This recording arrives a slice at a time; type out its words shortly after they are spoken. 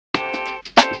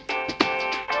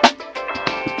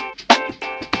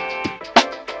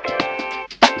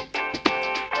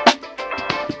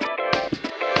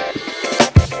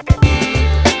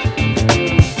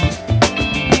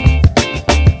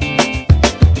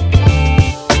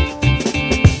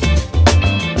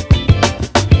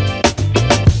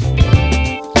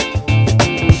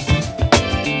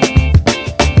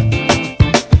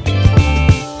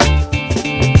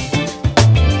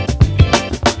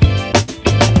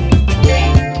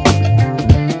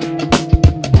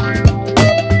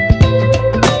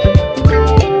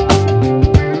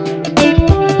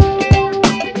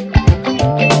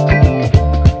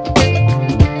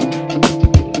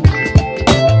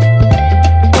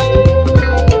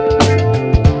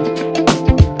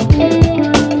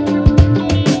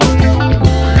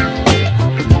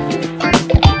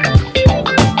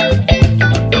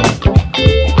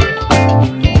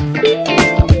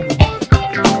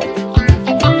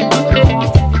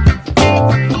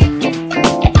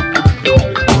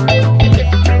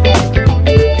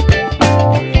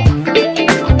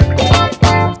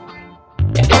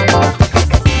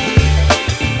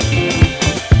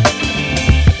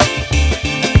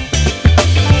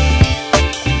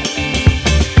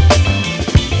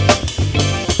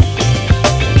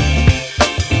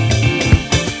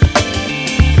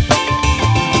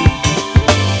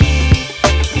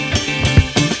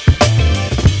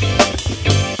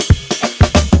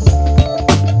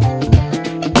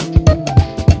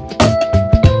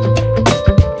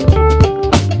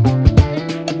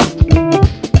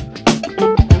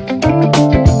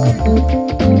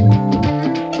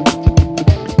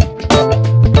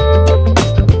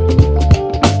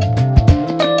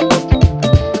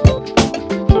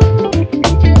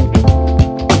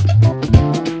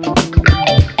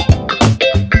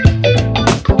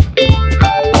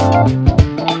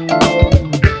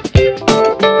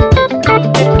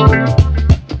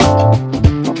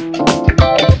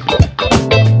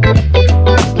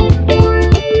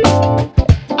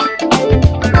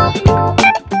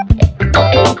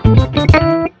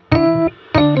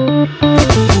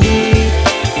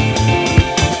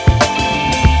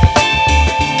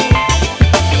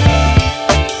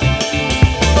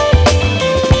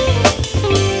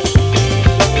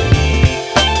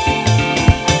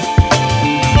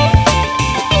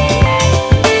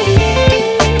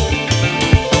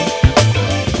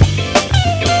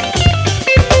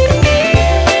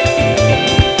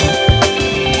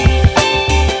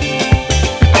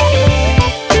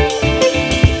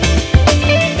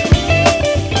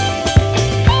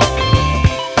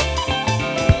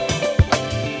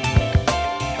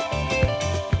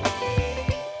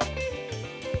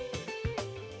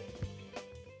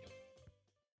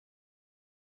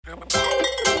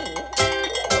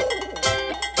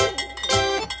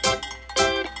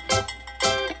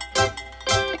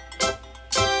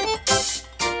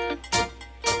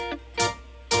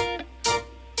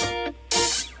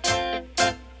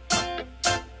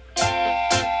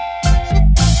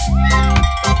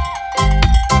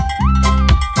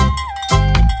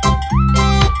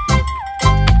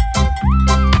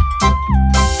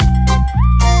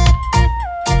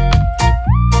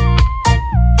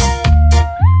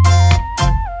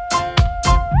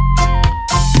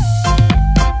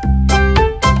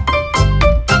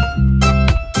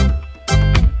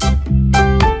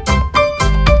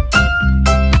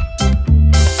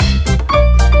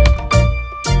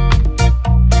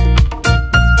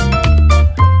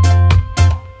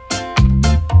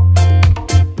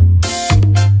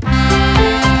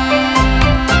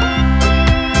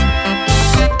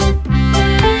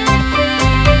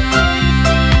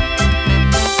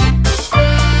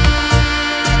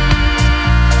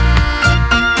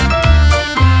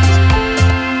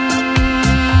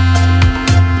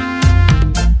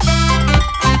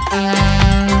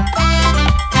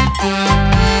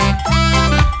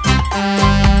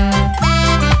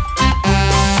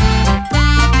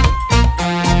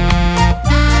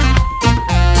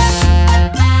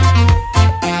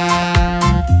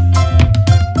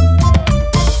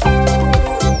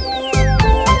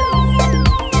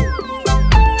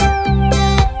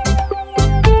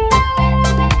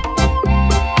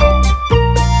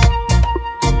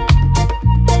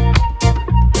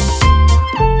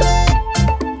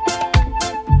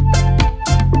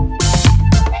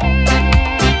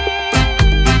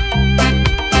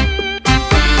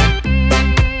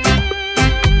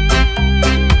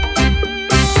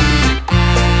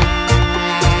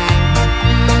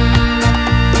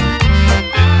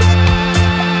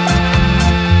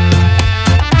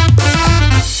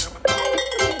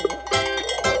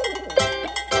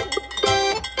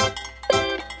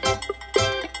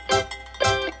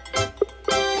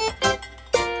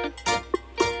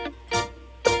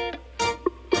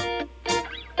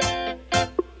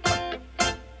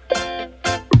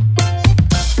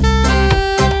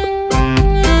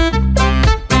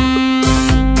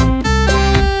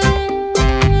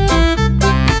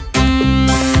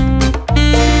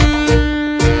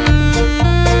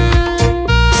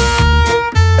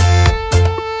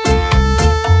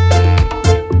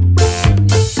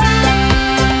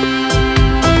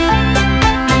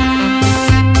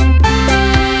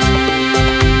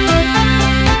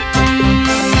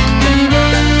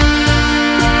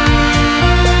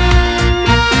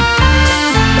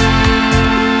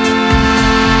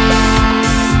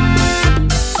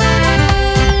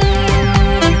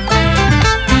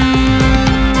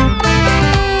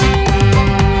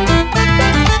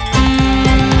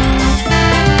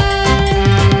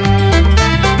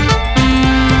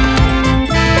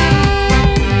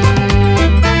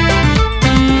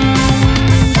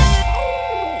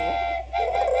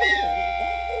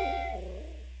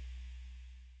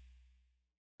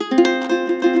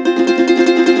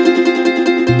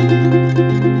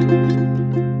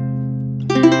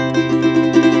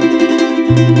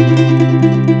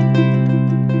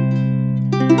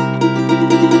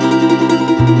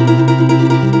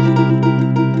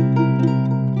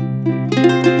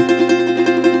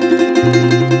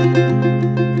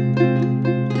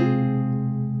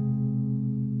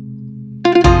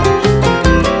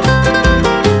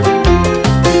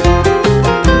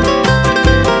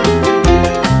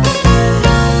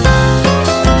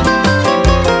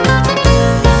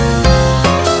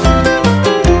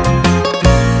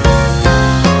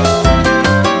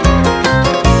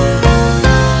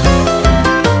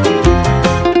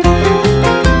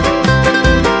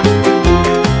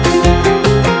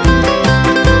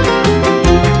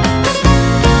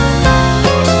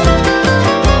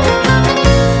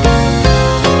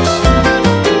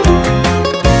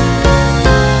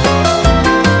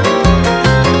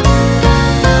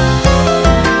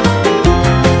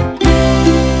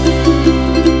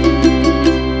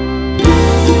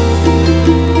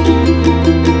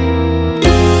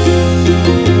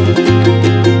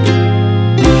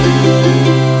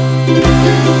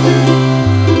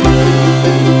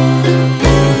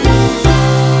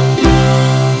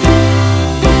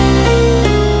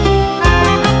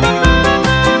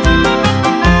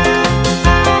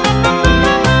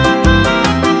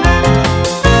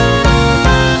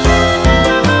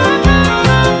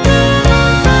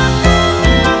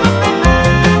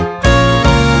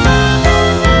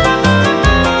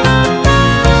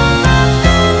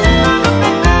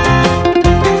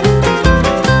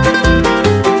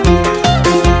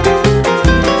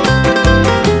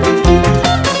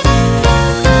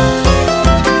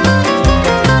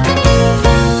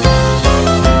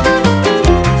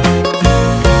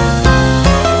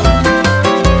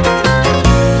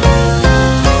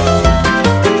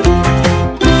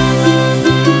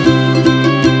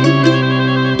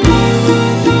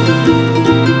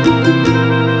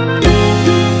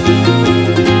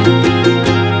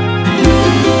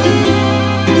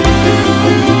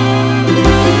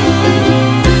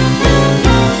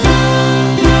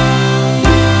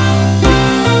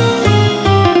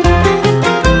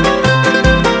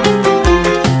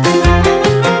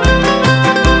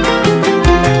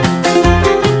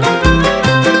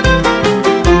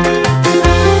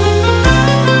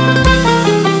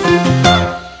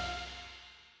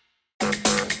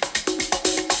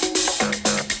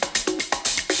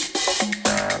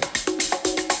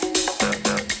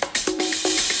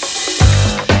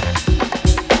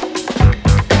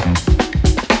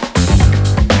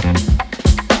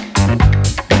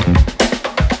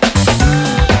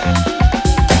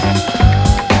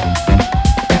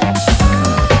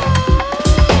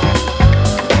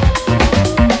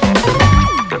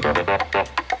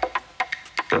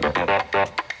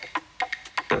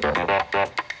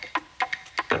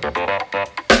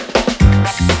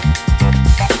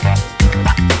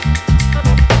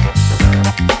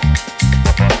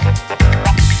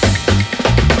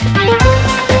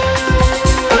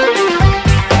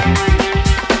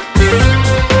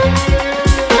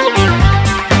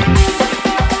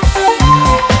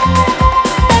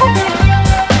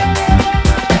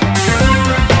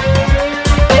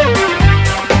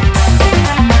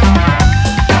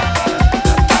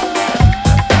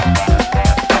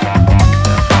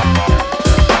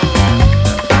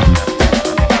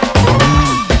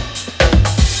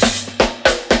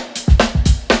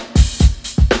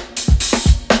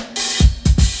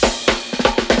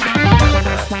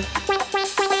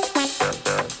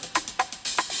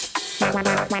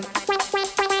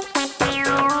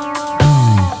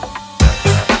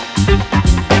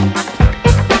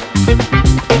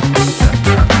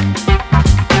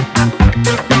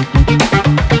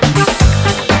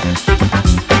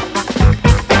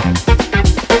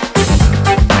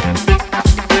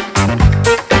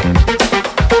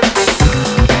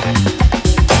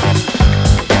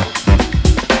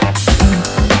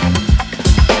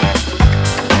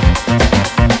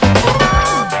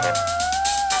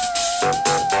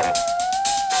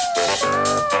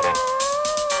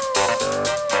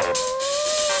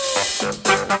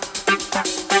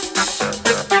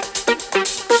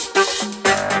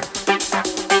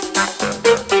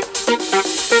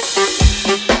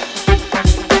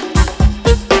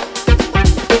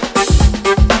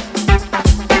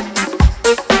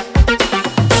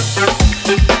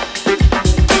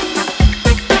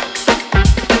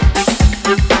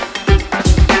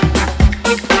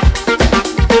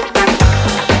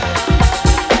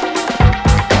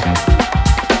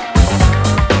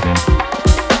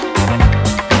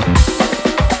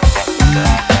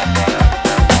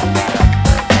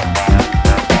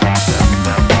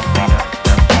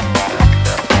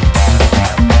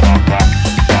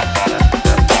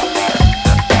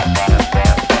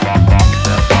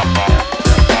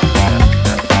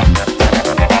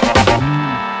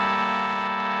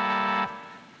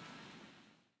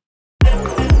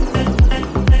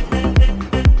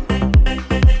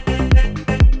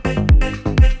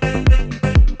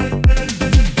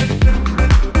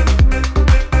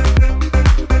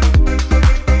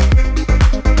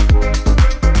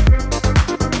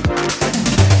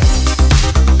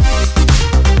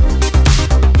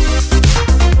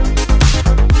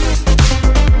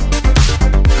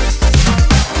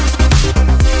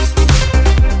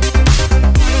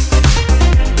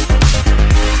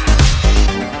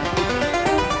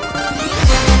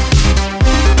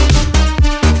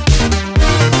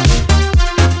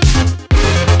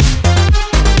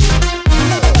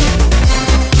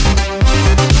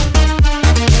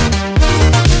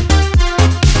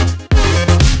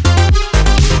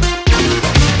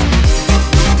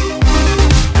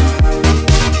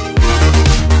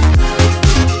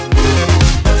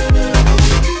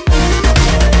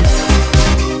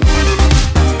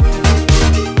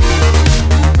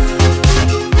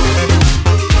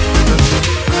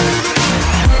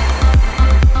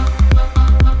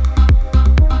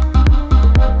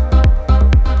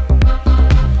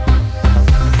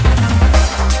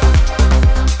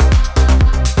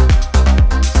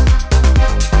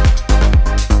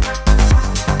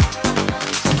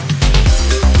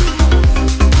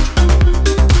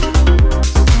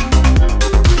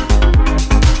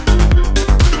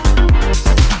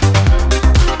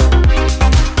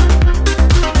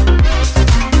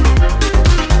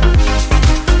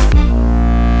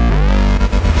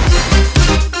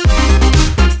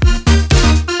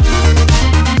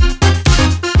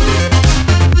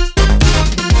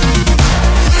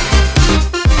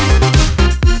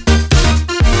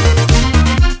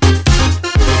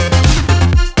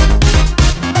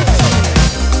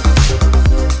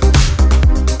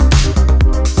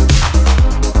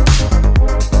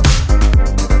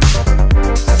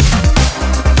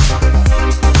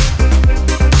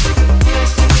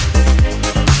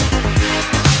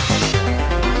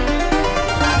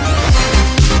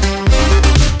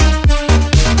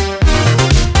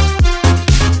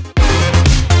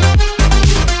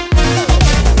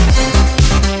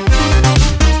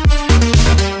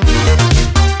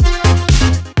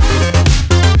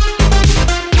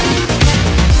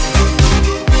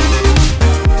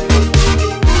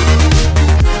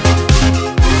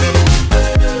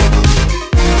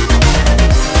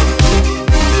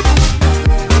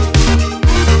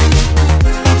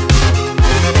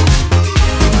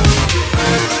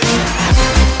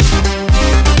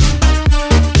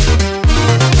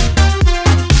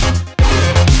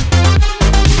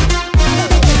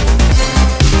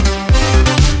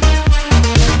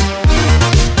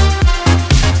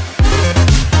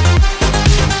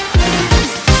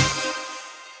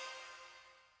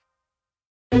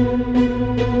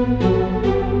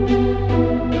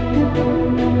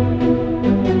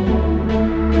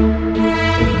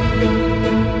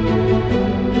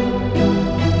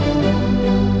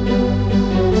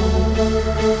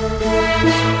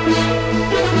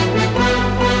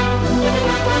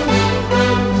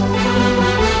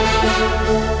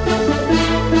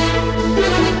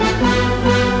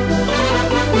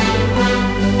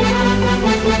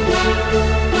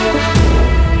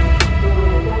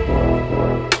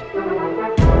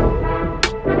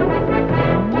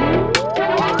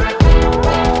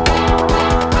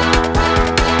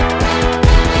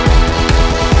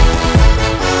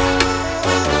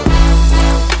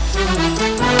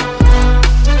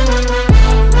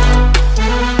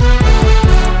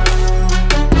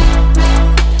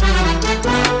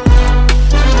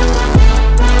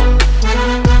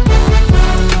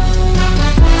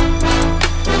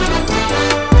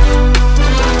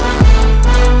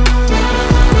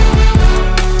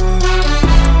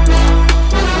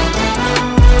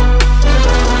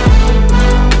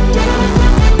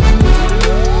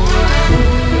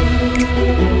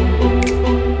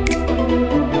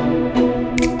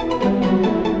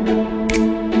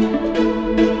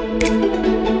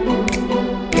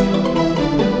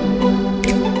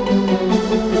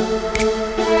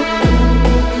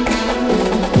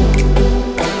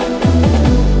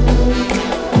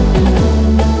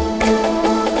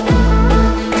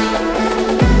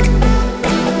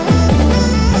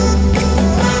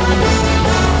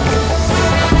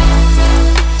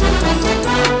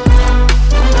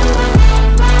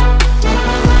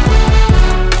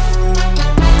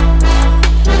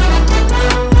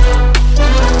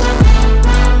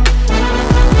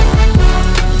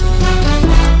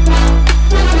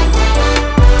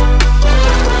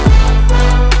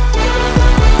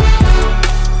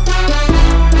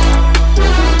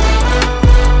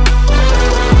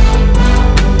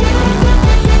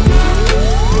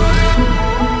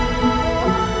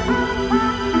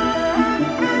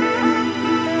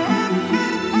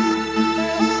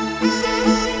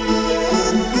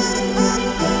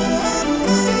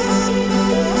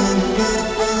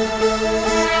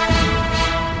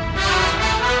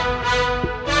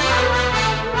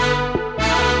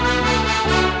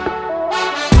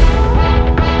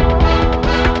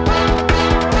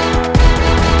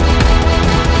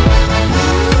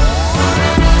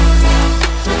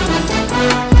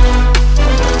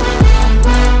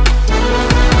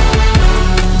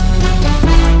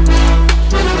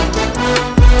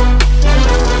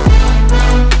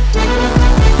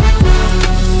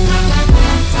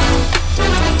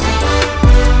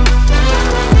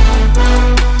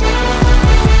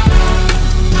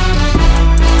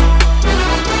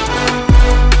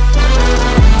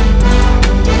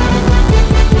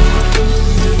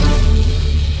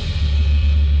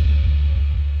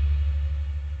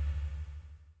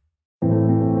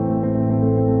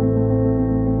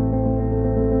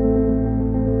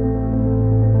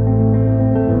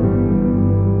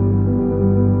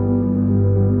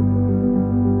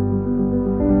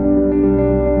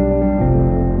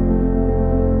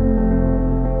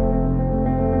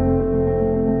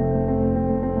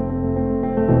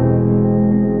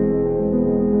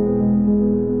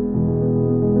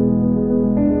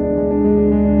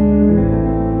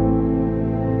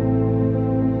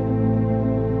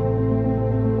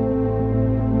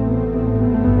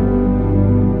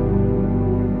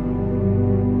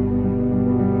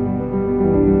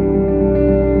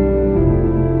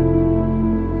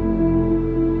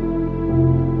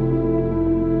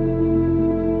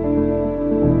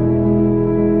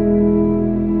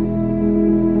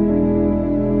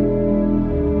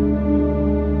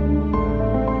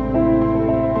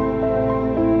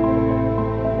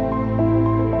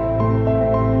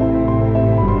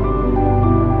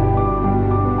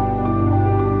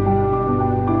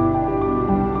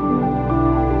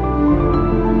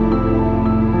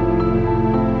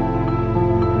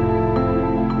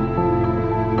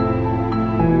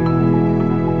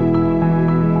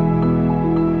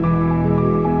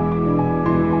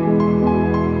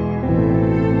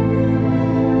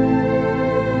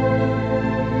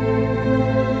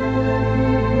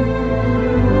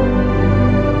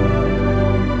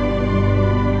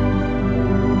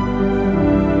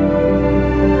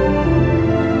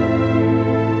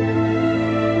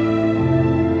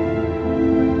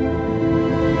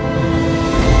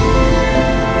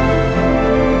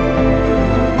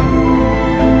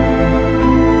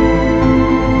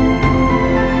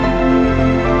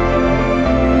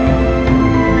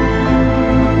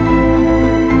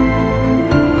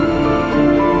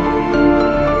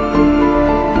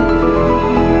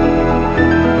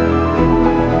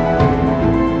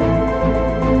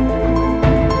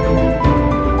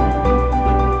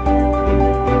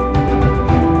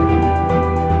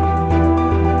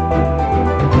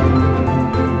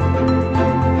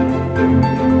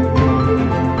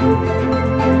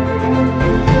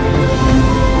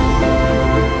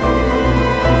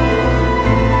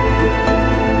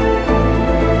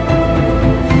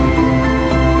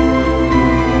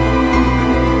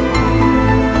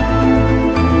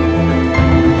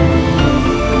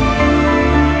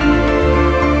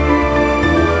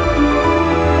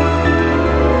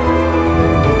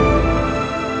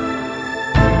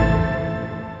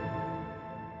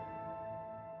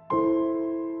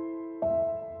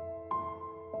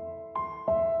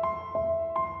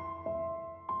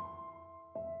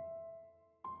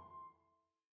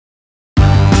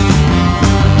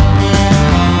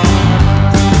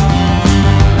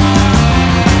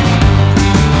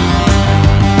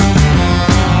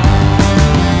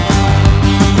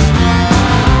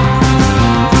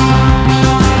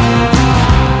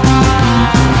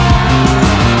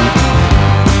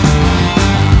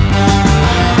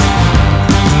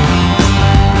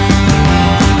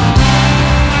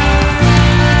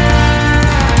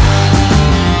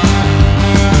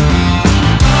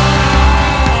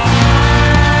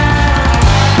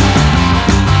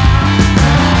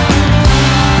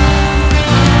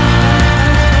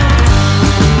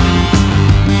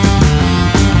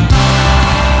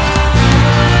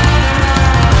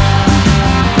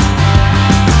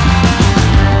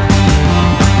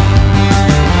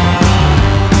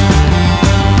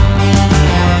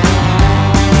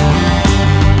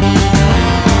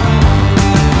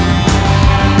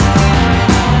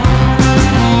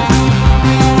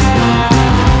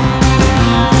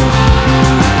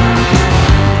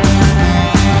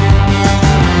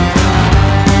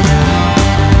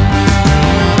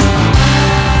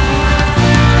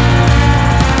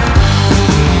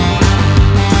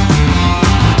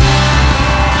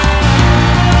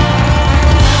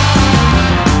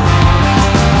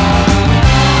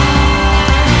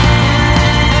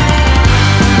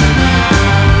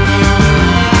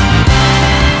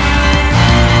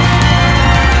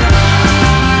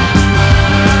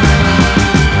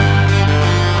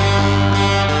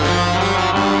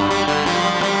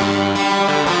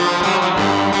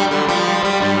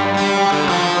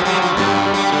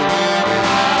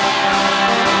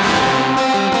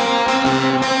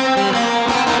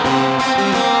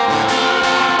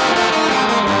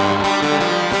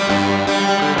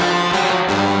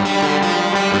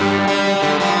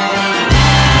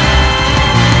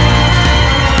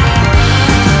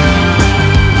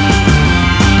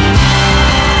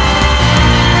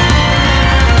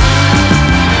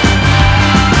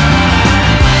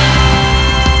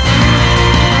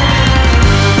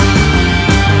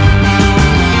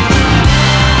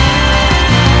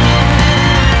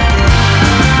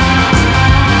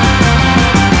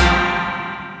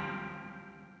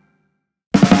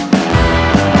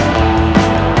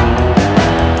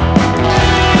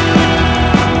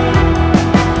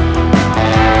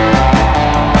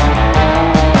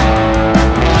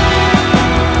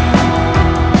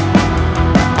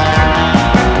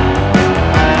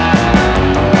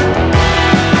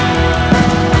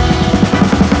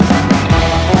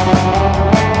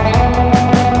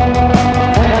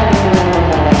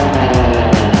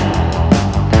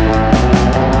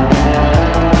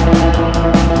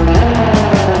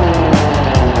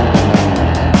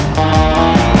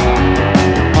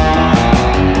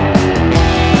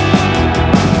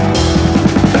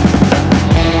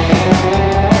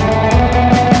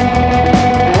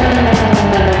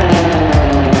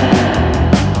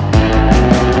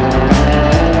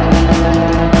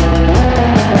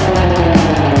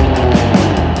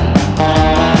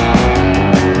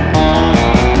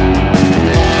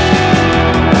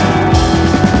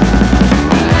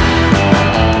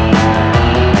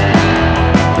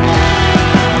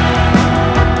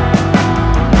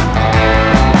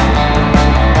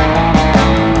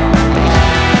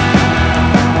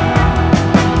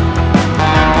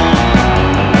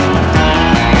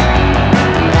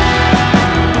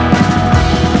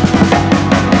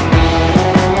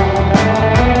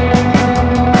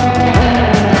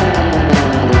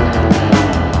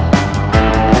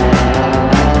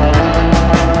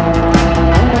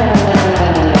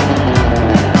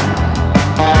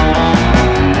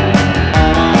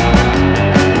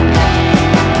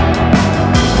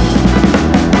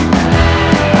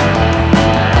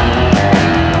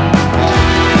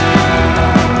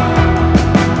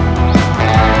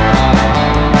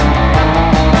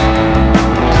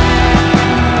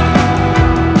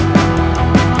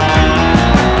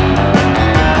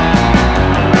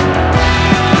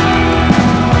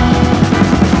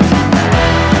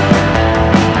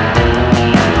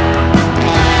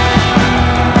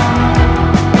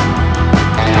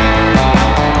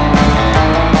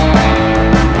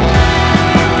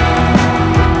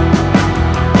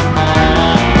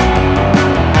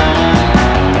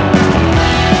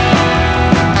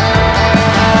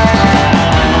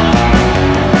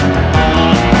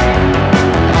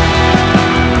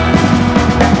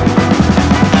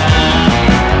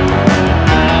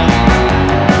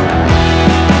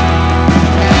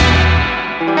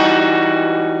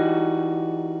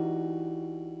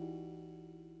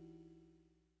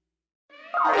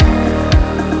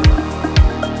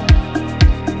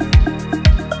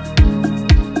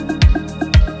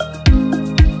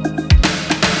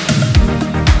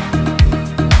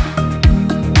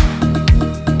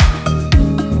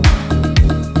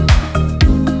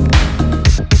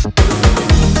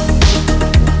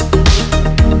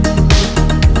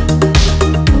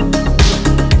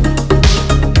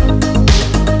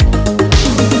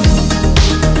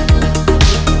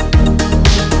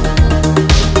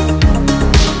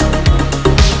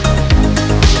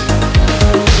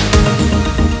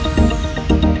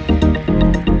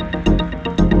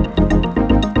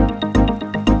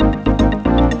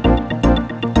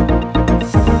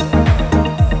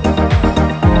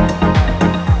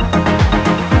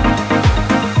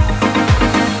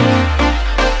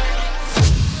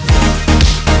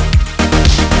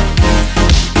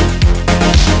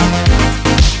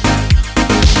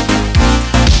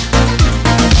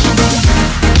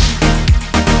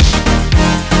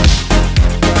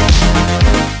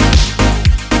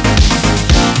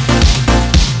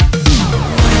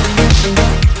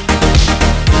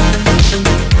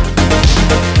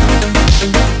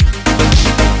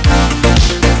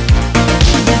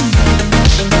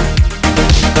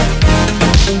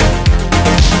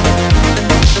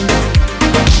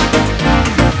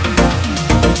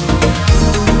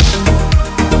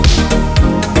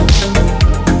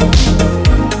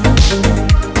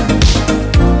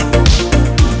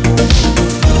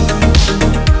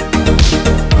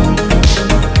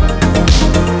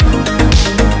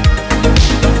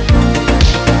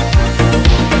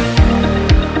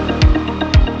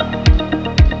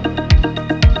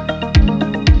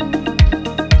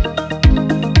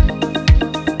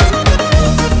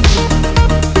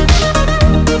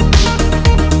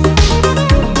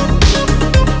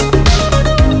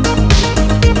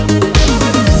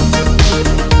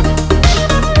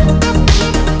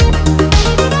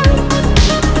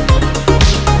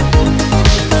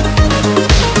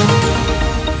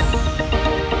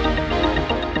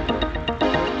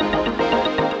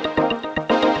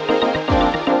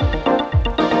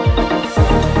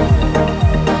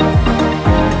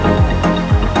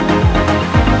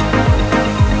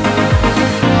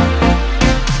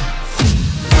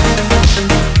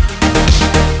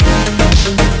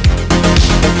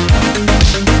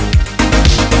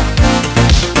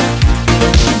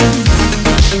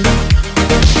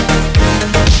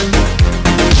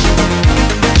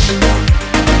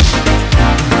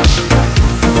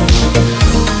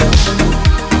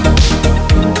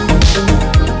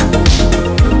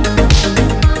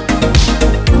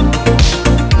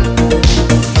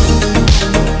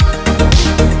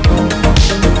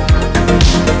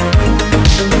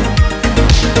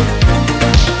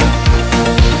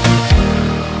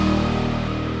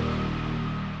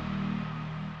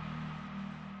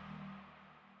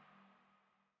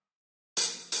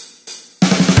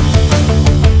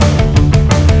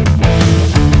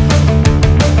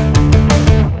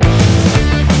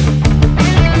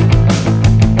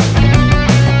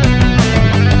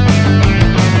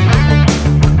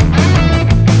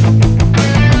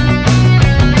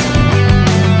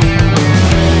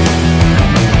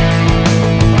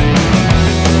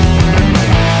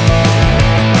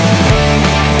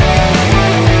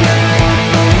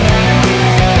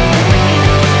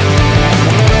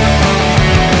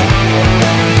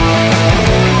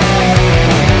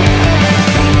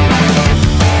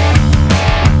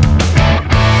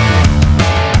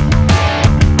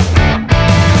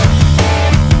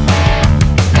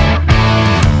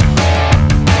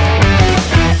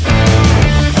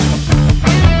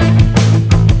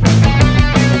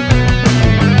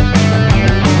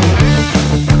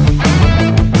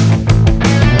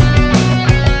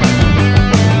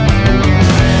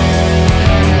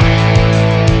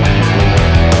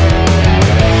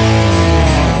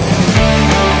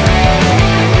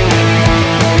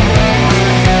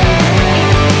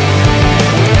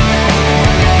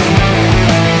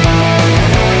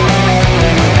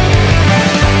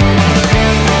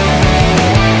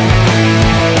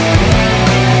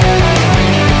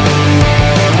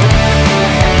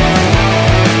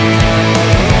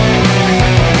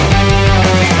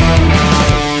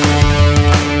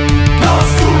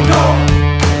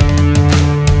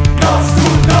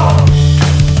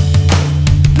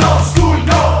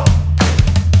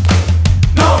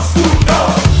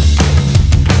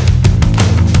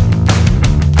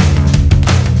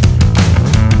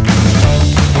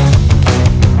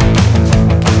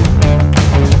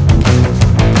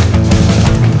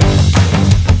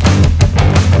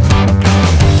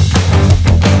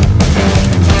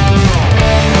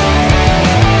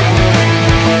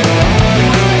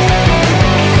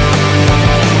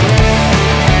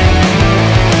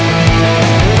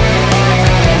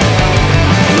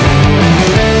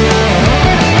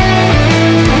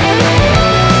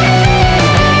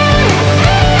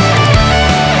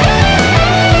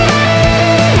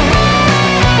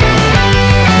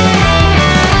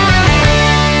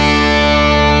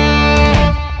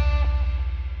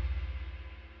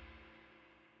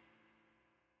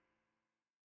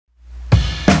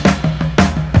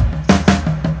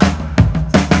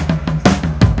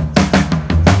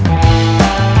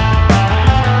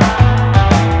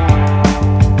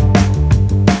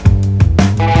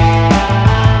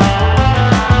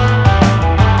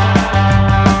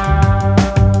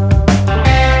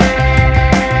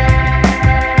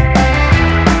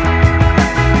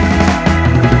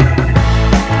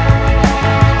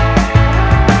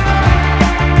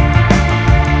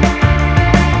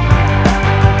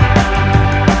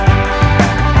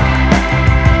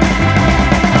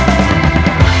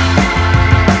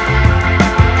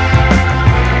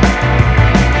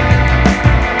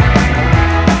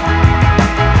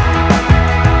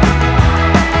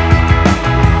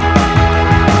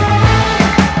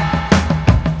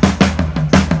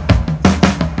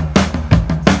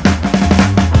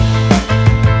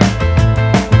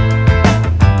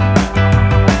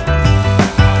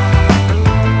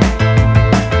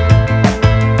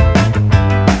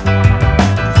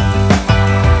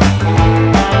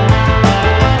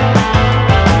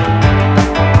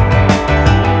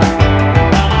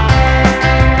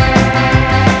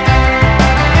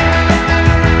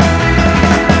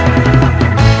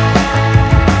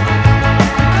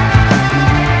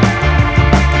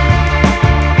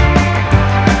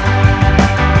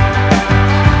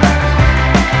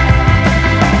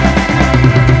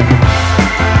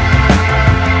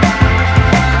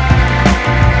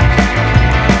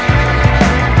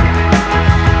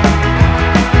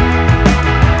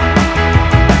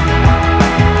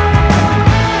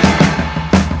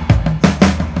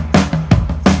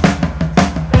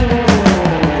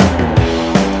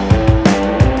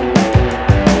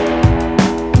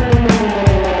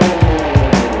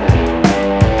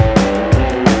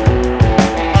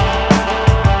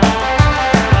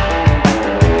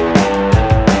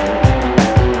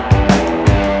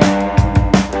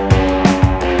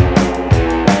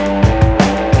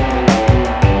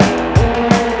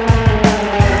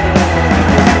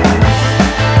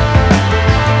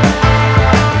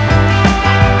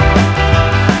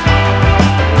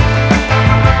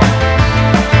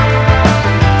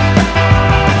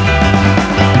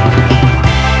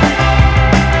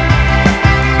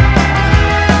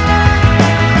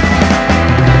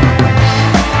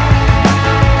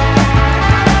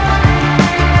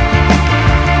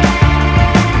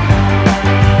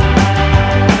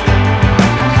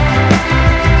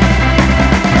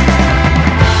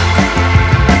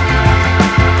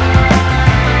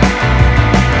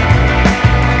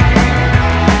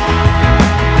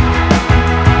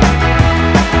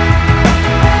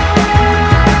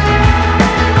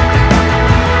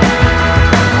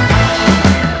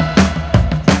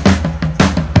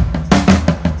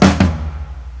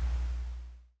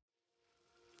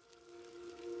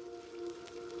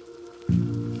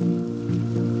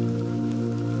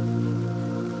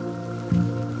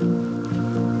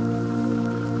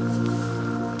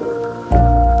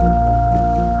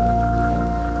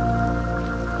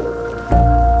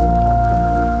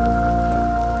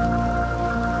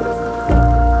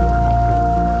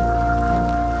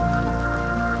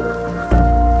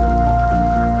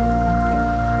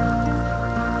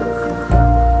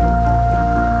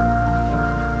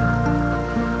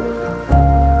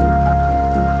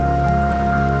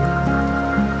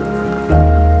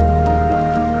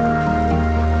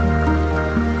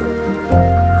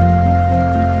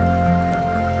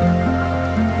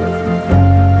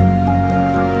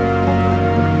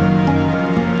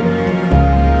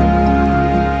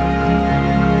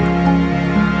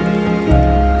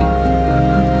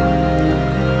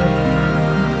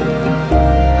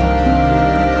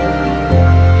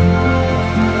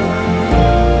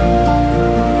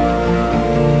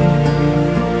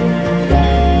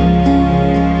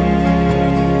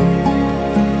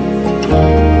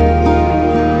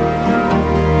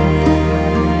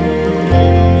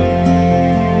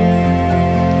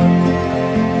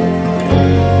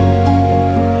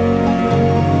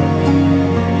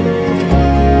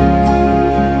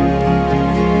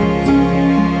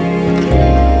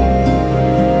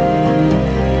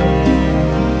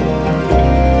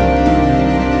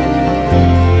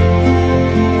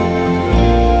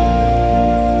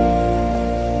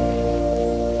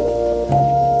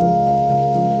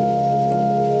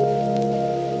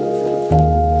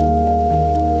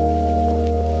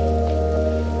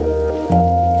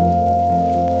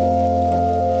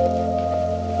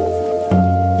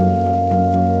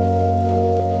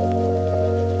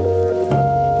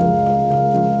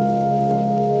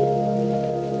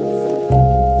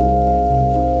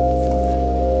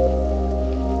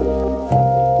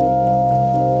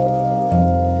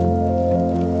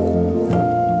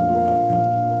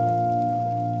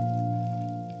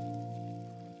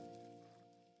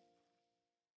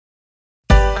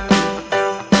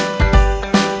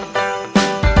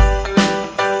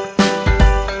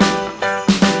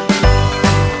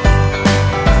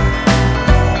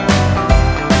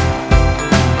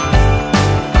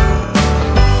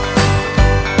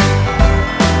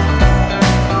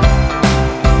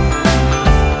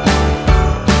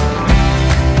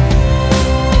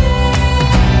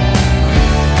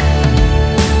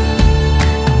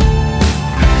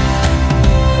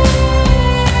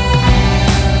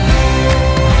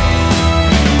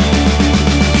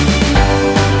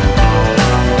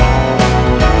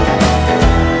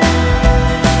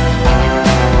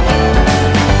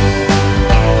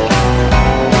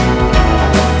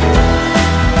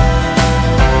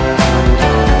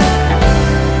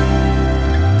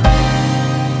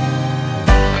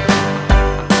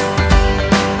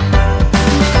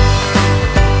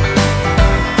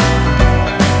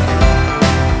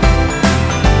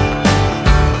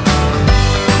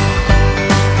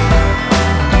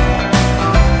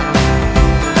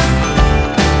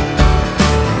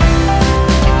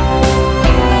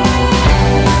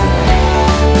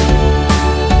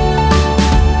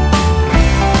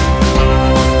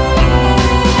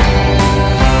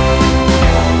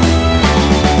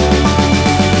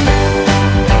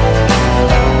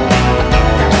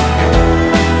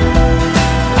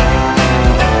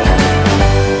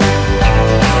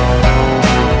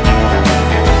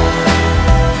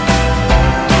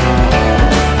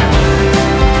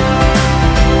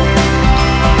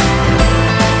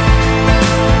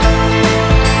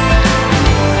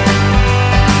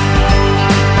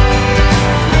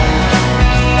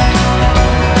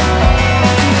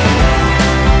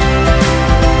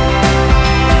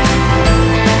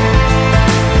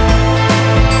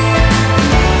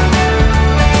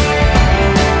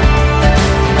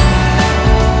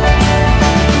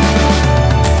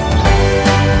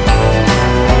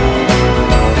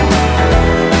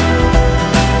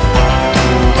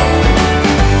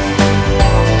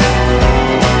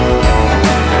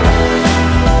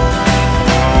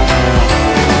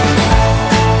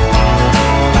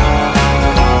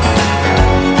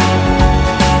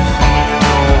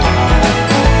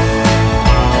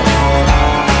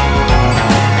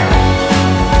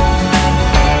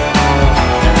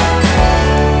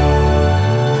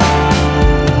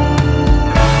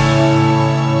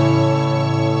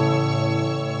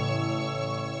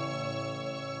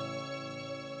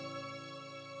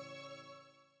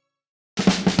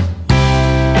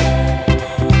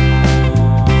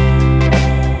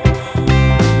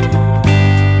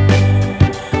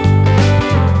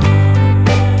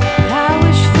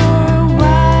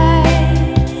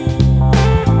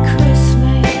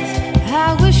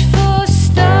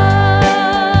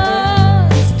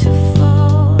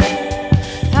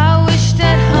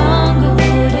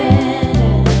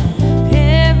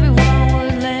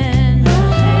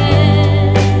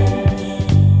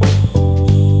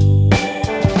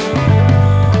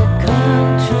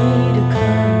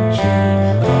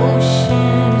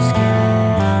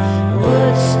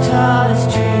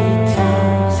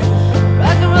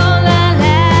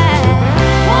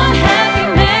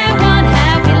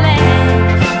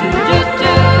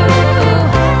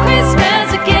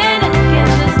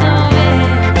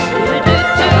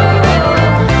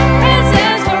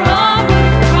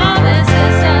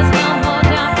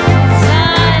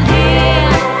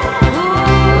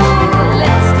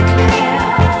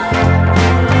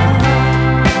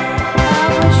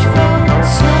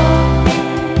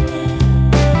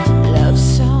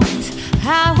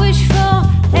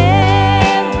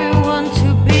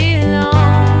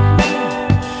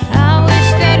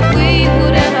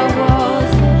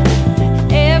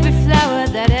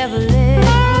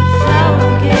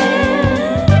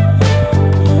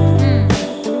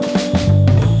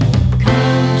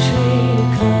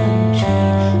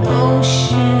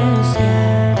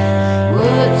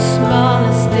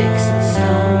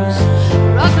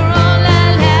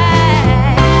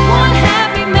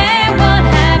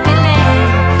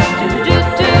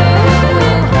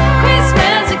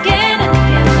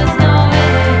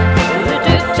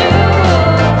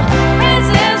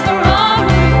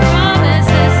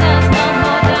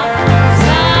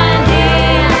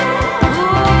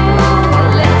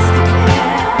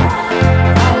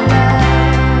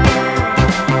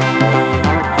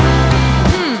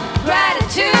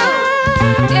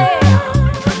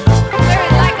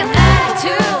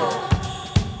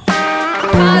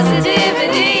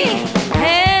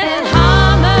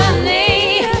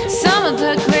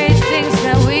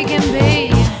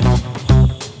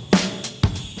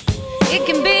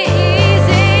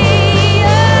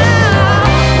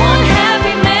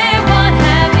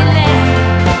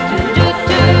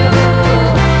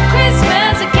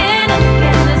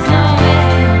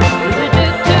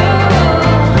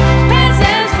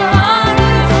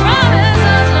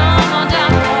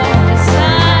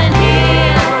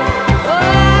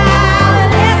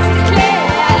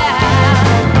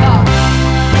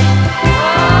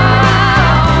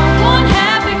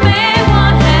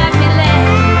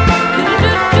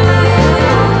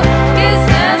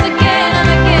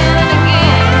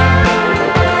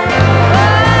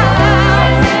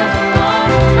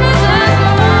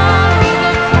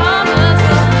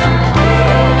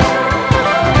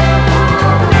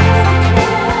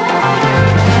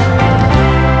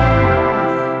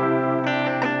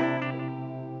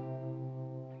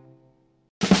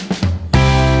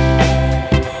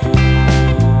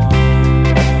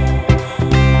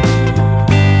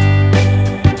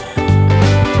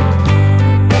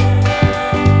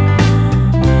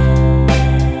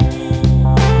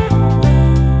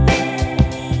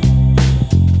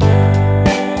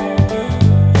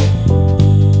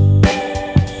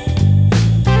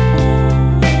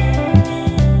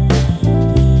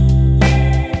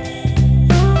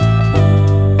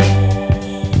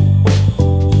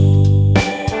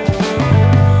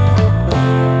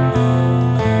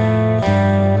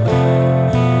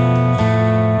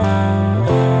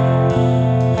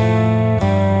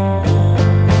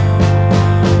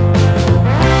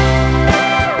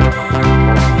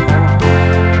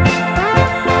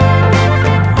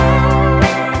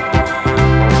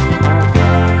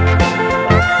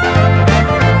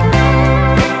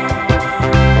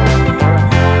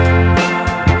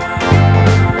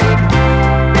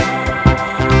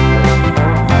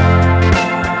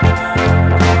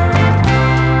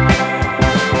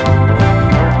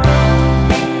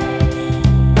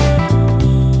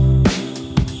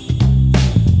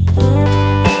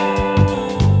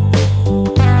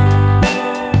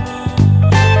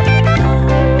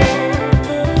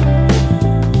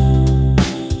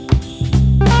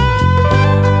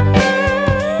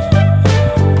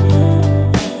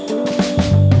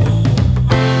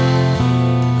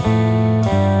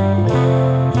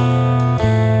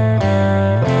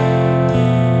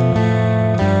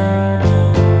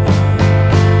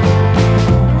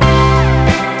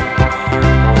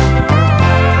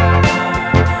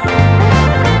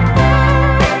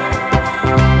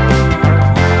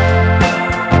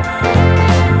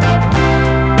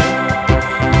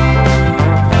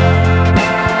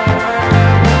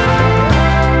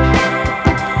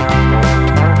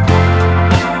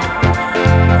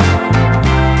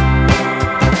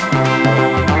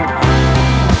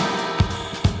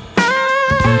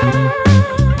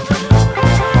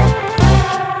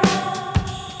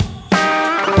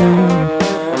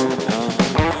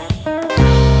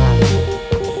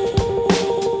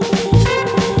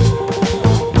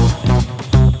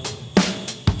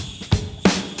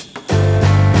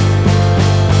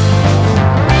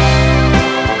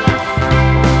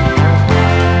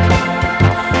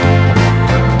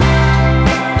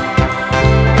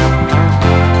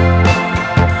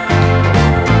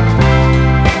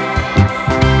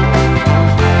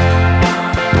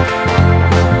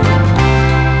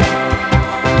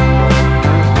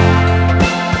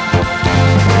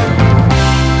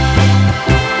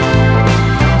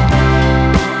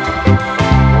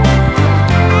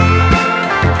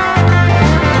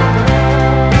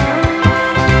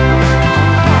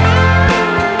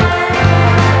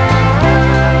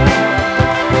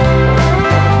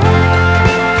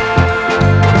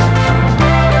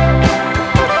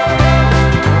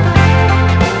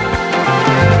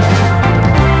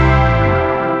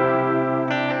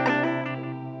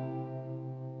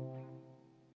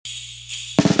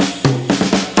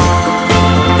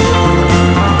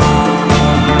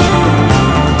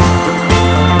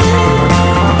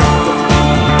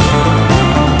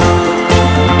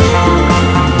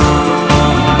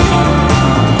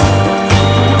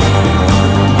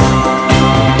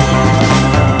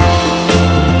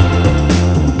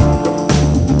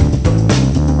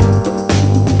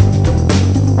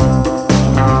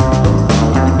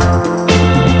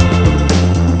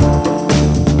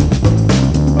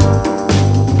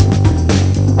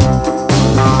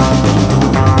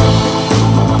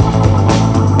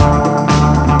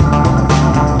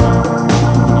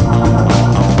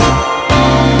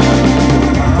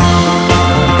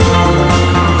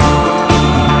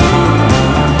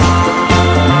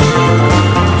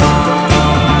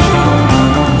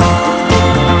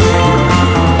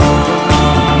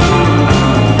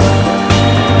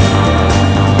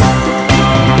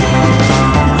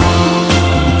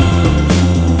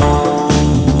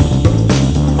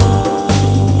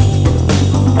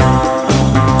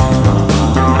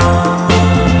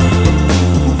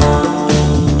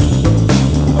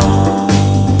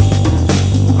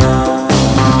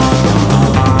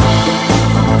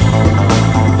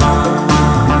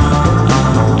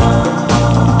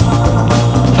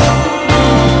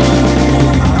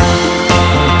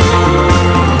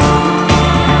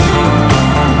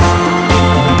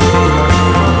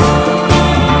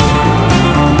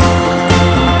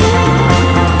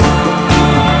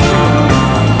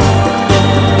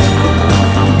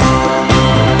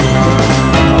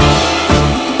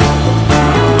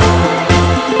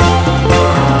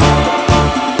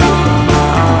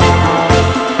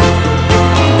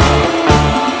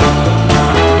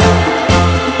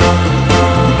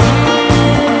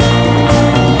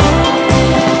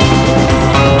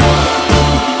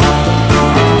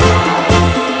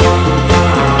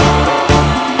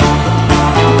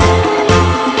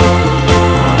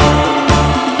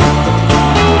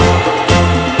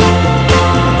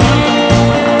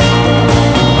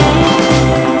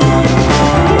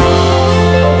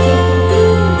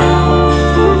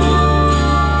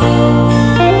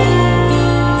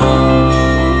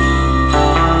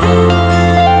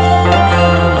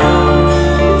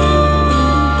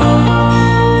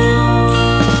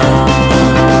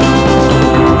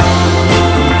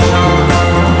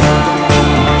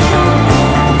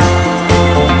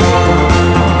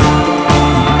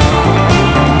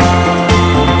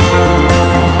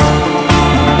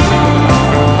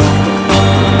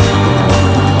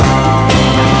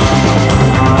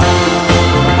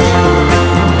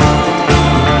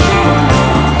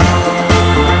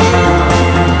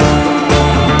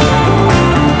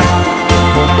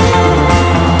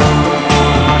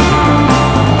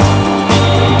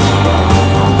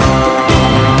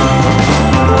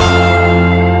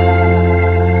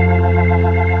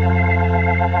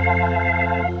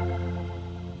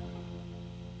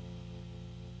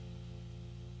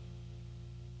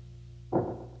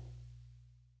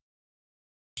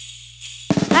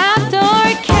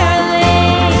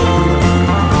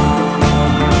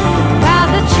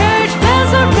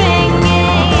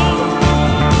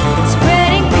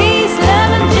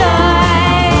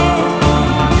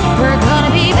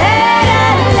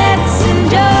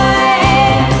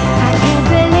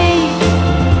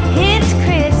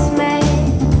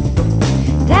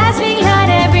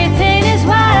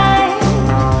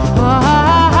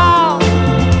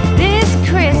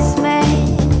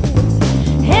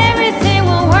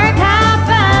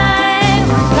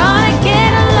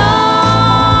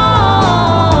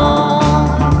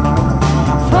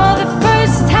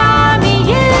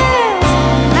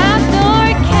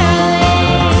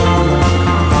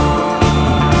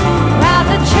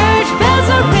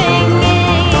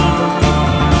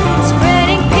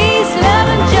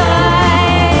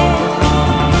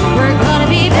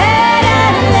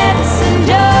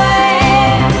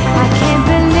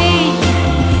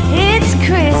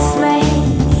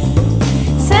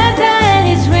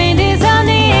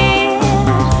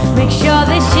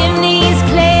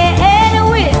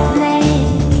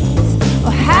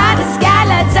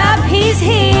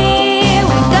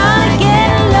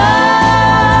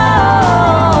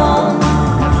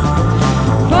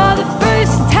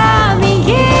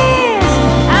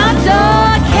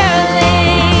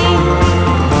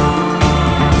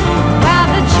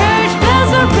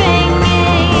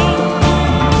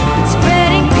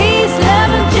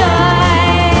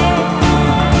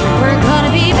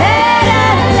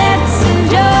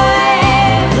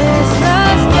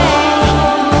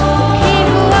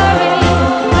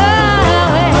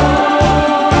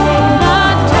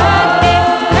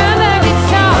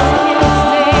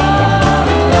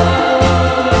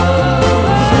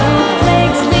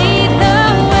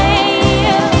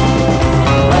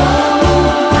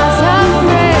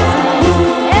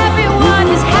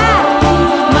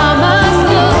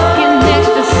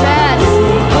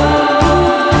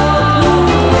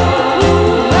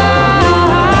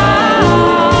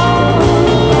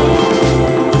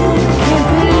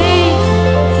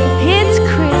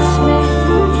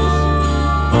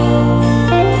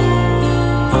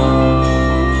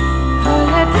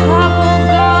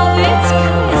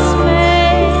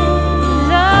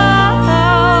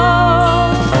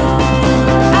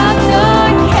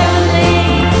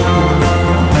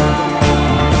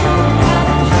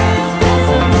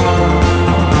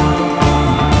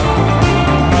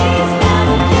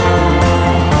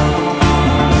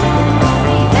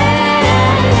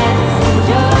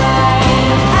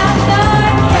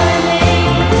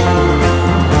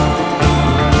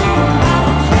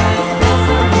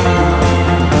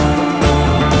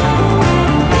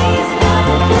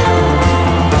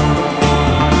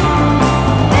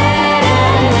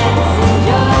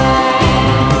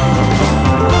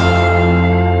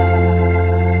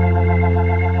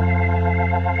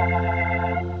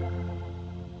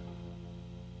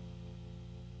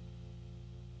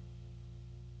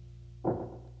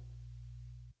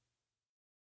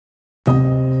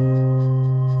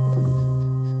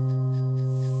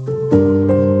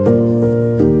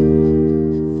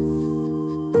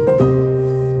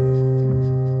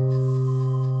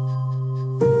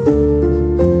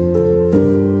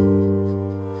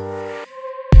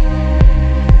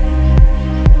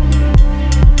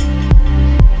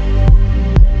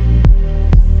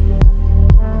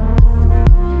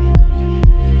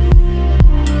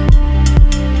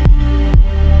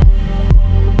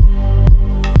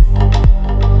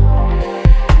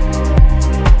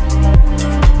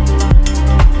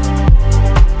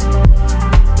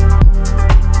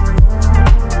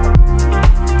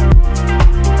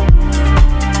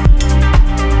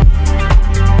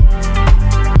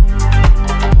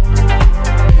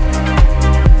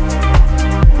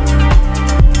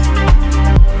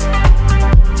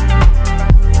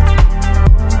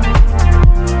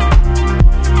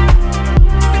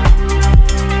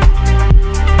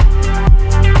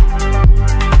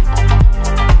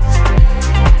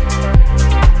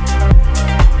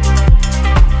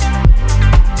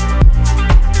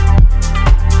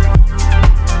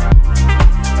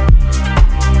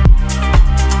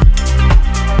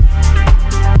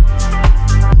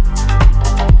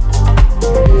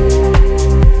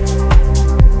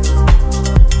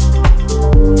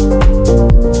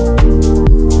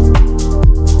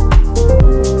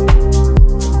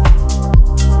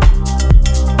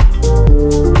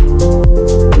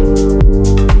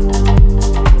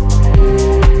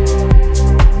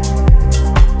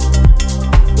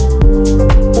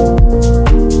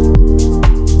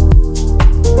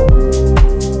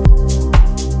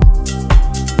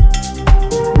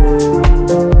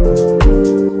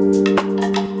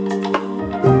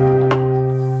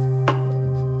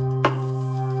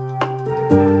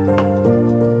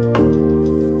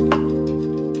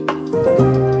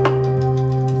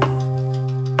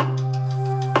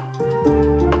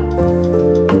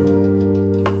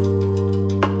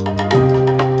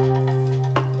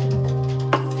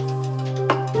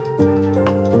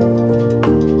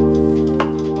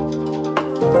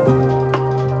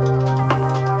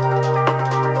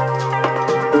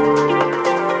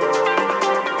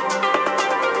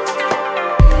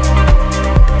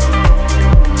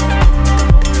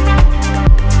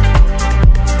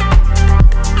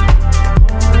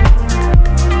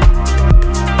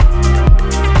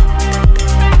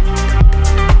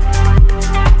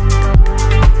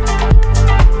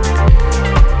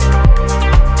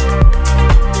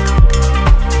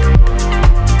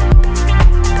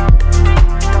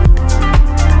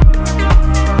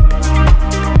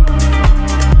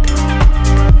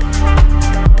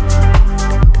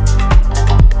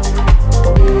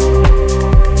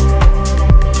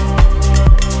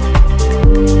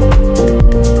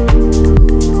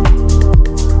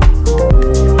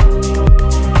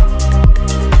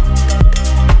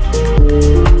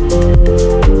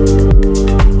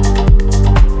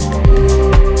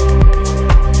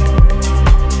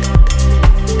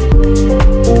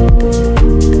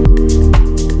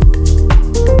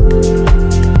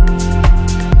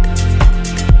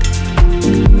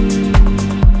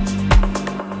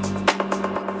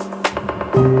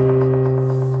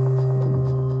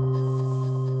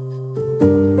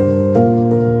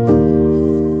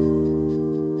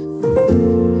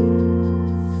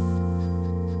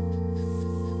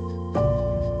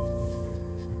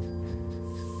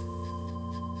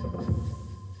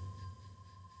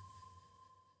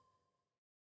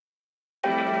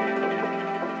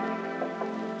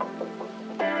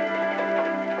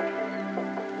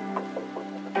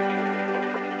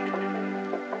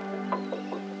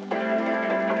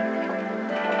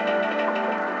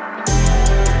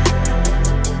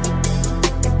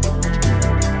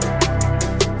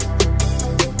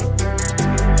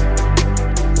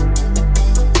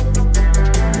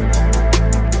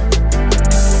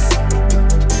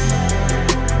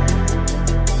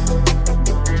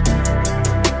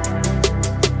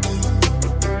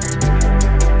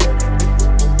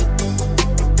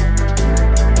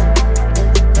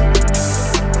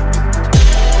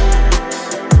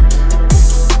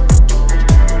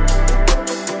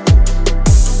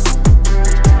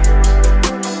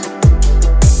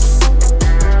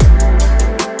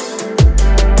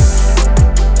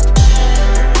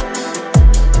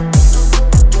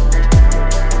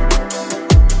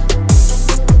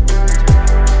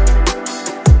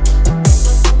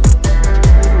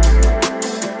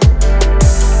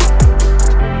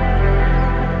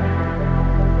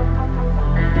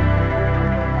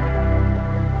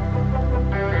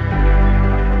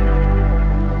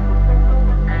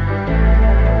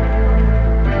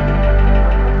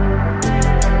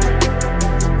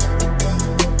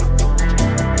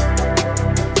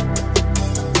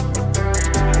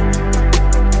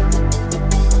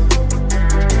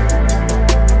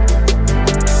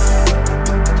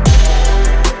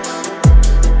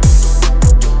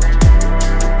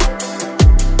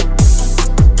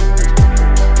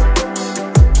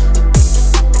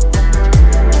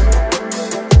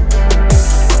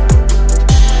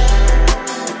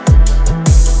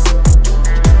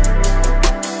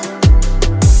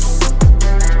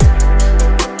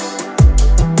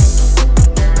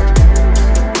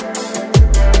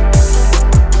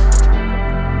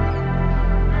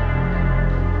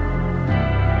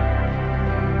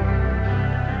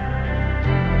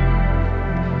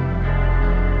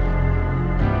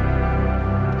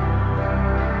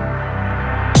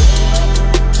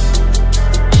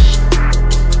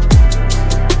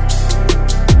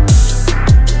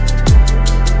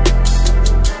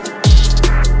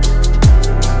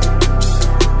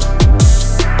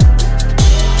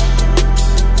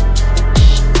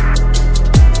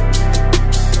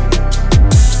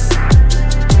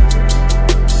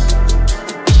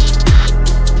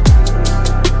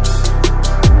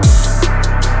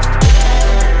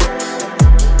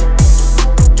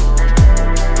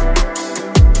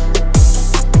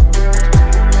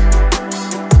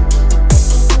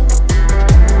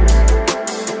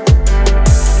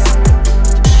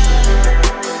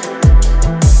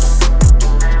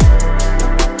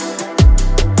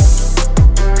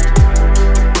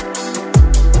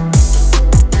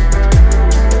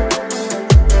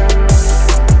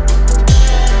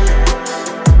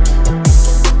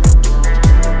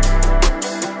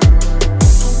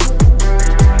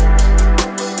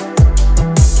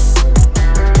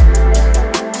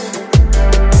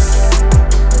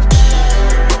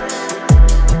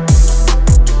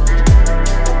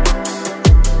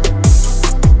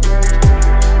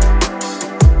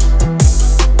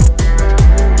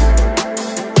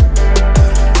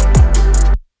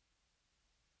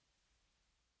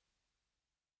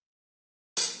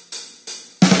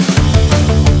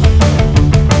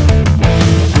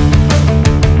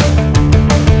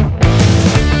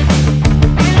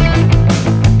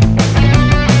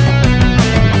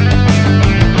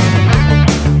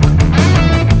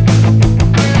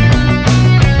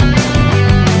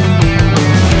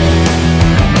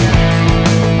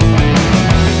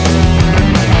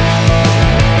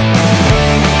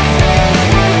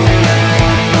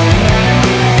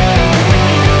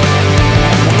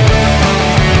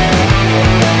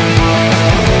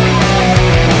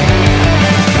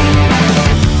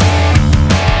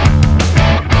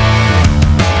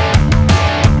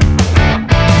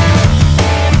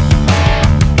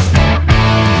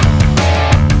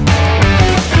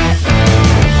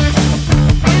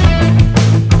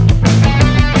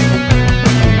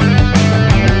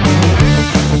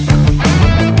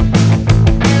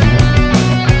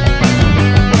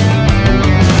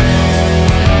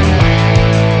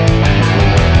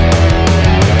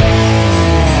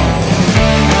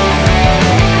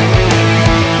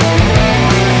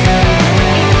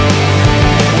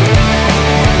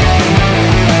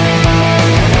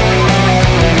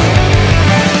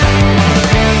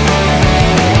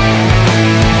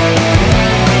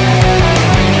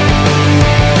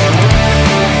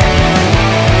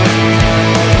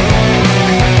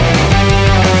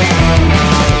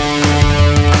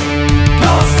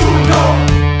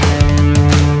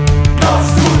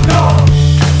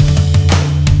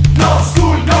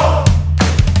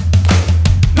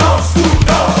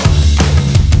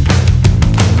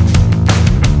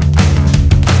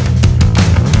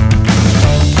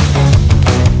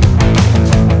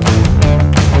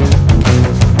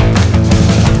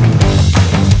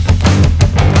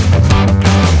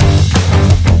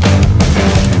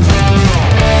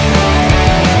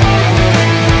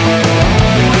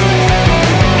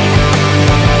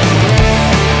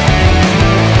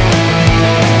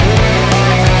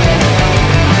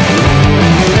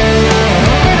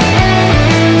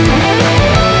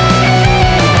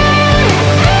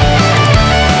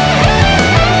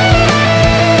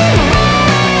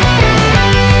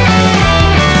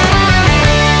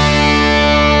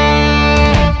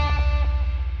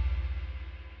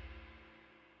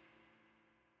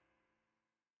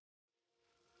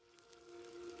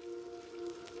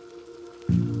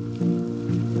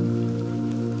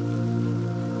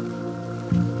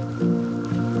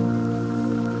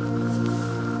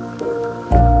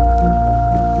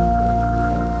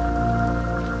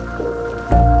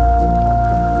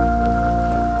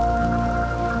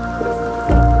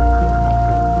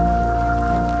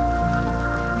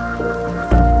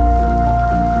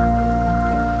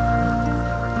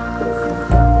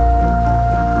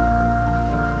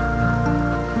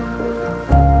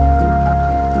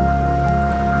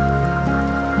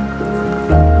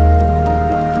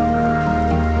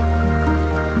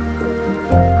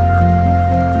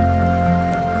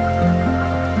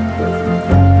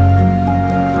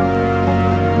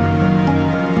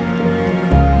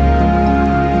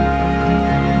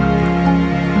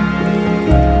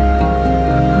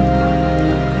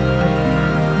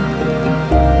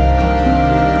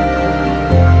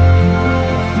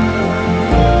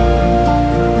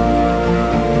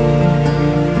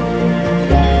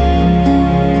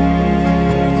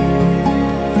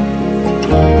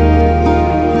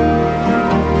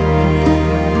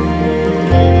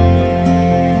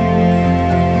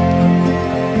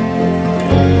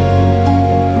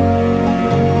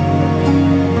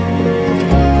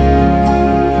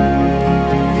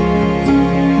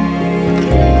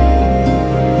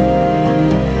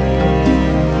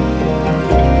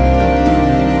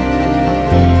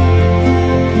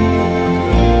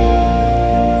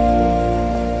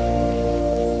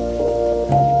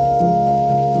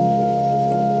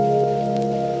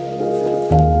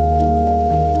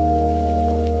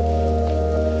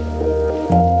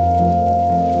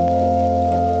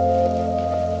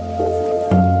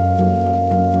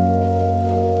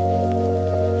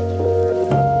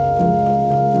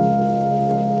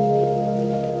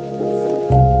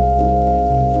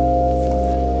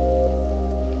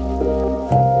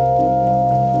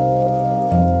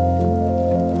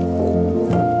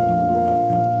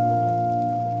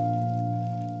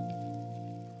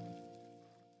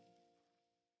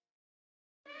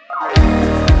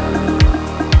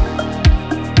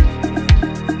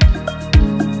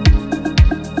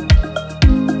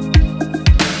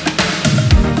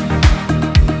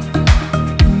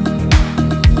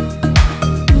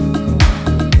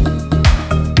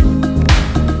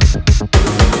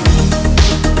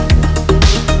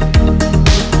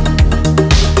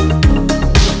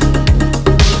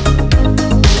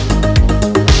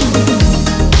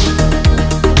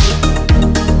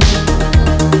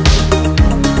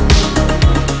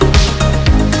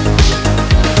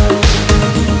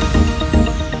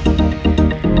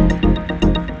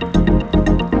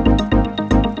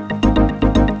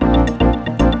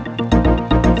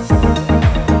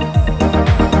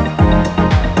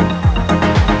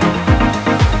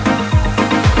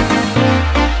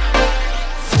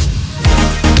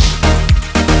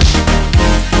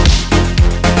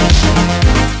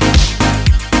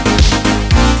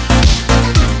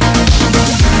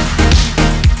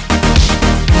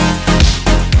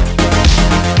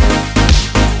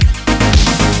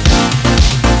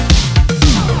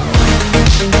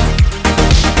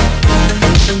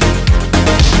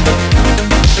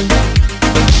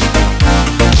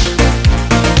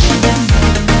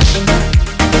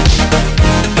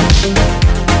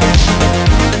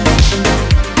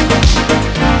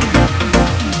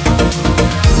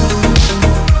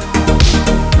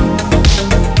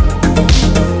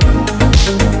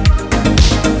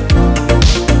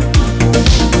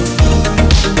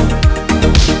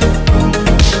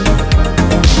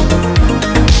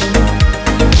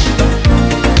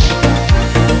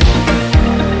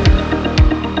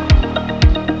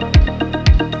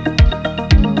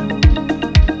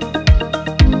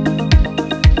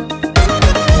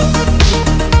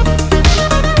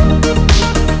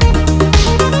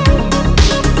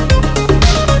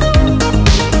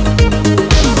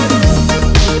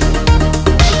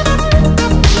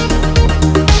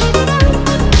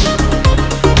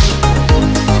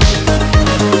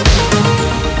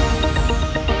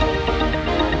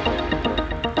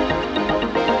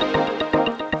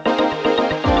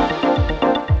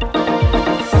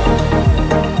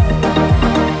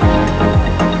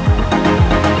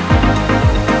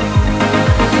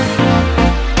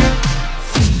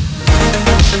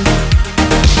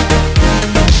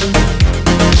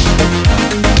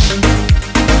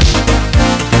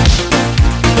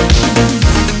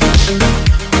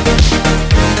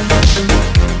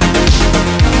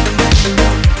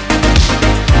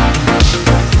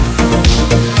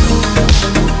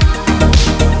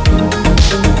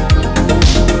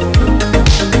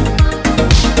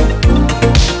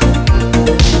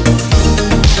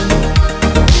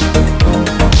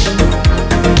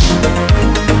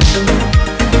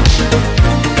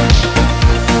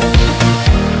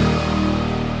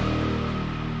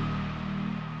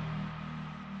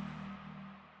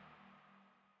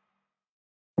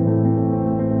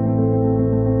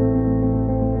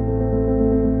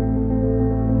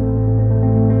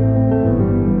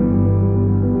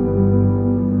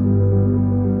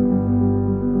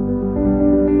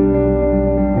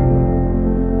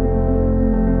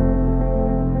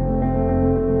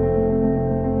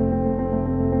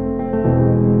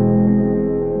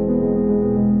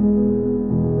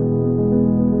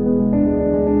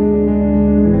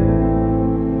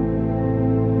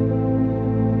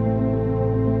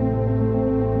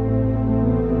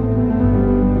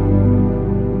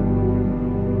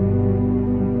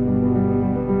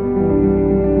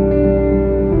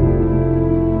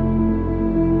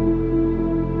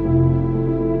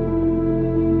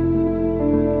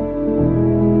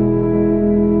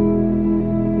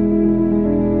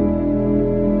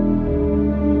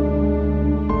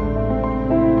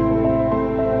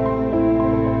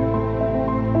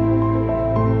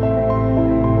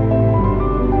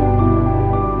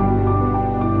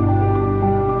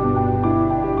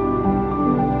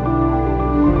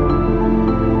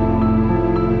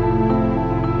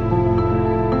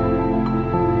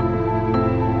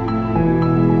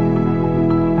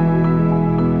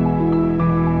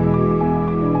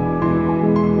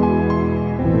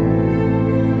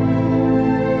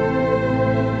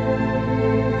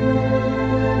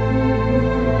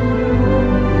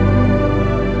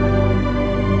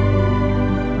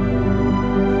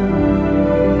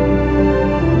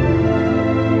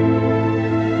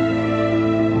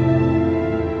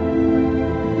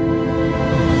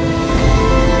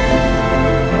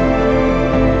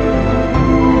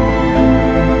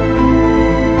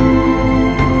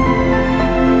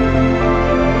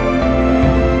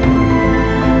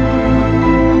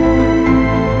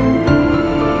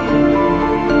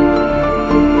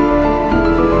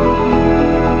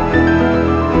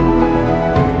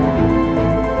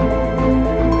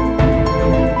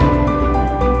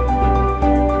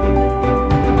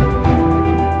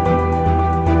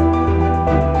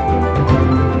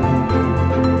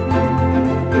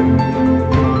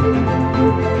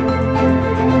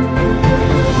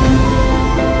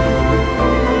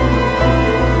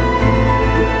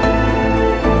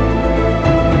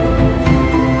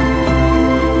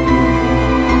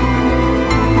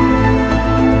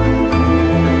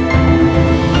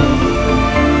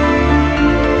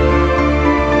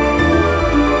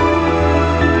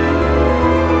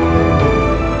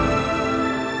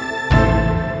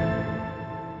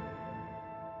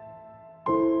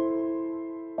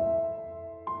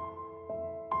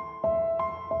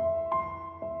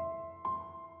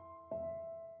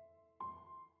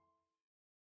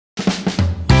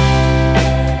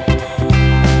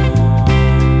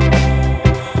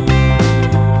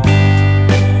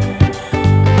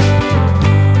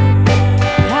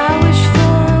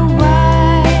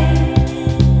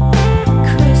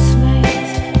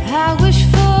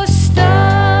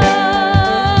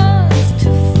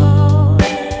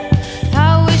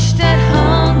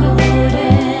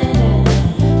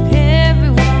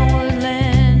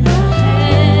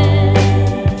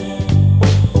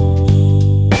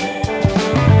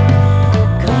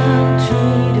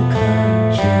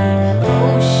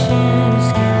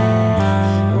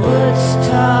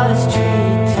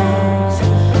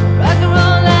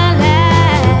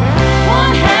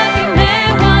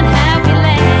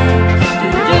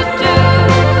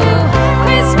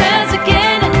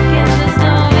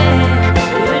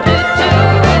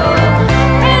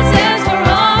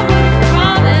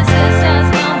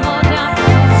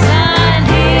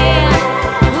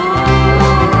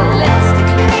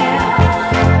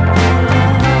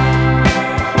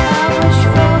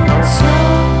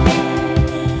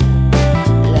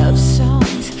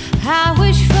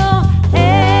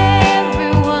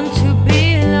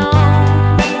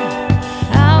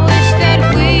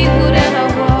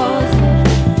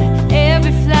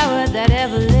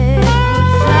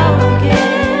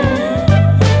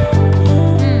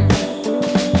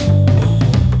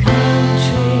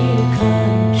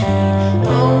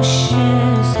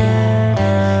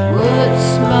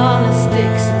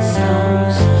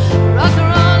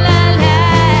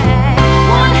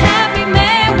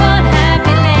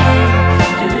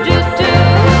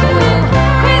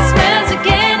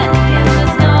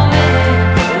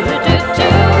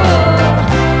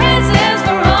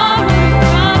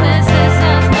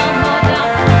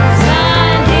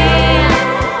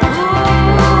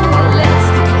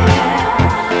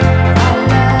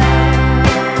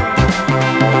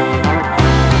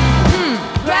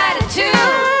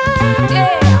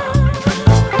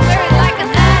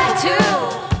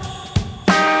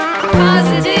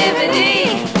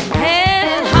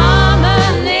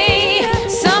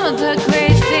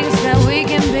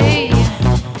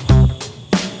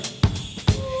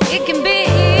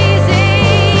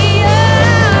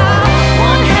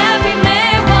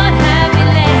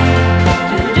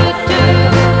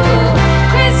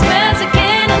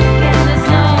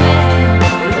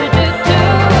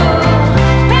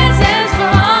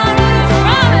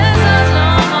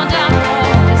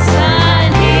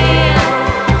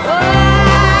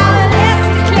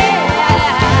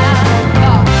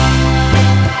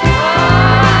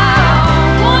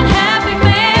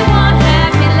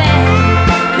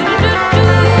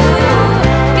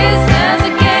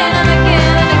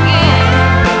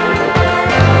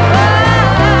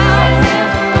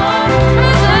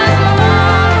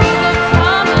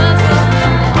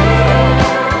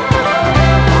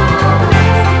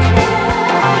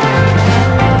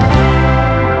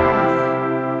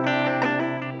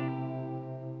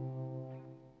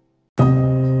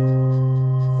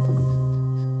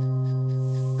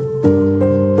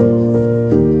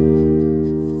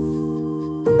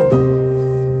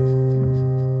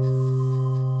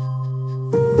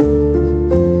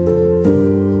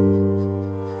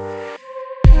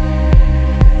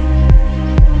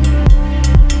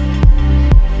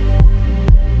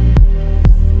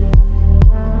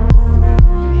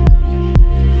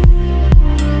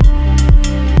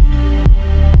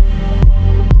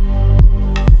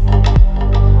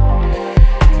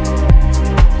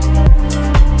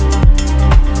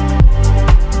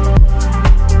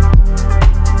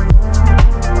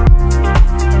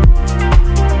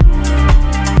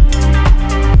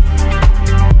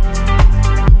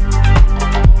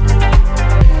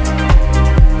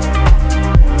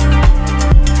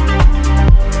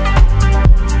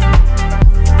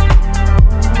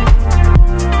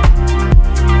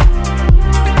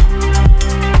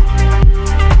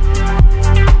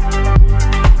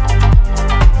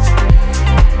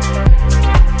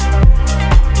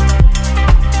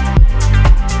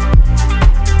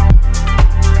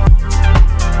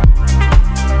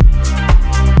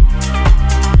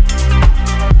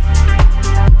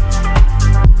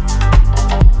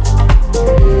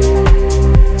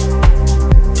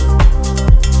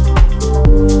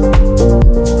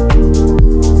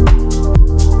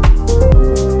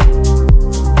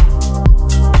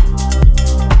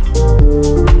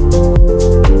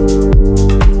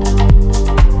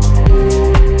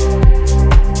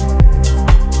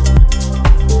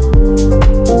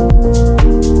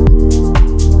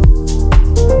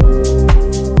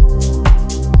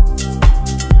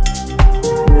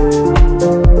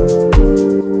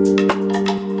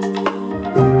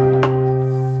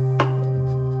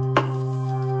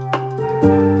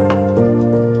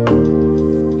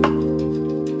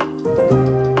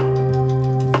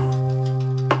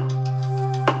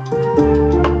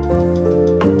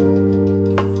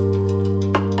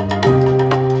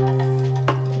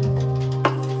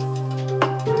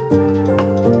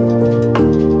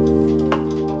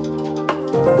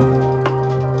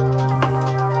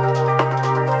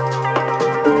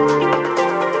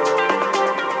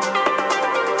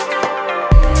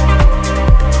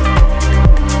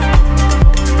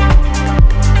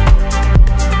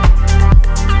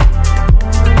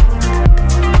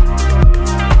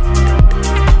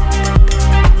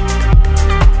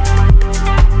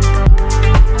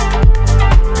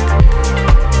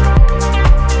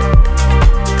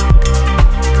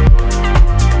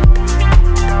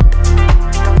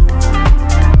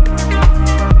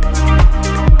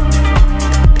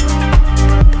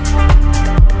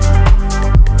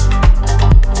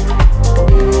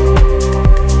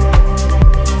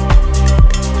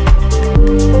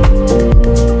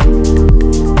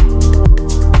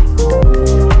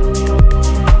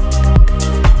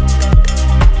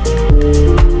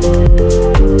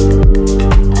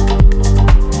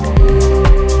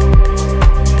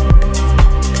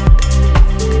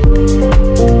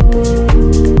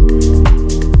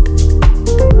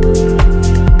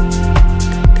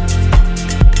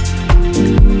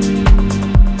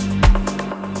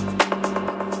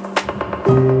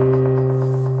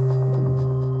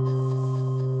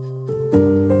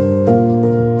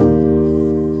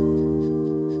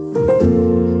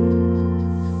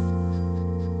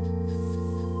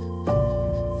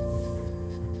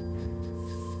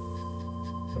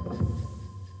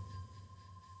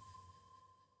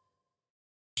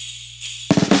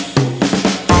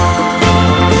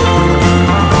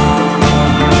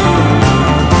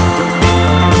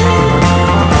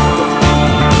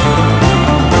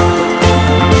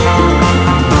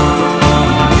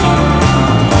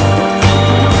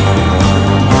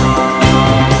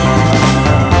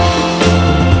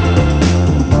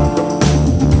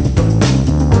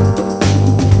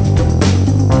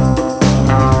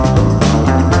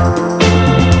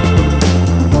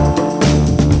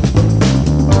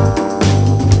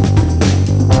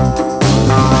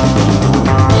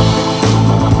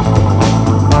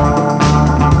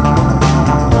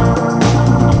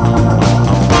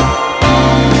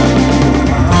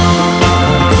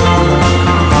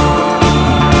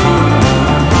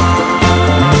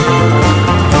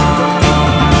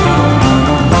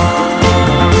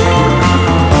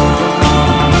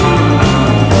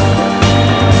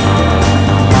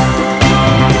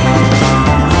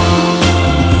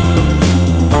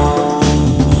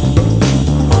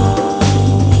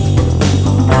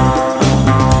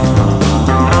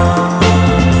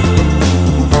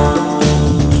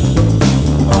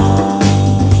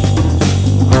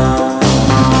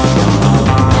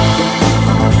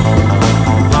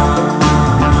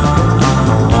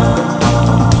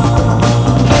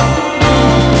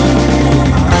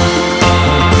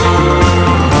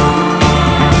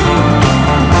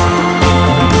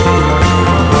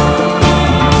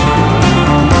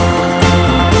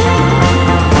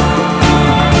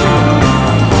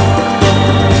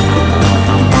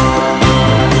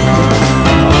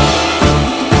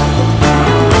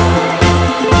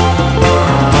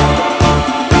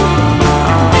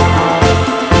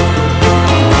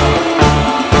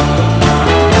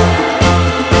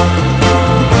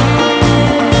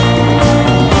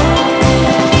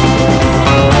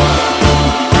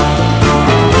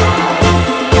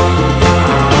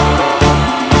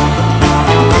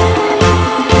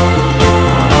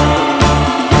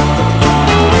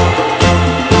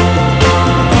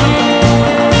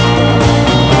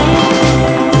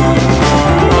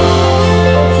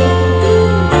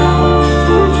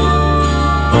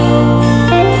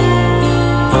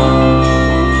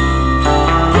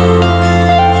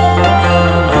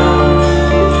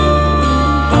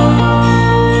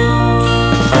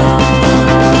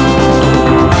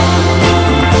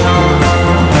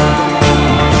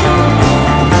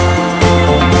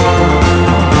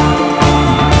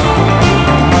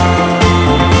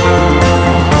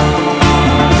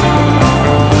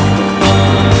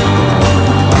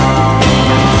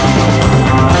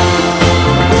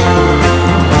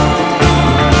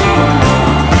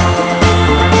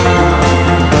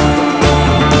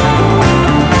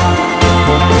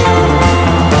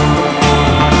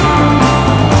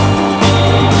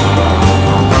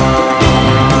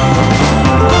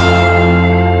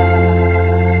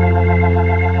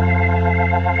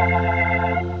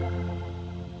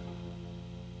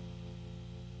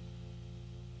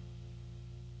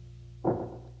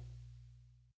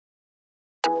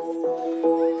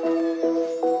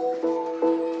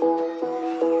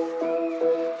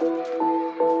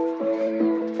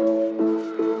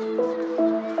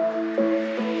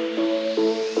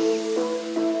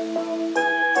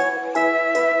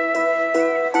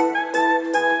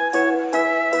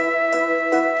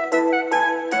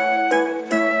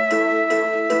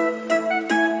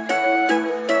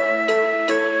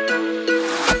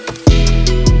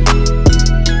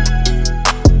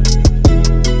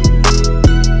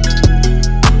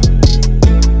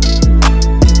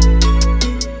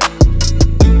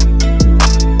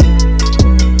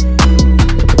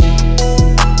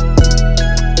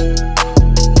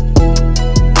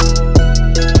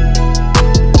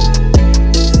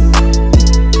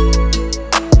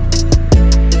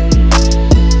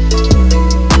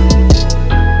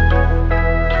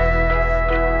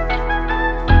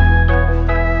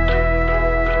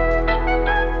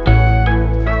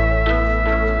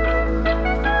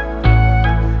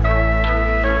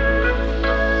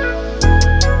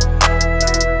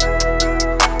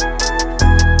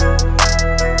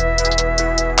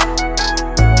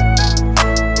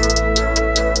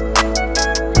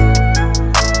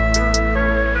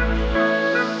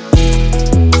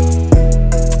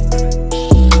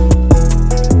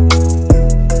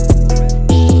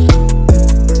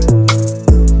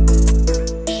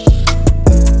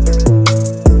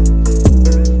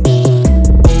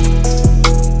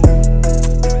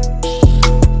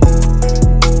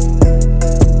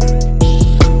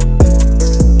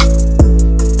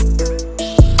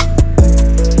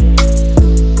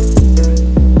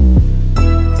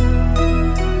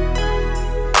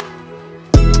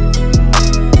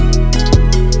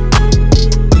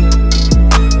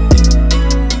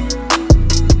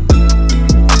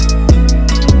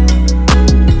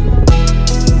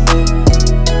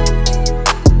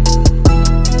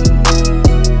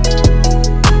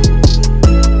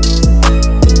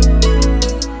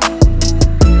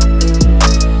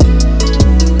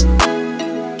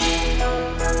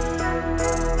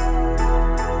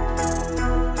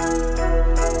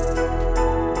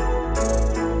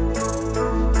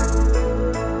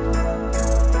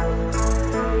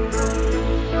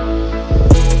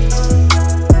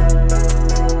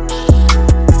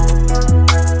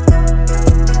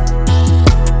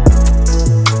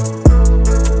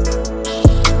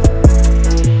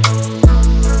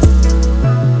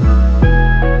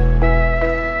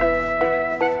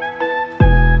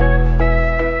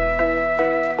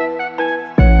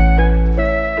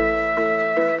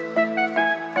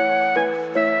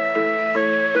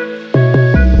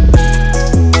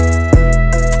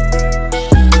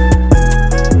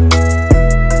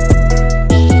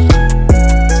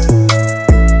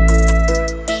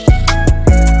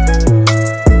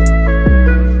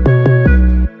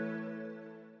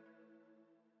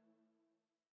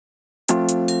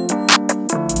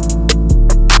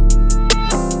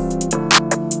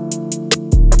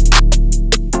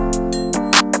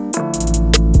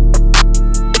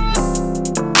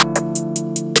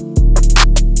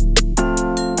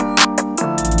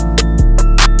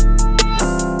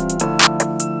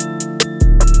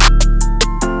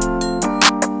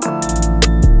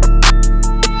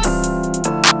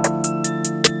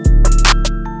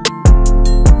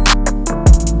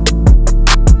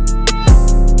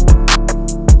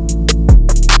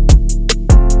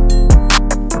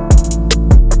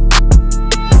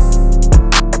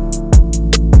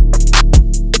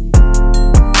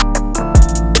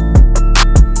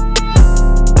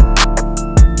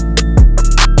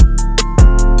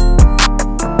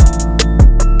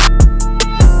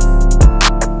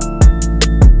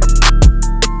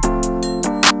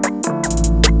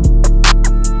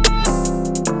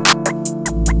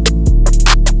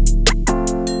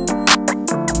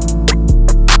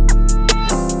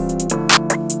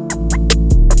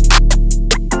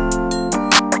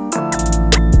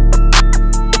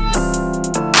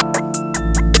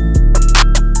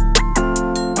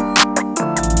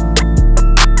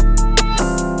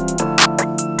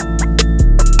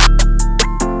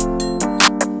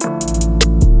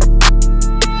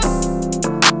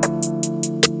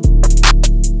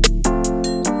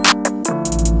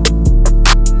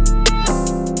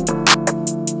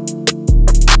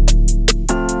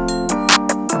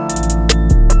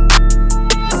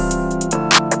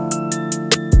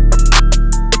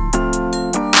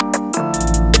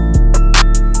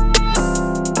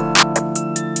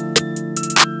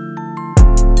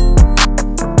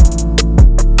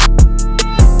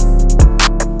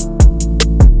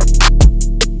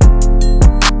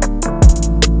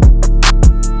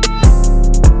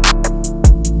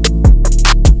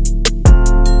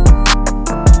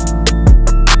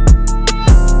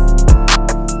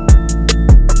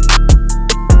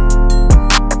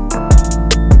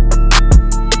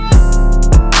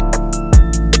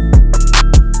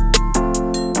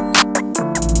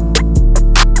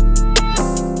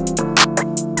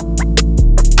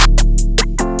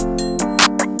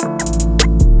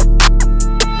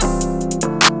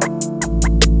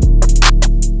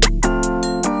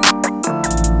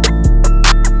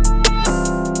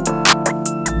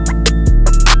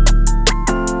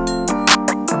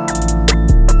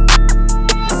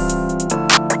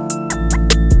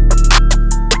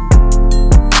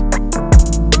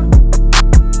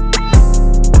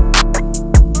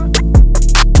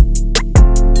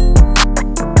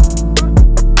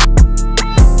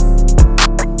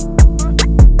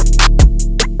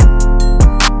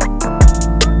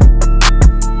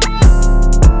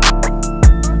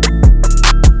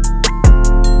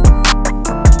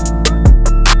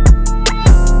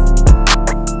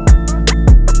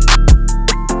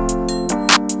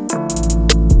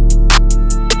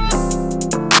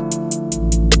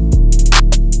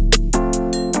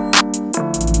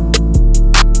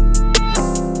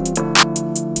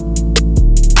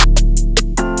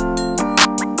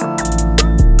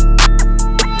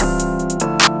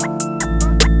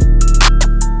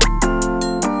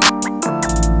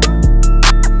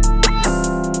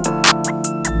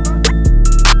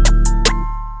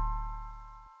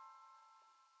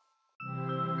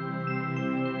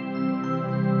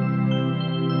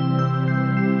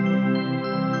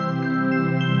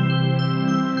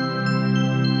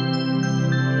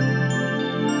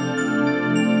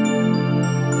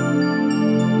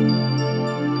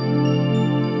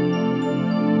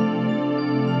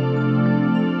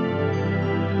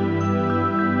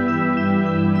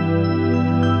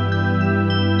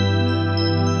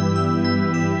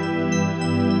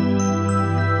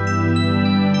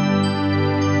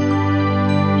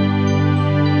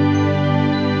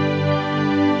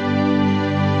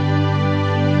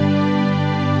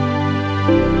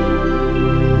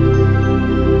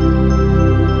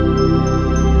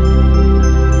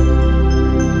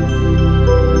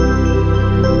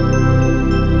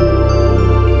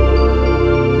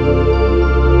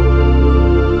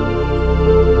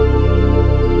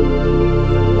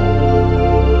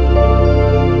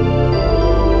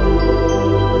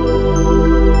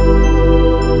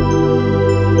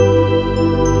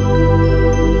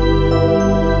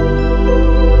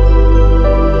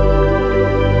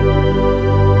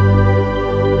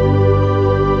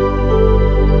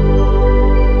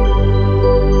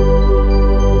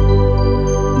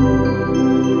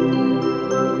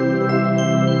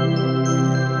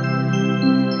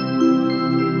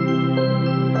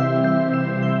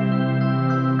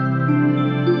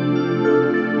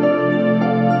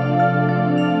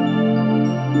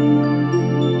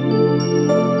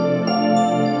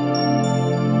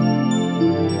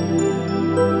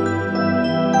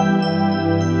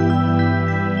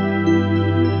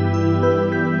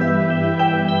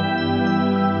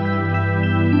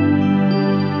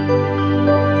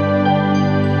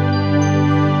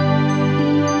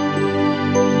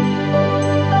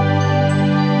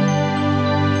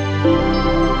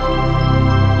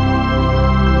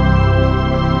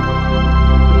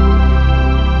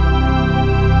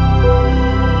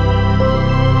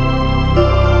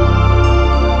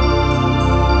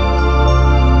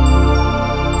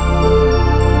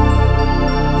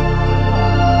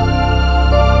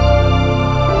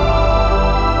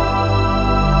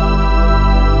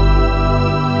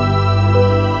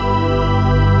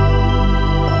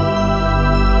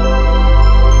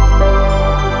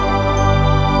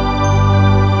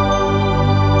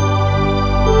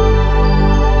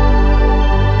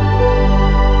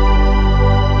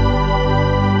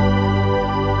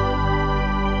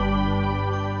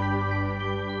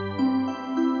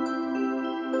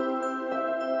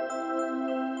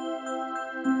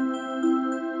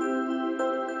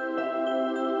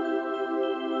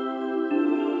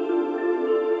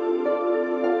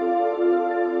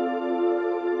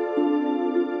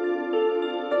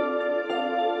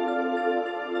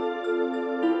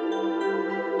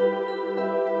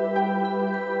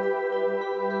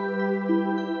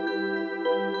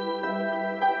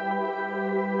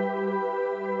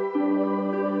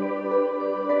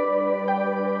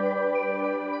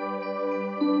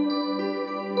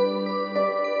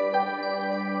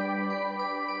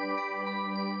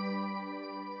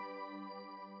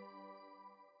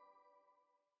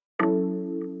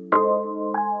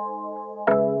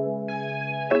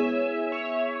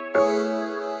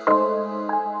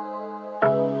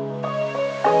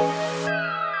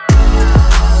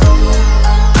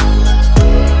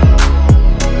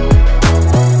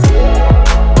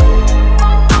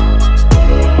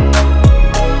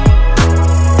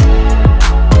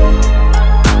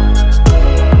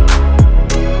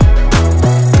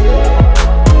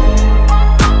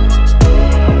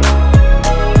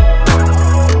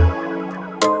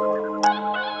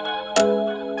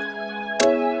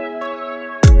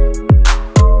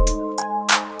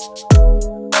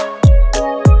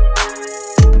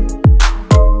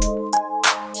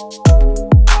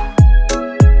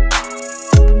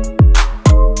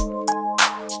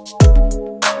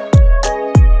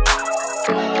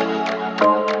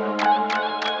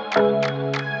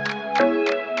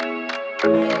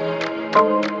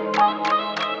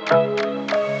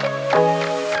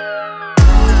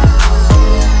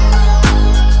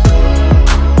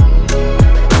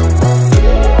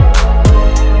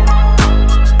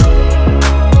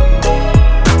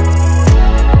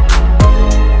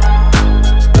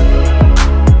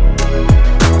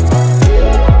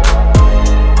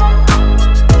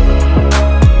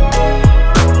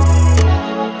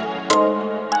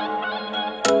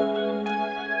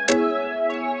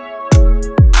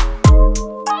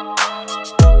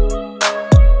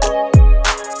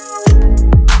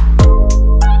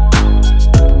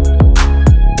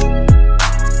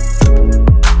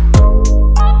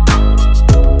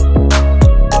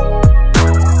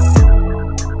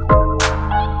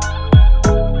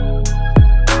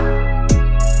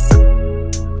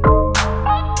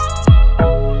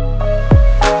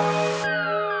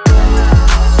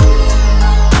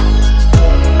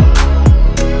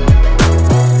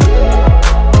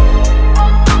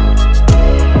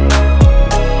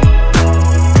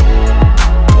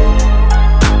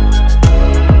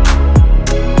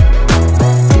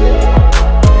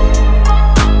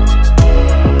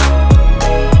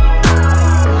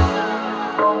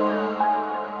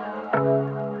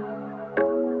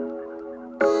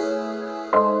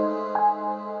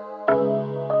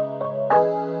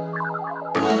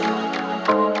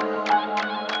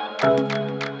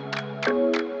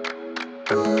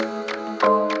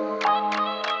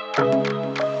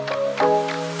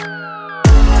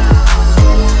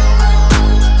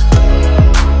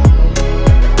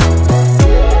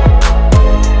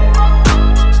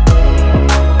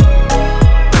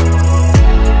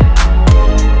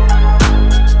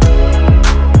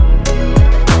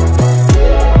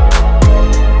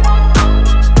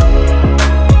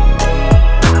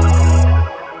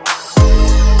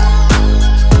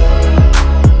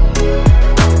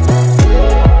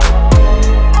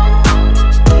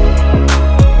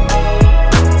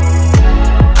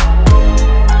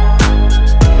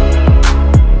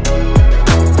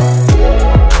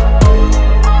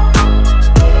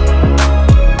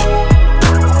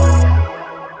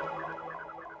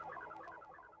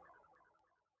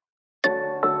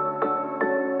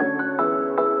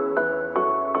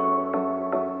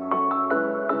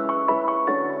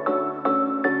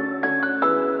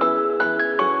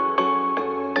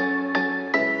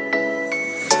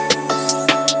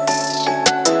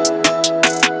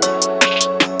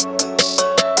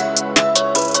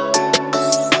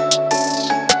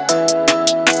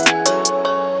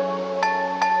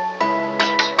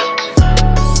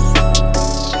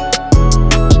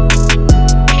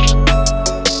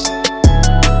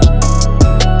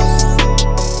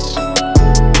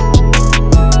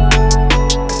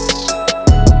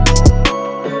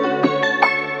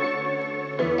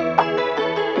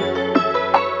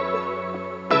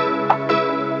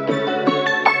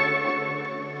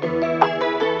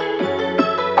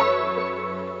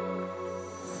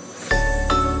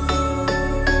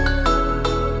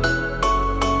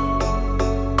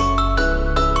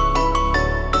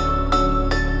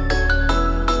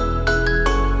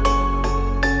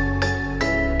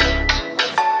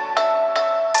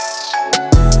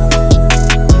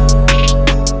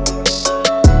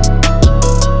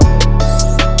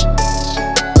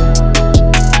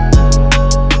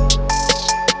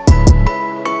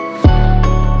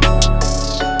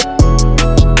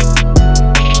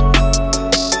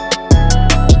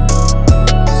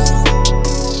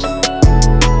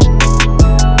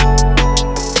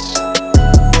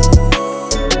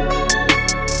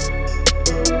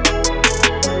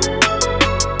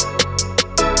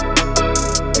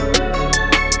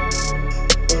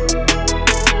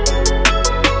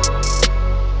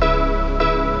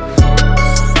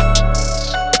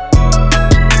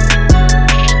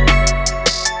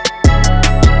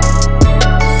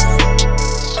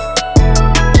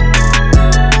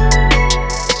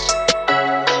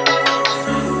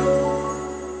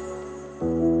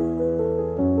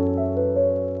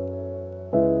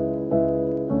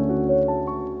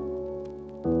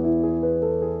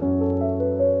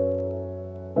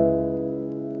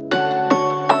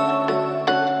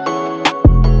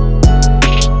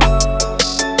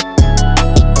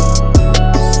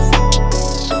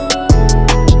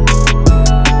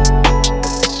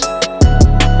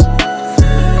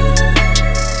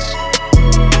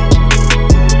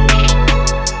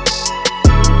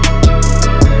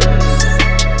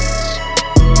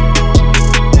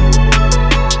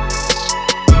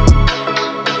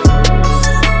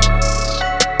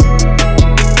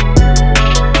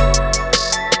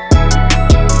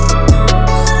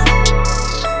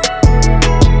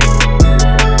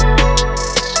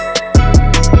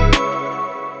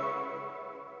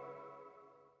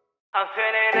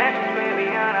feeling anxious,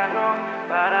 baby, I don't know.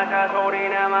 바닷가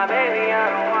소리나 my baby, I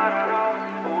don't wanna know.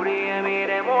 우리의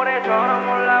미래 모래처럼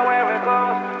몰라 where it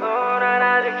goes. 난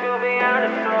아직 준비 안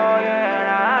했어, yeah,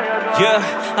 나 알려줘. Yeah,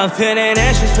 I'm feeling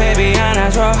anxious, baby,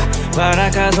 안아줘.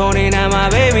 바닷가 소리나 my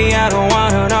baby, I don't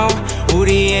wanna know.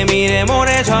 우리의 미래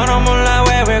모래처럼 몰라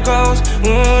where it goes.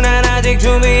 난 아직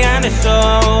준비 안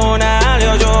했어, 나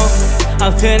알려줘.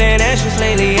 I'm feeling anxious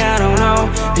lately, I don't know.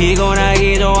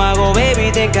 피곤하기도 하고,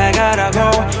 baby, think I gotta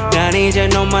go. 난 이제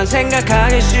너만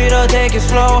생각하기 싫어, take it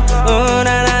slow.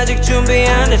 난 아직 준비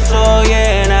안 했어,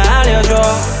 yeah, 나 알려줘.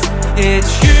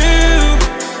 It's you.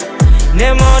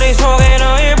 내 머릿속에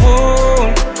너의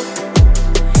분.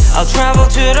 I'll travel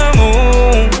to the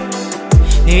moon.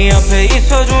 네 옆에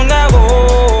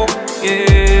있어준다고,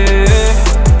 yeah.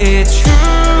 It's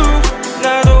true.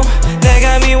 나도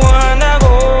내가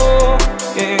미워한다고,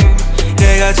 yeah.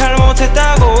 내가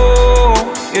잘못했다고,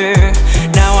 yeah.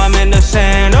 Now I'm in the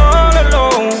sand all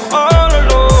alone, all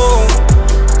alone.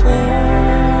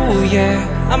 Ooh, yeah.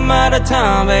 I'm out of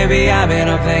time, baby. I've been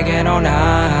up thinking all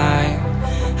night.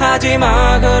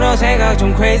 하지마 그런 생각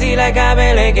좀 crazy like I've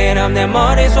been linking up. 내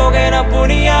머릿속에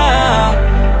너뿐이야.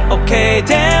 Okay,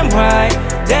 damn right,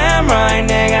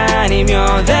 내가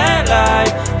아니면 that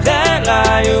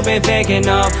lie you've been thinking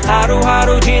of.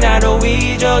 하루하루 지나도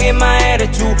이적인 my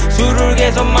attitude. 술을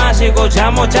계속 마시고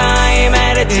잠 못 자, I'm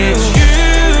attitude. It's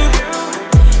you.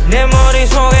 내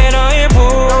머릿속에 너의 분.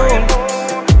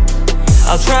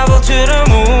 I'll travel to the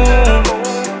moon.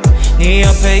 네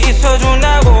옆에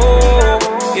있어준다고,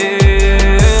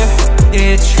 yeah.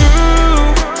 It's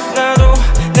true. 나도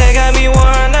내가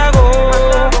미워한다고,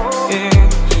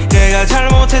 yeah. 내가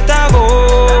잘못했다고,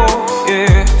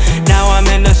 yeah. Now I'm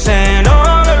in the sand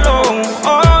all alone,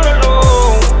 all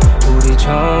alone. 우리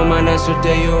처음 만났을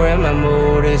때 you were in my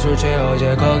mood. 술 취해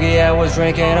거기 I was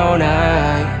drinking all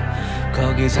night.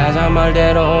 거기 사장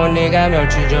말대로 네가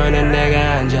며칠 전에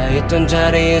내가 앉아있던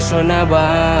자리에 있었나봐,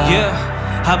 yeah.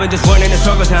 I've been just running in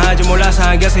circles 난 아직 몰라서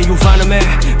I guess you found me.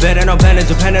 Better no balance,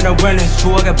 dependent on wellness.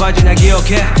 추억에 빠진 나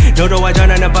기억해. 너도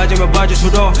알잖아 난 빠지면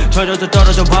빠질수록 터져도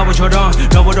떨어져 바보처럼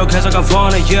너보다 계속 I'm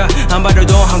falling, yeah. 안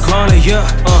받아도 I'm calling, yeah.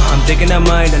 I'm thinking I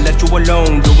might have left you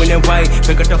alone. Doing it right,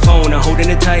 pick up the phone, I'm holding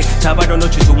it tight. 잡아도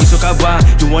놓칠 수 있을까봐.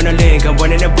 You wanna link, I'm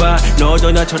running it by. 너도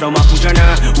나처럼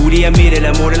아프잖아. 우리의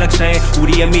미래를 모래락새.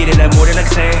 우리의 미래를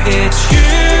모래락새. It's you.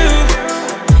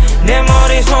 내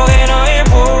머릿속에 너의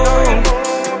분.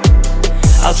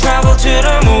 I'll travel to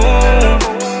the moon.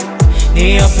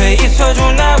 네 옆에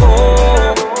있어준다고,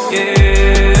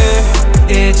 yeah.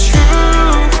 It's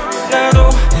true. 나도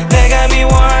내가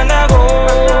미워한다고,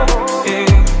 yeah.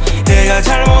 내가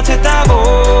잘못했다고,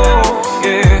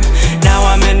 yeah. Now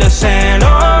I'm in the sand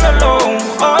all alone,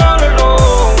 all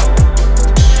alone.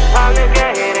 방금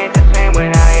it ain't the same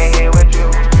when I ain't here with you.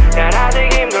 난 아직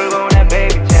힘들고 내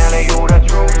baby telling you the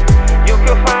truth. You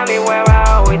can find me where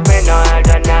I always been, 너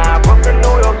알잖아.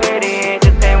 New York City ain't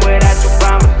the same without you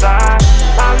by my side.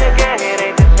 I'm thinking it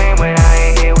ain't the same when I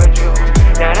ain't here with you.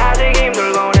 난 아직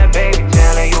힘들고 내 baby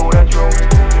telling you the truth.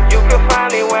 You can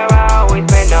find me where I always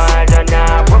been, 너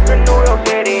알잖아. Brooklyn, New York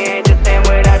City ain't the same.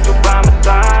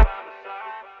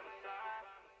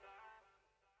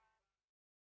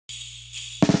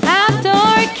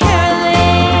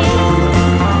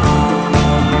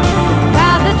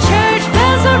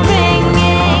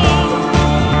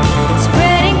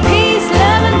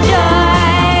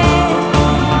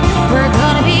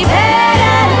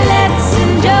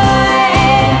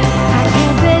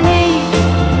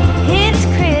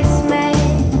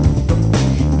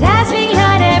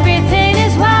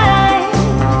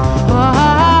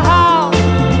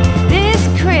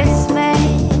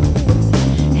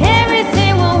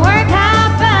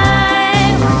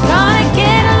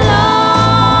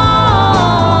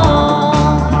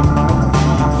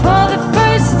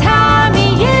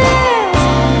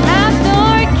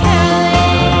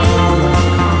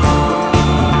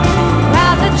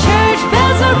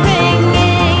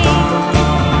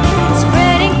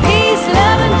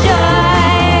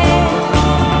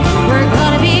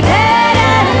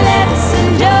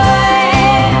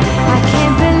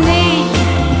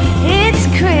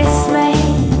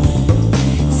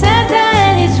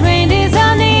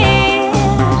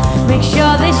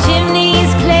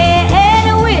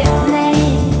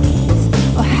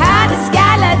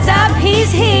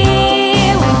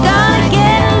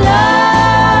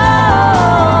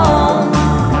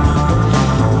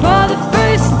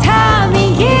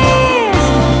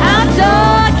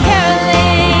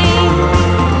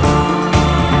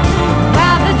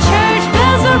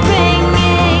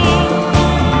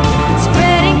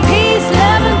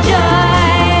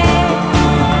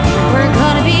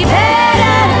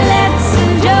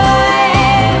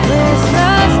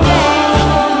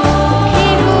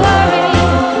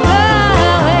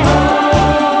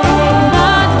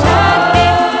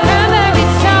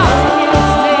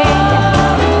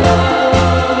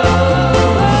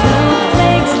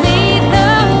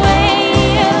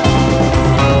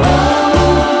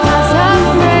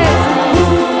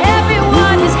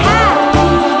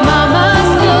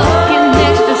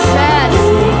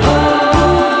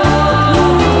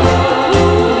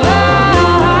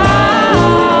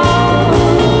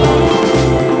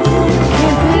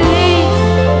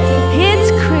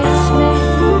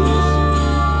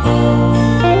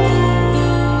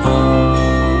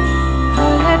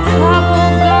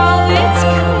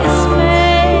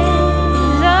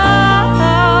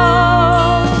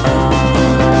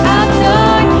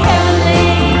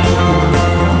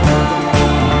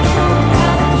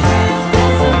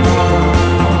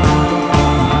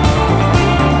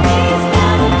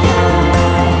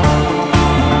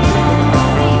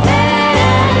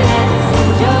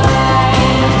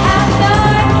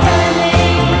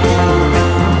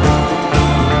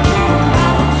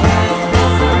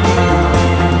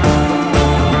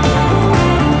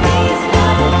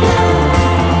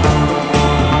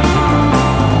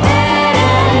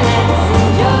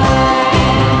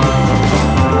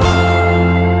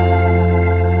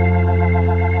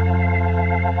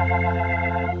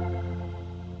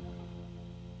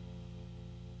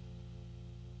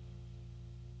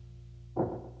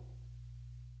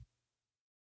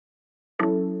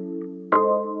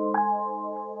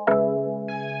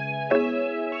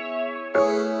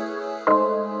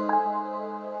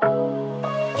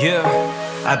 Yeah,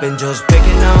 I've been just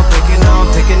picking up pieces of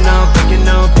you.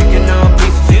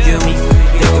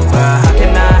 Think about how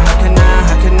can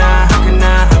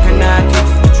I keep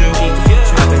with you?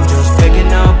 I've been just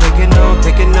picking up pieces of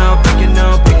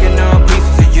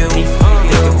you.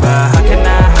 Think about how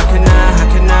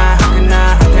can I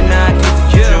keep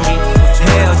with you?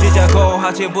 헤어지자고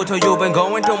아침부터 you've been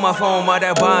going through my phone.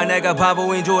 말해봐 내가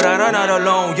바보인 줄 알아 not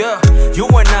alone. Yeah, you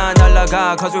and I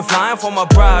날라가 cause we're flying for my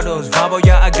brothers.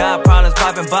 바보야 I got problems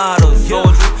popping bottles.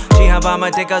 소주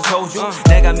지하밤할 때까지 소주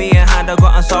내가 미안하다고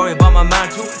I'm sorry but my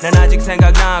말투 난 아직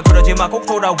생각나 그러지 마 꼭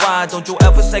돌아와 Don't you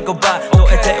ever say goodbye 또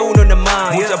애태우는 내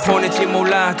맘 문자 보낼지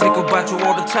몰라 Think about you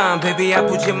all the time Baby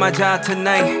아프지 마자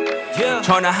tonight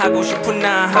전화하고 싶은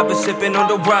나 I've been sipping on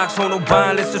the rocks on the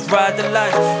wine Let's just ride the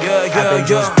life Yeah, yeah, I've been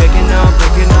just picking up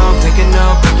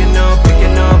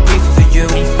pieces of you.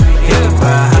 Think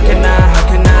about how can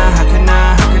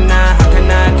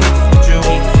I keep with you?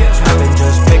 I've been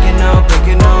just picking up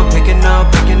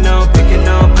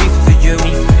pieces of you.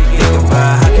 Think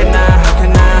about how can I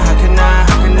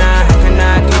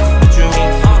keep with you?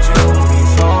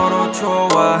 서로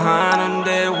좋아하는데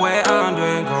왜 안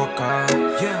된 걸까?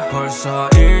 벌써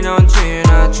 1년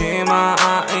지났지만 I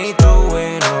ain't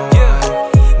doing alright.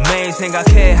 매일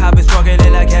생각해 I've been struggling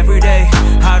like everyday.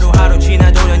 하루하루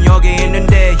지나도 난 여기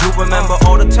있는데 You remember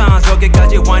all the times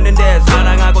여기까지 왔는데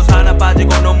사랑하고 사나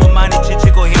빠지고 너무 많이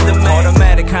지치고 힘든 매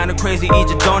Automatic kinda crazy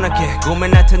이제 떠날게 꿈에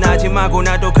나타나지 말고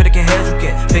나도 그렇게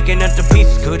해줄게 Picking up the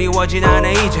pieces 그리워진 않아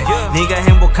이제 네가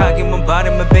행복하기만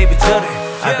바라면 baby today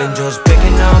I've been just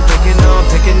picking up pieces of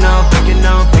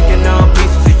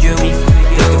you.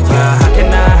 Think about how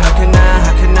can I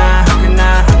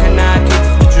keep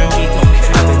with you?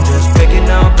 I've been just picking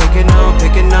up pieces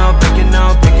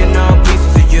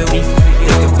of you.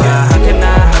 Think about how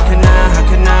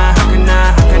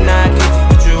can I keep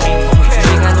with you?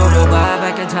 Think I know the vibe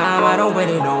back in time, I don't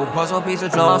really know. Puzzle piece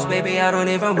of lost, baby, I don't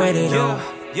even really know.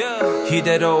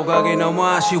 이대로 가기 너무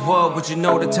아쉬워 But you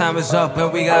know the time is up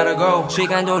and we gotta go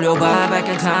시간 돌려봐 back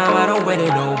in time I don't really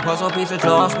know Puzzle piece of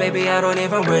lost baby I don't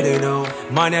even really know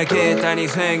만약에 딴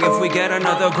인생 if we get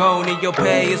another go Need your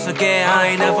pay it's again I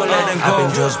ain't never letting go I've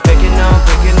been just picking up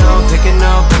pieces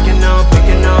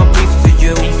of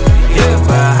you. Yeah,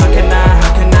 but how can I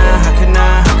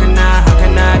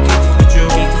keep with you?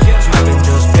 I've been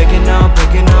just picking up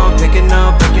pieces of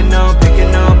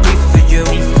you.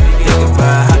 Think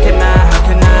about how can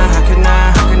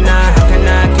I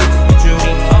keep with you?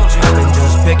 I've been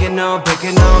just picking up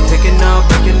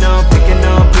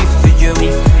pieces of you.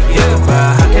 Yeah, but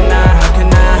how can I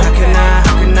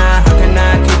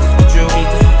keep with you?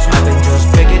 I've been just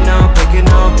picking up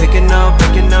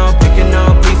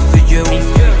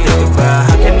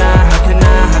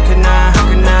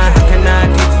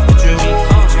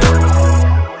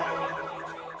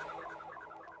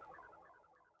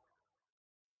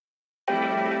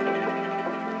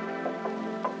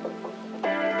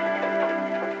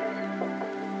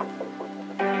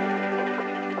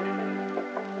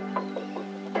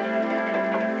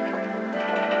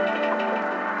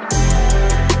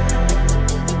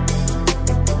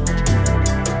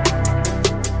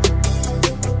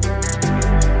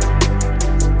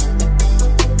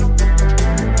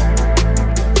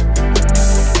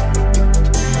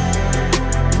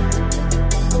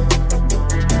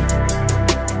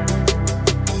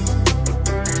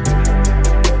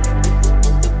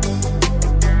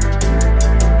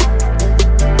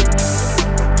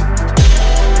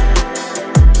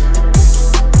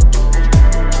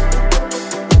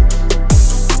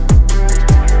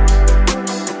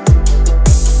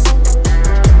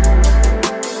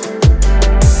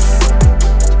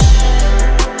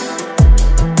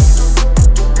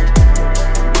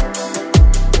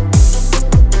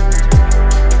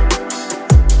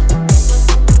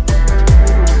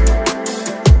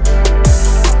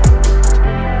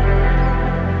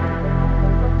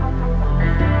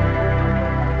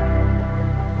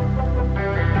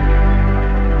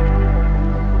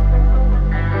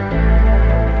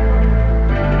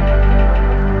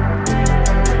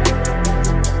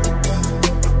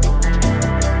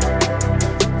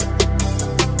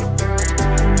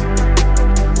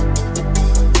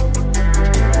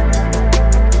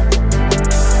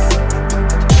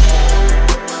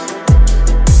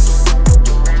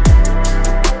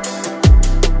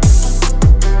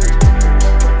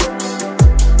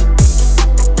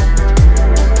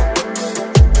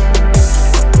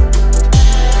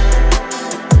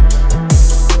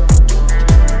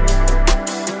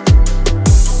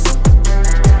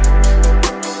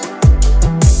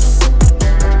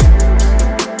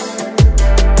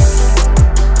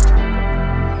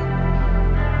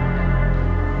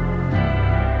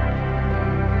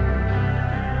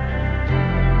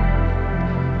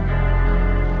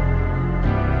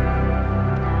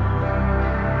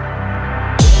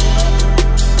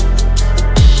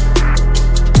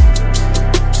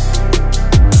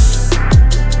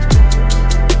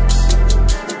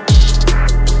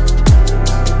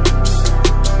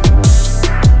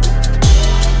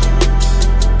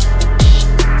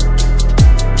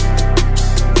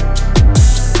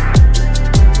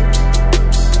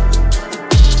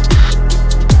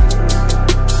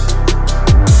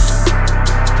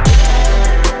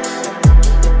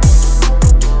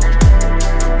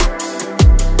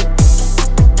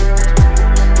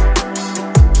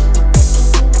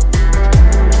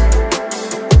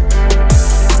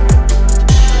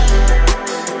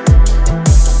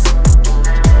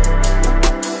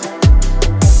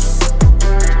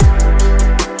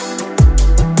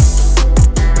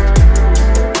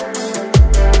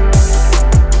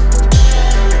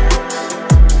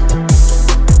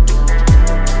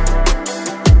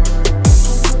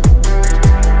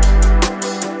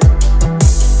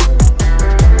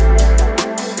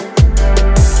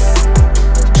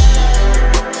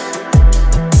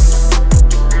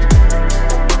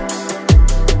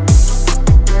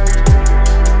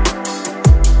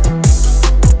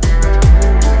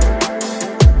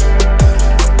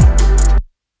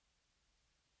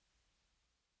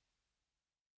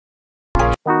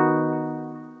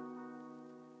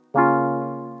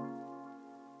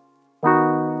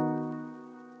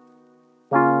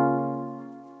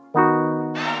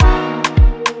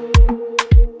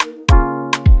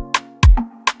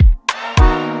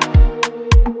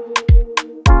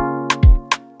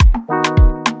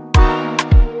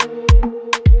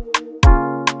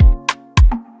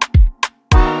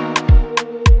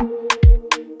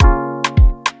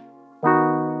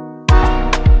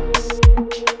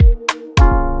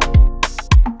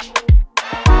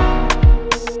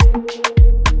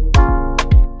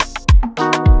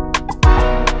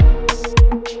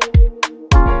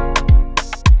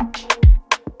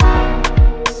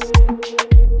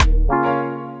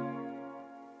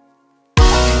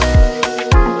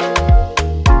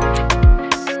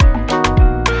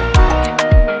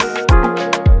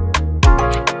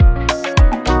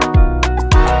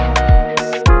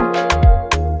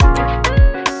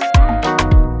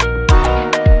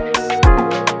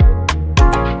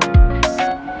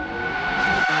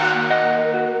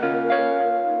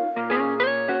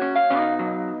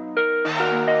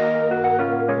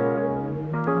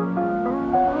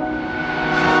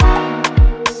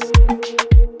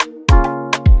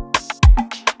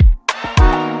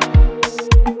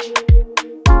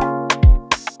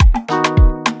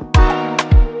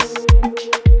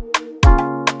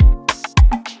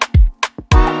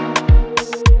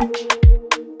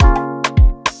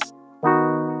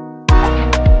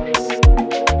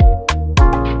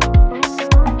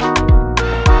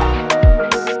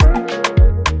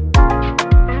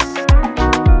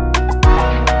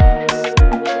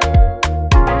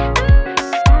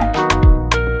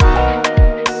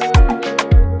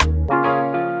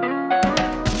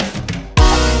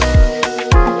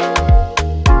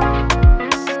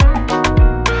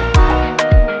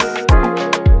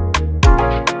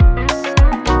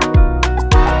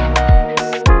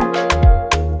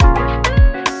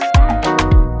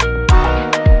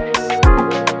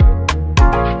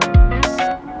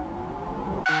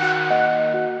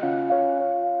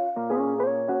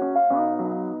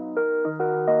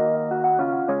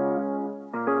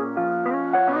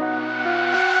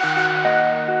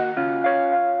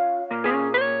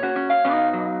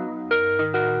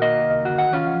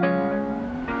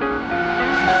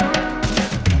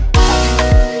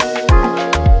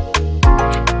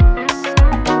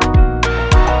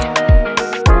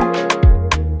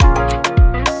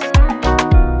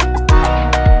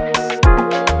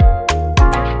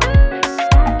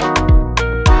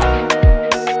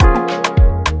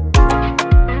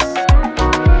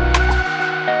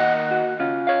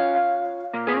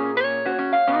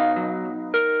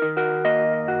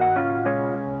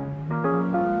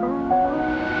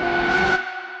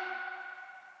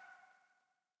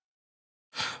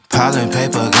Piling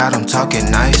paper got them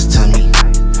talking nice to me.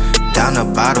 Down the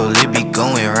bottle, it be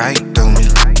going right through me.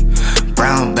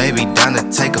 Brown baby down to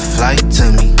take a flight to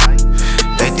me.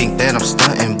 They think that I'm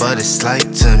stunting, but it's slight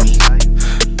to me.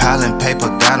 Piling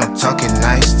paper got them talking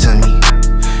nice to me.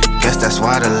 Guess that's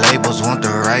why the labels want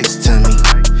the rights to me.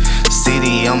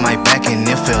 CD on my back and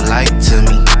it feel light to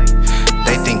me.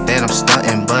 They think that I'm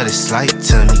stunting, but it's slight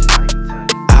to me.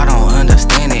 I don't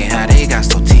understand it, how they got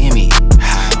so timid.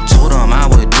 Told them I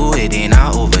would do it and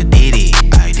I overdid it.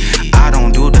 I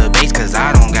don't do the bass cause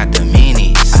I don't got the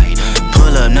minutes.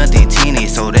 Pull up nothing teeny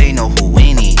so they know who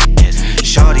in it.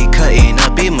 Shorty cutting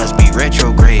up, it must be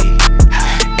retrograde.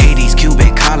 80s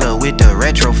Cuban collar with the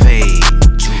retro fade.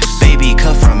 Baby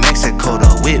cut from Mexico,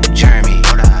 the whip German.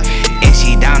 And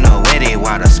she down to wet it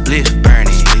while the spliff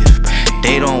burning.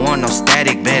 They don't want no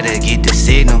static, better get the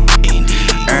signal.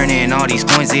 Earning all these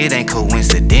coins, it ain't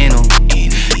coincidental.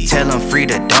 Tell them free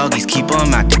the doggies, keep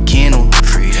them out the kennel.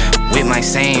 With my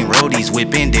same roadies,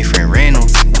 whipping different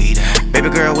rentals. Baby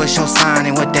girl, what's your sign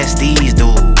and what that steez do?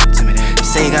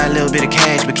 Say got a little bit of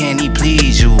cash, but can he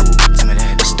please you?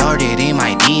 Started in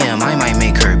my DM, I might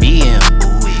make her BM.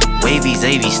 Wavy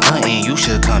Zavy stunting, you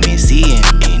should come and see him.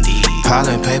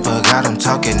 Piling paper got him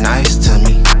talking nice to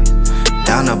me.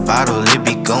 Down the bottle, it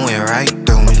be going right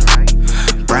through me.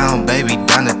 Brown baby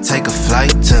down to take a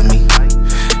flight to me.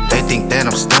 They think that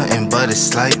I'm stunting, but it's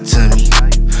slight to me.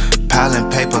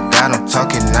 Piling paper got them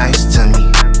talking nice to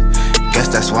me. Guess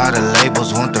that's why the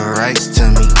labels want the rights to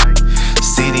me.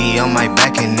 CD on my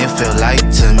back and it feel light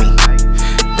to me.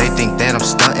 They think that I'm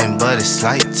stunting, but it's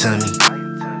slight to me.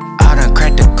 I done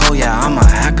cracked the code, yeah, I'm a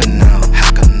hacker now.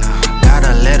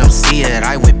 Gotta let them see it,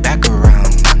 I whip back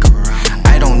around.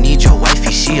 I don't need your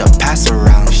wifey, she a pass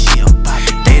around.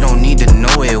 They don't need to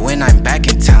know it when I'm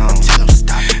back in town.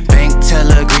 Bank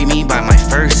teller greet me by my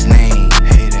first name.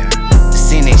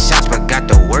 Seen they shots but got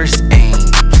the worst aim.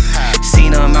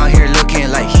 Seen him out here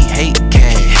looking like he hate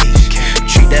cash.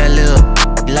 Treat that little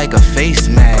like a face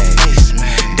mask.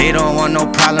 They don't want no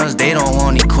problems, they don't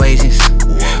want equations.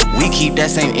 We keep that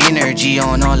same energy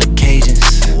on all occasions.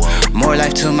 More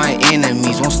life to my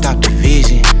enemies, won't stop the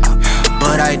vision.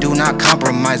 But I do not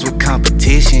compromise with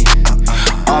competition.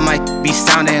 All my be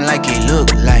sounding like it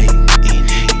look like.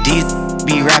 These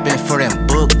be rapping for them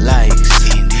book likes.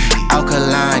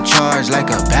 Alkaline charge like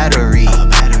a battery.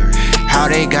 How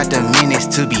they got the minutes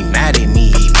to be mad at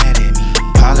me?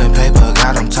 Piling paper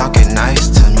got them talking nice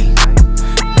to me.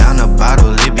 Down the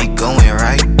bottle, it be going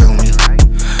right through me.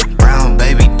 Brown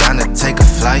baby down to take a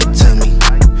flight to me.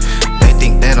 They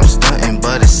think that I'm stunting,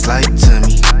 but it's slight to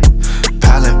me.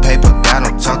 Piling paper got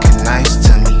them talking nice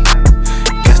to me.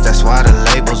 Guess that's why the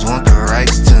labels want the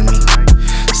rights to me.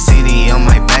 CD on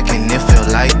my back and it feel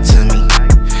light to me.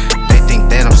 They think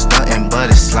that I'm stunting, but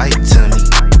it's slight to me.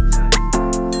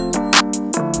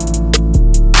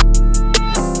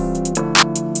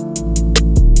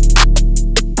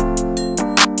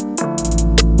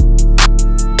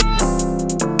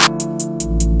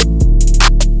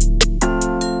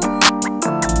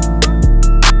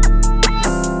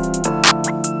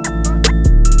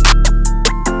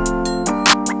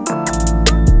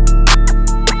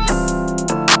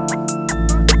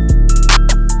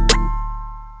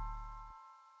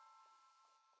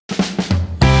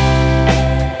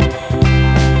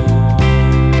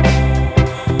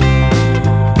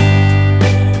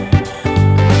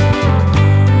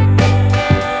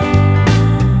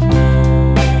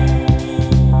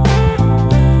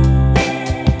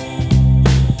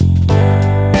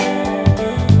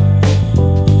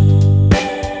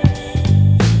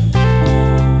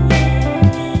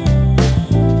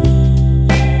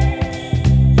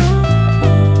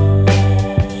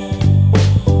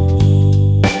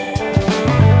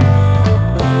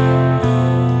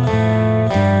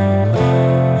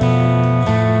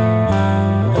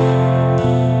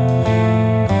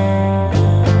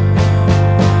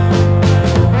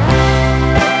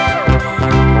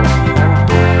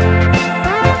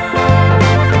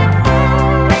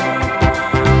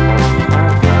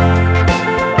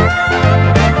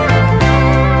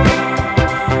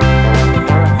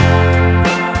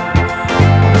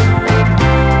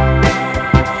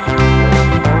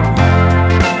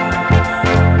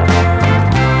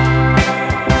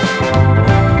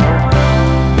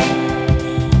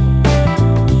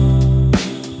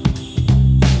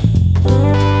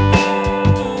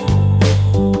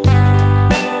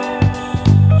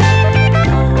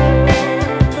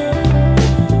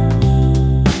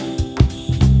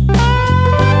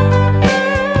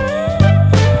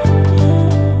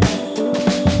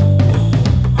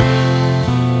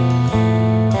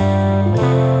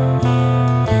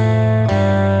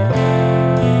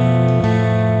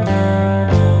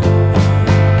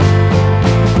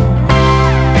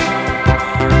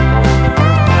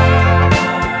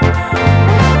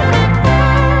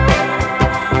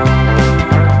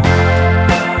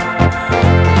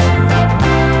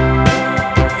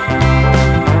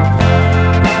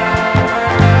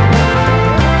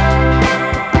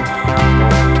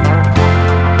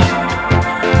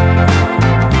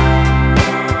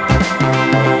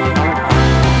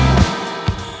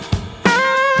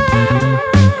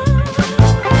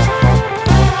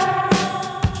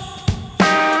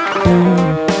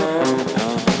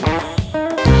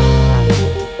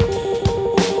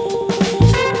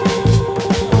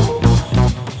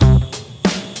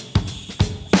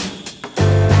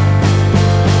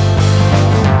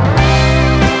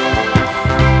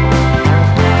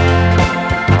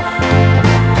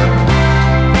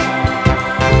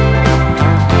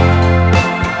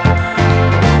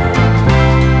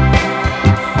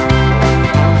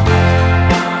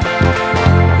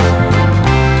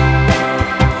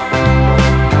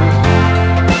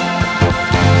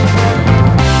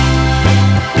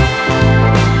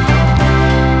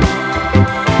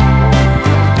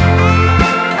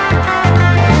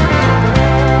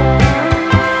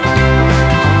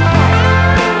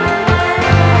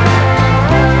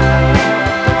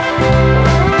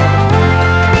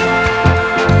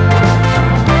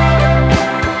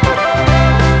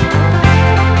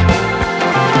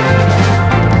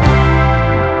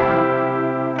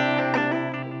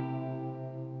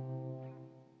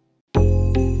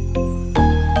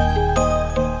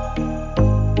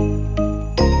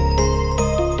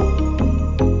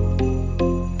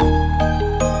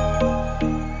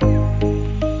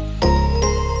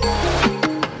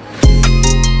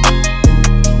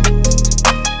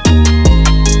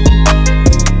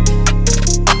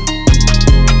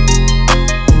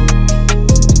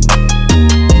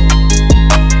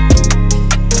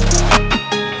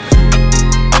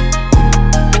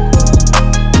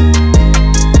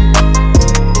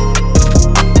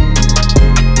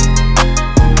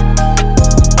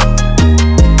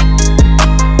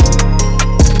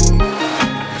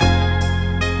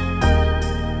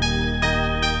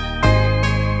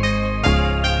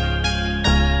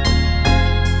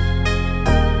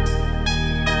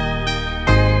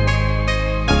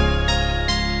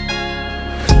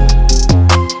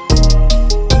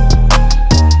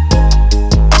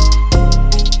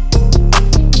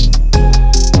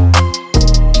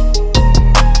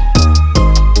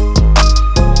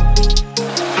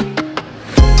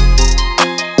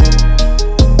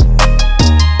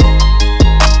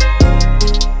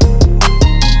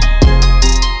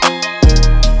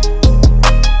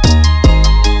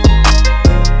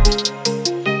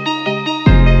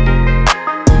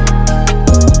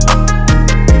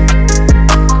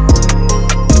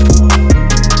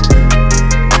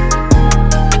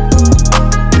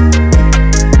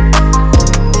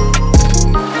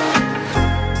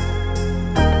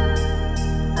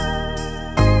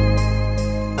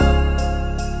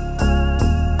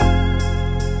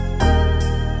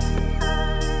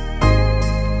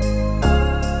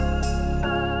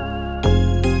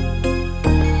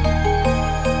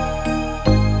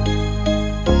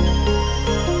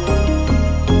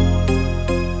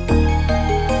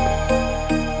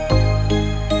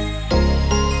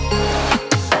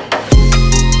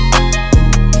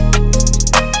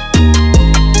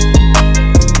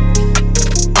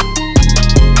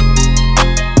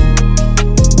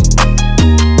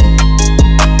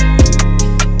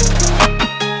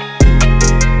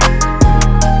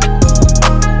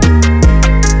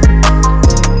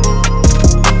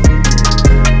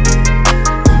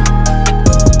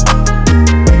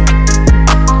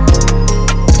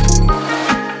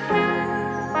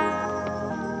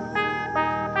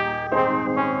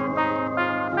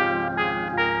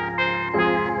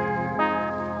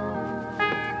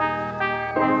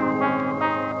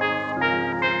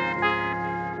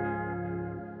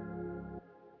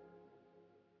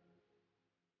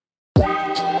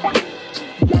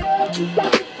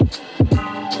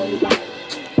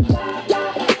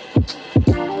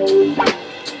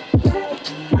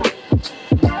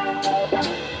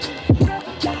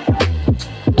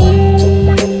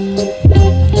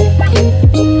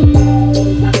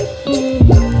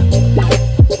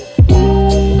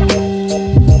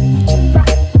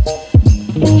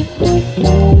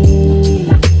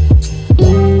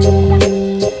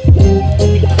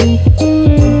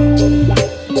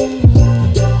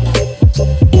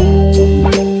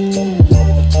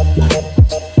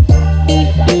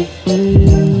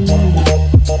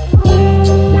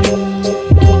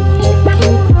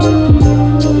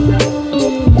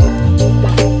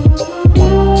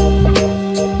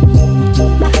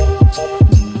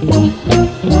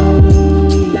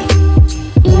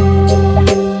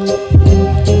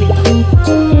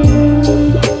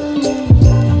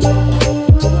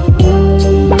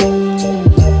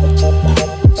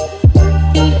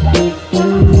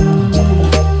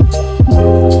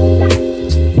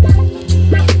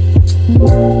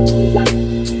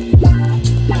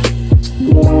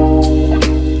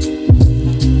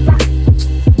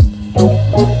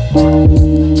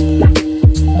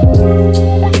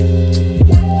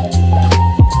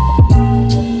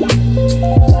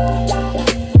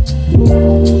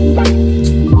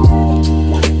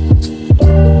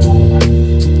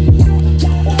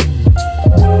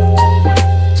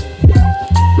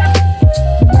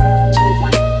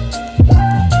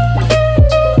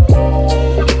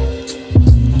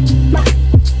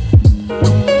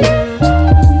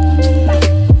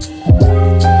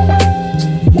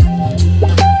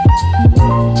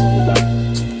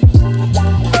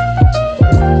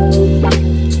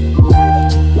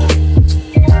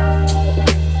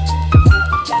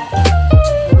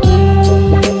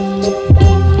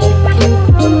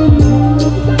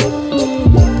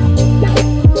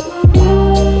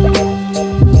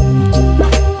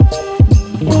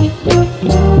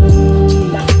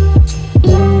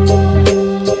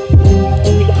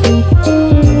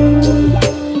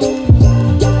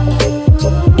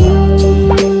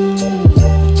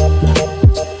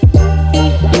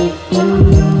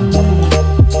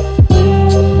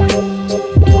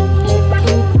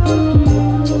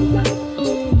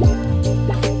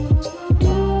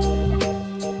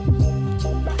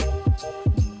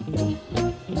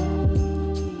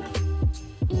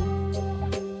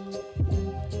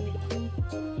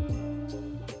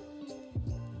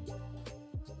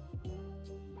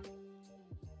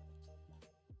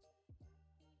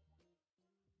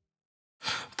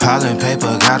 Pollen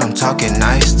paper got them talking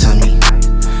nice to me.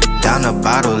 Down the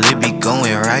bottle, it be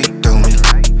going right through me.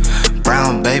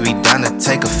 Brown baby down to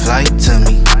take a flight to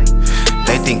me.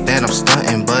 They think that I'm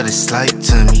stunting, but it's slight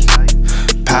to me.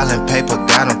 Pollen paper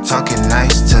got them talking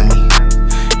nice to me.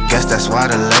 Guess that's why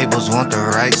the labels want the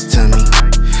rights to me.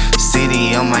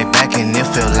 City on my back and it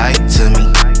feel light to me.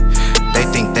 They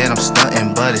think that I'm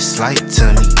stunting, but it's slight to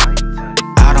me.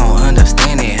 I don't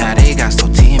understand it, how they got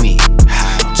so timid.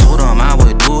 Told them I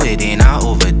would do it and I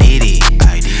overdid it.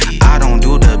 I don't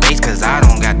do the bass cause I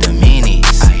don't got the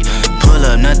minutes. Pull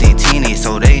up nothing teeny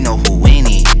so they know who win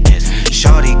it.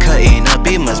 Shorty cutting up,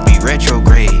 it must be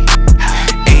retrograde.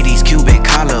 80s Cuban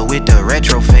collar with the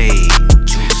retro fade.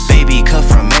 Baby cut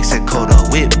from Mexico, the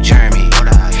whip German.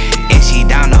 And she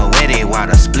down to wet it while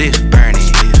the spliff burning.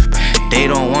 They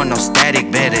don't want no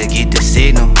static, better get the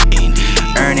signal.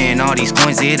 Earning all these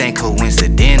coins, it ain't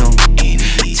coincidental.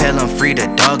 Tell them free the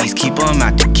doggies, keep them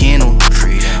out the kennel.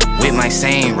 With my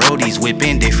same roadies,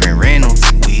 whipping different rentals.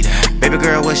 Baby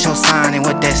girl, what's your sign and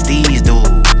what that steez do?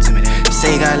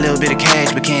 Say got a little bit of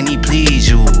cash, but can he please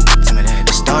you?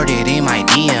 Started in my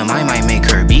DM, I might make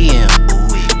her BM.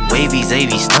 Wavy's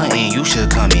AV stunting, you should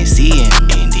come and see him.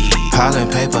 Pollen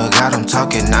paper got them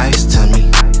talking nice to me.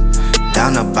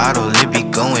 Down the bottle, it be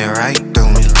going right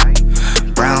through me.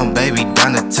 Brown baby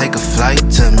down to take a flight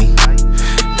to me.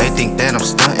 They think that I'm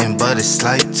stunting, but it's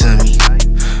slight to me.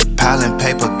 Pollen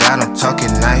paper got them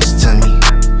talking nice to me.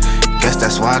 Guess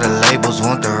that's why the labels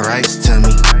want the rights to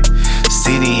me.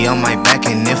 City on my back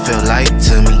and it feel light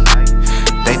to me.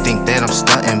 They think that I'm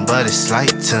stunting, but it's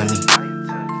slight to me.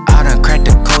 I done cracked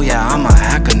the code, yeah, I'm a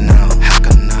hacker now.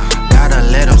 Gotta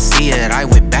let them see it, I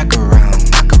whip back around.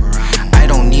 I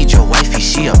don't need your wifey,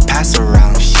 she a pass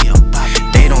around.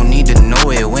 They don't need to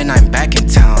know it when I'm back in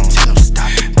town.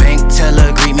 Bank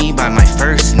teller greet me by my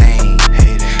first name.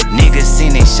 Niggas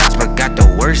sending shots but got the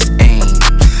worst aim.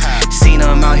 Seen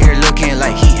him out here looking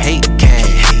like he hate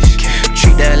cash.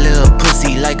 Treat that little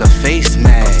pussy like a face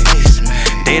mask.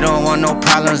 They don't want no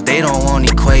problems, they don't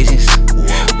want equations.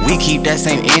 We keep that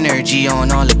same energy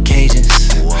on all occasions.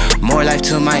 More life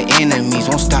to my enemies,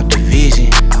 won't stop the vision.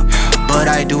 But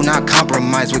I do not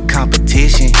compromise with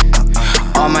competition.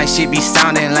 All my shit be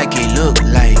sounding like it look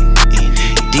like.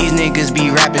 These niggas be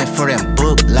rapping for them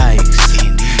book likes.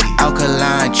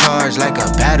 Alkaline charged like a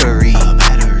battery.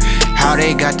 How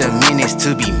they got the minutes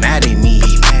to be mad at me?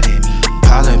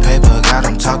 Pollen paper got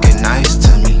them talking nice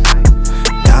to me.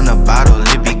 Down the bottle,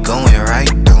 it be going right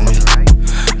through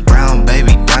me. Brown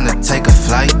baby down to take a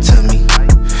flight to me.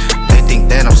 They think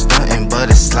that I'm stunting, but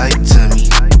it's slight to me.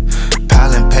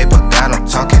 Pollen paper got them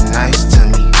talking nice to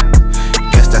me.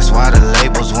 Guess that's why the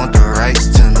labels want the rights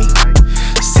to me.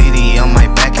 CD on my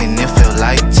back and it feel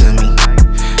light to me.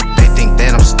 They think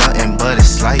that I'm stunting, but it's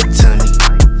slight to me.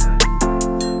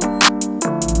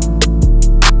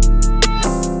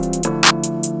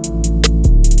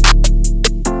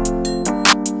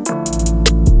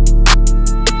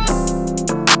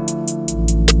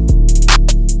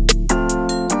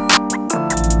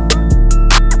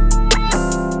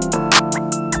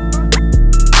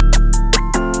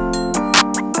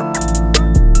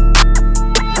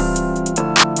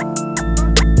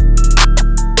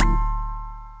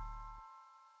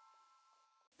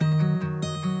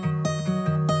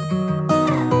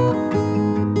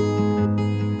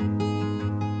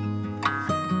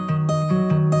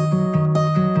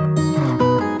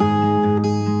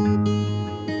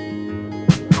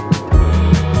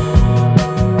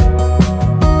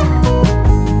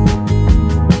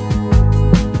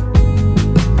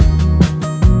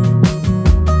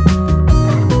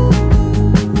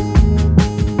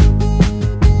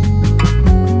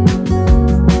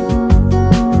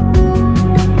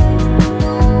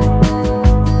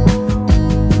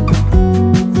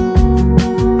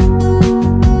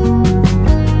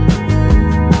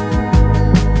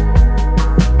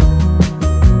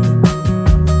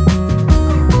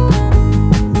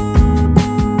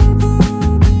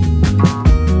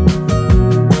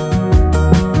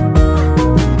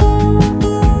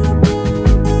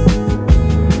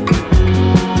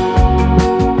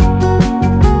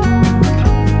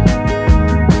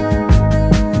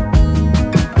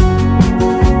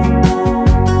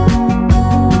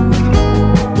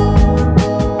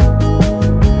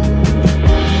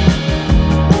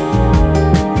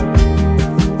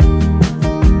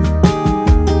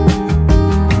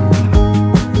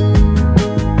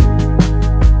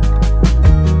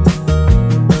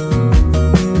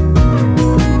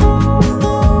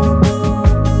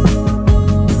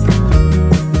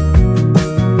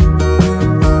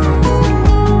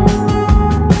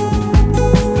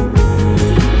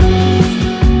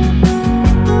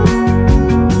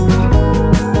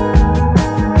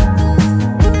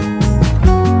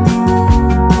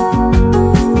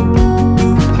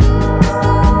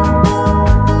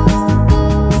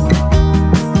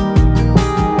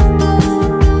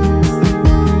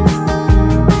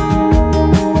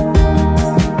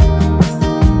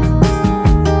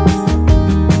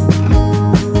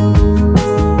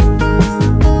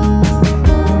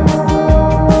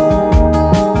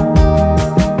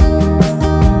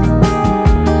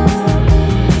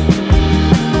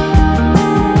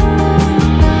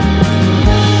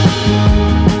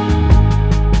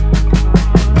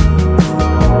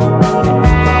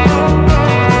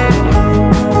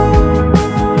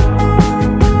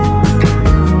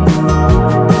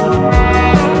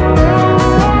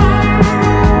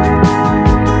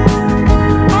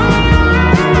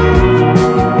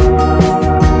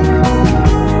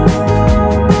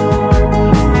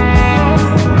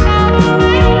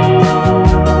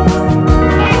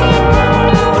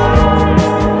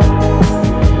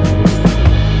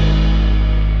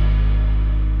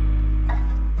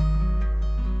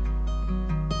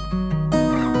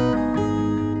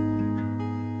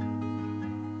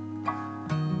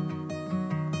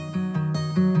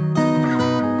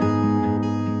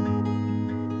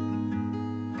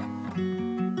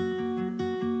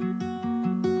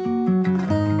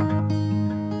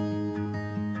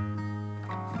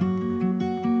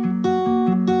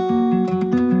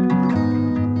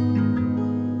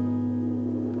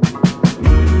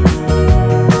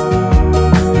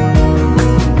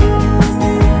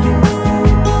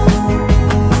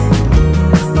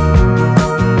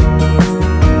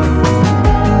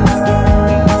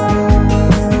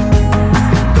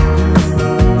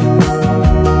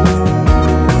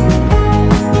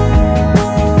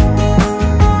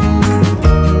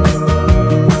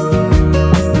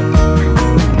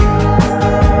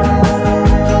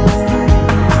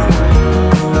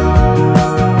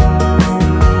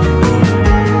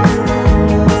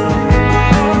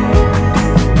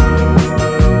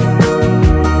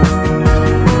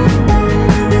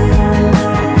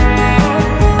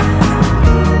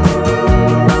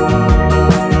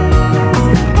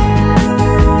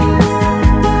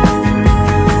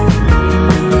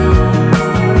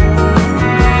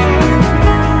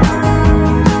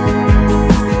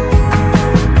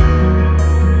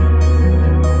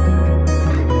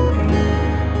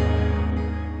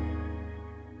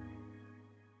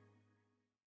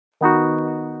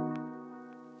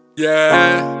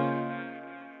 Yeah.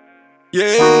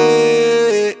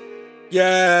 Yeah.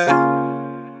 Yeah.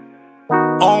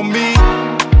 On me.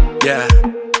 Yeah.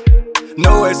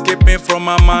 No escaping from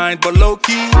my mind, but low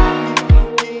key.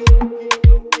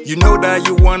 You know that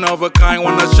you one of a kind,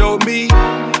 wanna show me,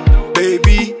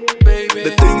 baby,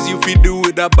 the things you feel do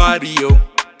with that body, yo.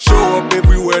 Show up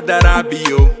everywhere that I be,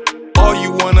 yo. All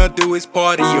you wanna do is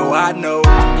party, yo. I know,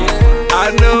 I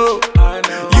know.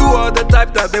 You are the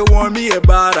type that they warn me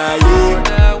about, yeah.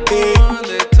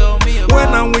 When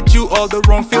I'm with you, all the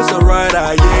wrong feels so right,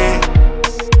 yeah.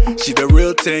 She the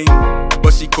real thing,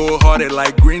 but she cold-hearted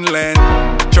like Greenland.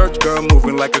 Church girl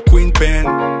moving like a queen pen.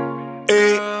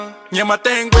 Hey,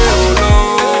 nyamateng beolo,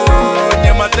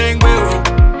 nyamateng beolo,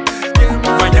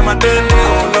 nyamateng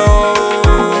beolo,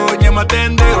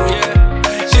 nyamateng beolo.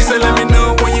 She said, let me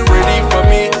know when you ready for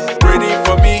me, ready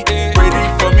for me, ready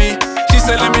for me. She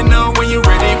said, let me know when you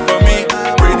ready for me,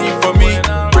 ready for me,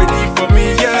 ready for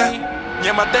me. Yeah,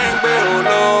 nyamateng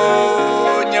beolo,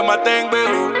 nyamateng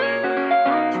beolo.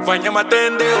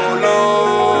 Nyamatende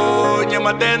olo,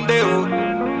 nyamatende o.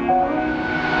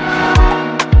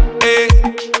 Hey,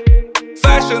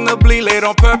 fashionably late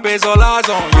on purpose, all eyes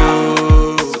on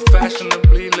you. So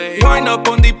fashionably late. Wind up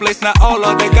on the place, now all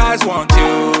of the guys want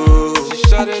you. She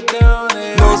shut it down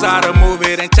and knows how to move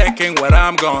it and checking what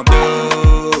I'm gonna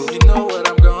do. You know what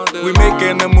I'm gonna do. We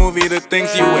making a movie, the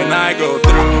things you and I go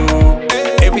through.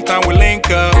 Every time we link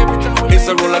up, it's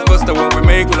a roller coaster when we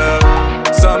make love.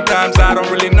 Sometimes I don't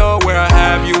really know where I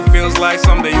have you. Feels like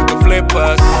someday you could flip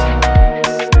us.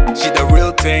 She the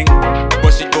real thing,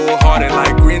 but she cold-hearted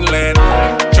like Greenland.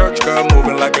 Church girl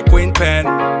moving like a queen pen.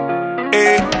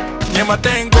 Hey,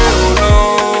 nyamateng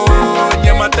beolo,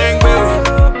 nyamateng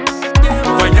beolo,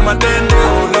 nyamateng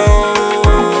beolo,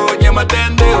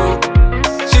 nyamateng beolo.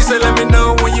 She said, let me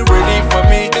know when you ready for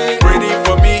me, ready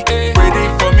for me, ready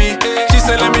for me. She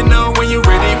said, let me know when you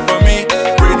ready for me,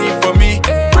 ready for me,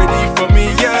 ready for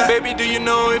me. Yeah, baby, do you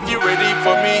know if you're ready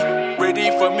for me,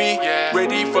 ready for me,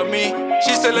 ready for me?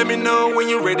 She said, let me know when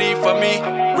you're ready for me,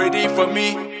 ready for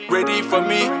me, ready for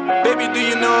me. Baby, do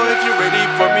you know if you're ready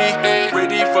for me,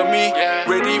 ready for me,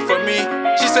 ready for me?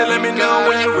 She said, let me know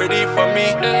when you're ready for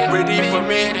me, ready for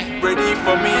me, ready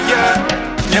for me. Yeah,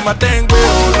 nyamateng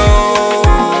beolo,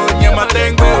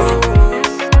 nyamateng beolo,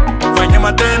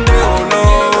 nyamateng beolo,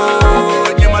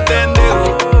 nyamateng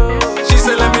beolo. She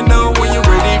said, let me know when you're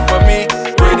ready for me,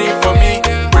 ready for me,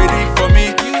 ready for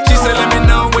me. She said, let me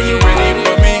know when you're ready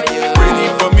for me, ready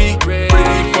for me,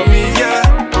 ready for me. Yeah.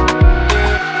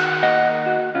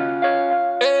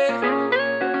 Hey,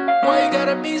 why you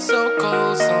gotta be so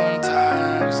cold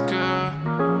sometimes, girl?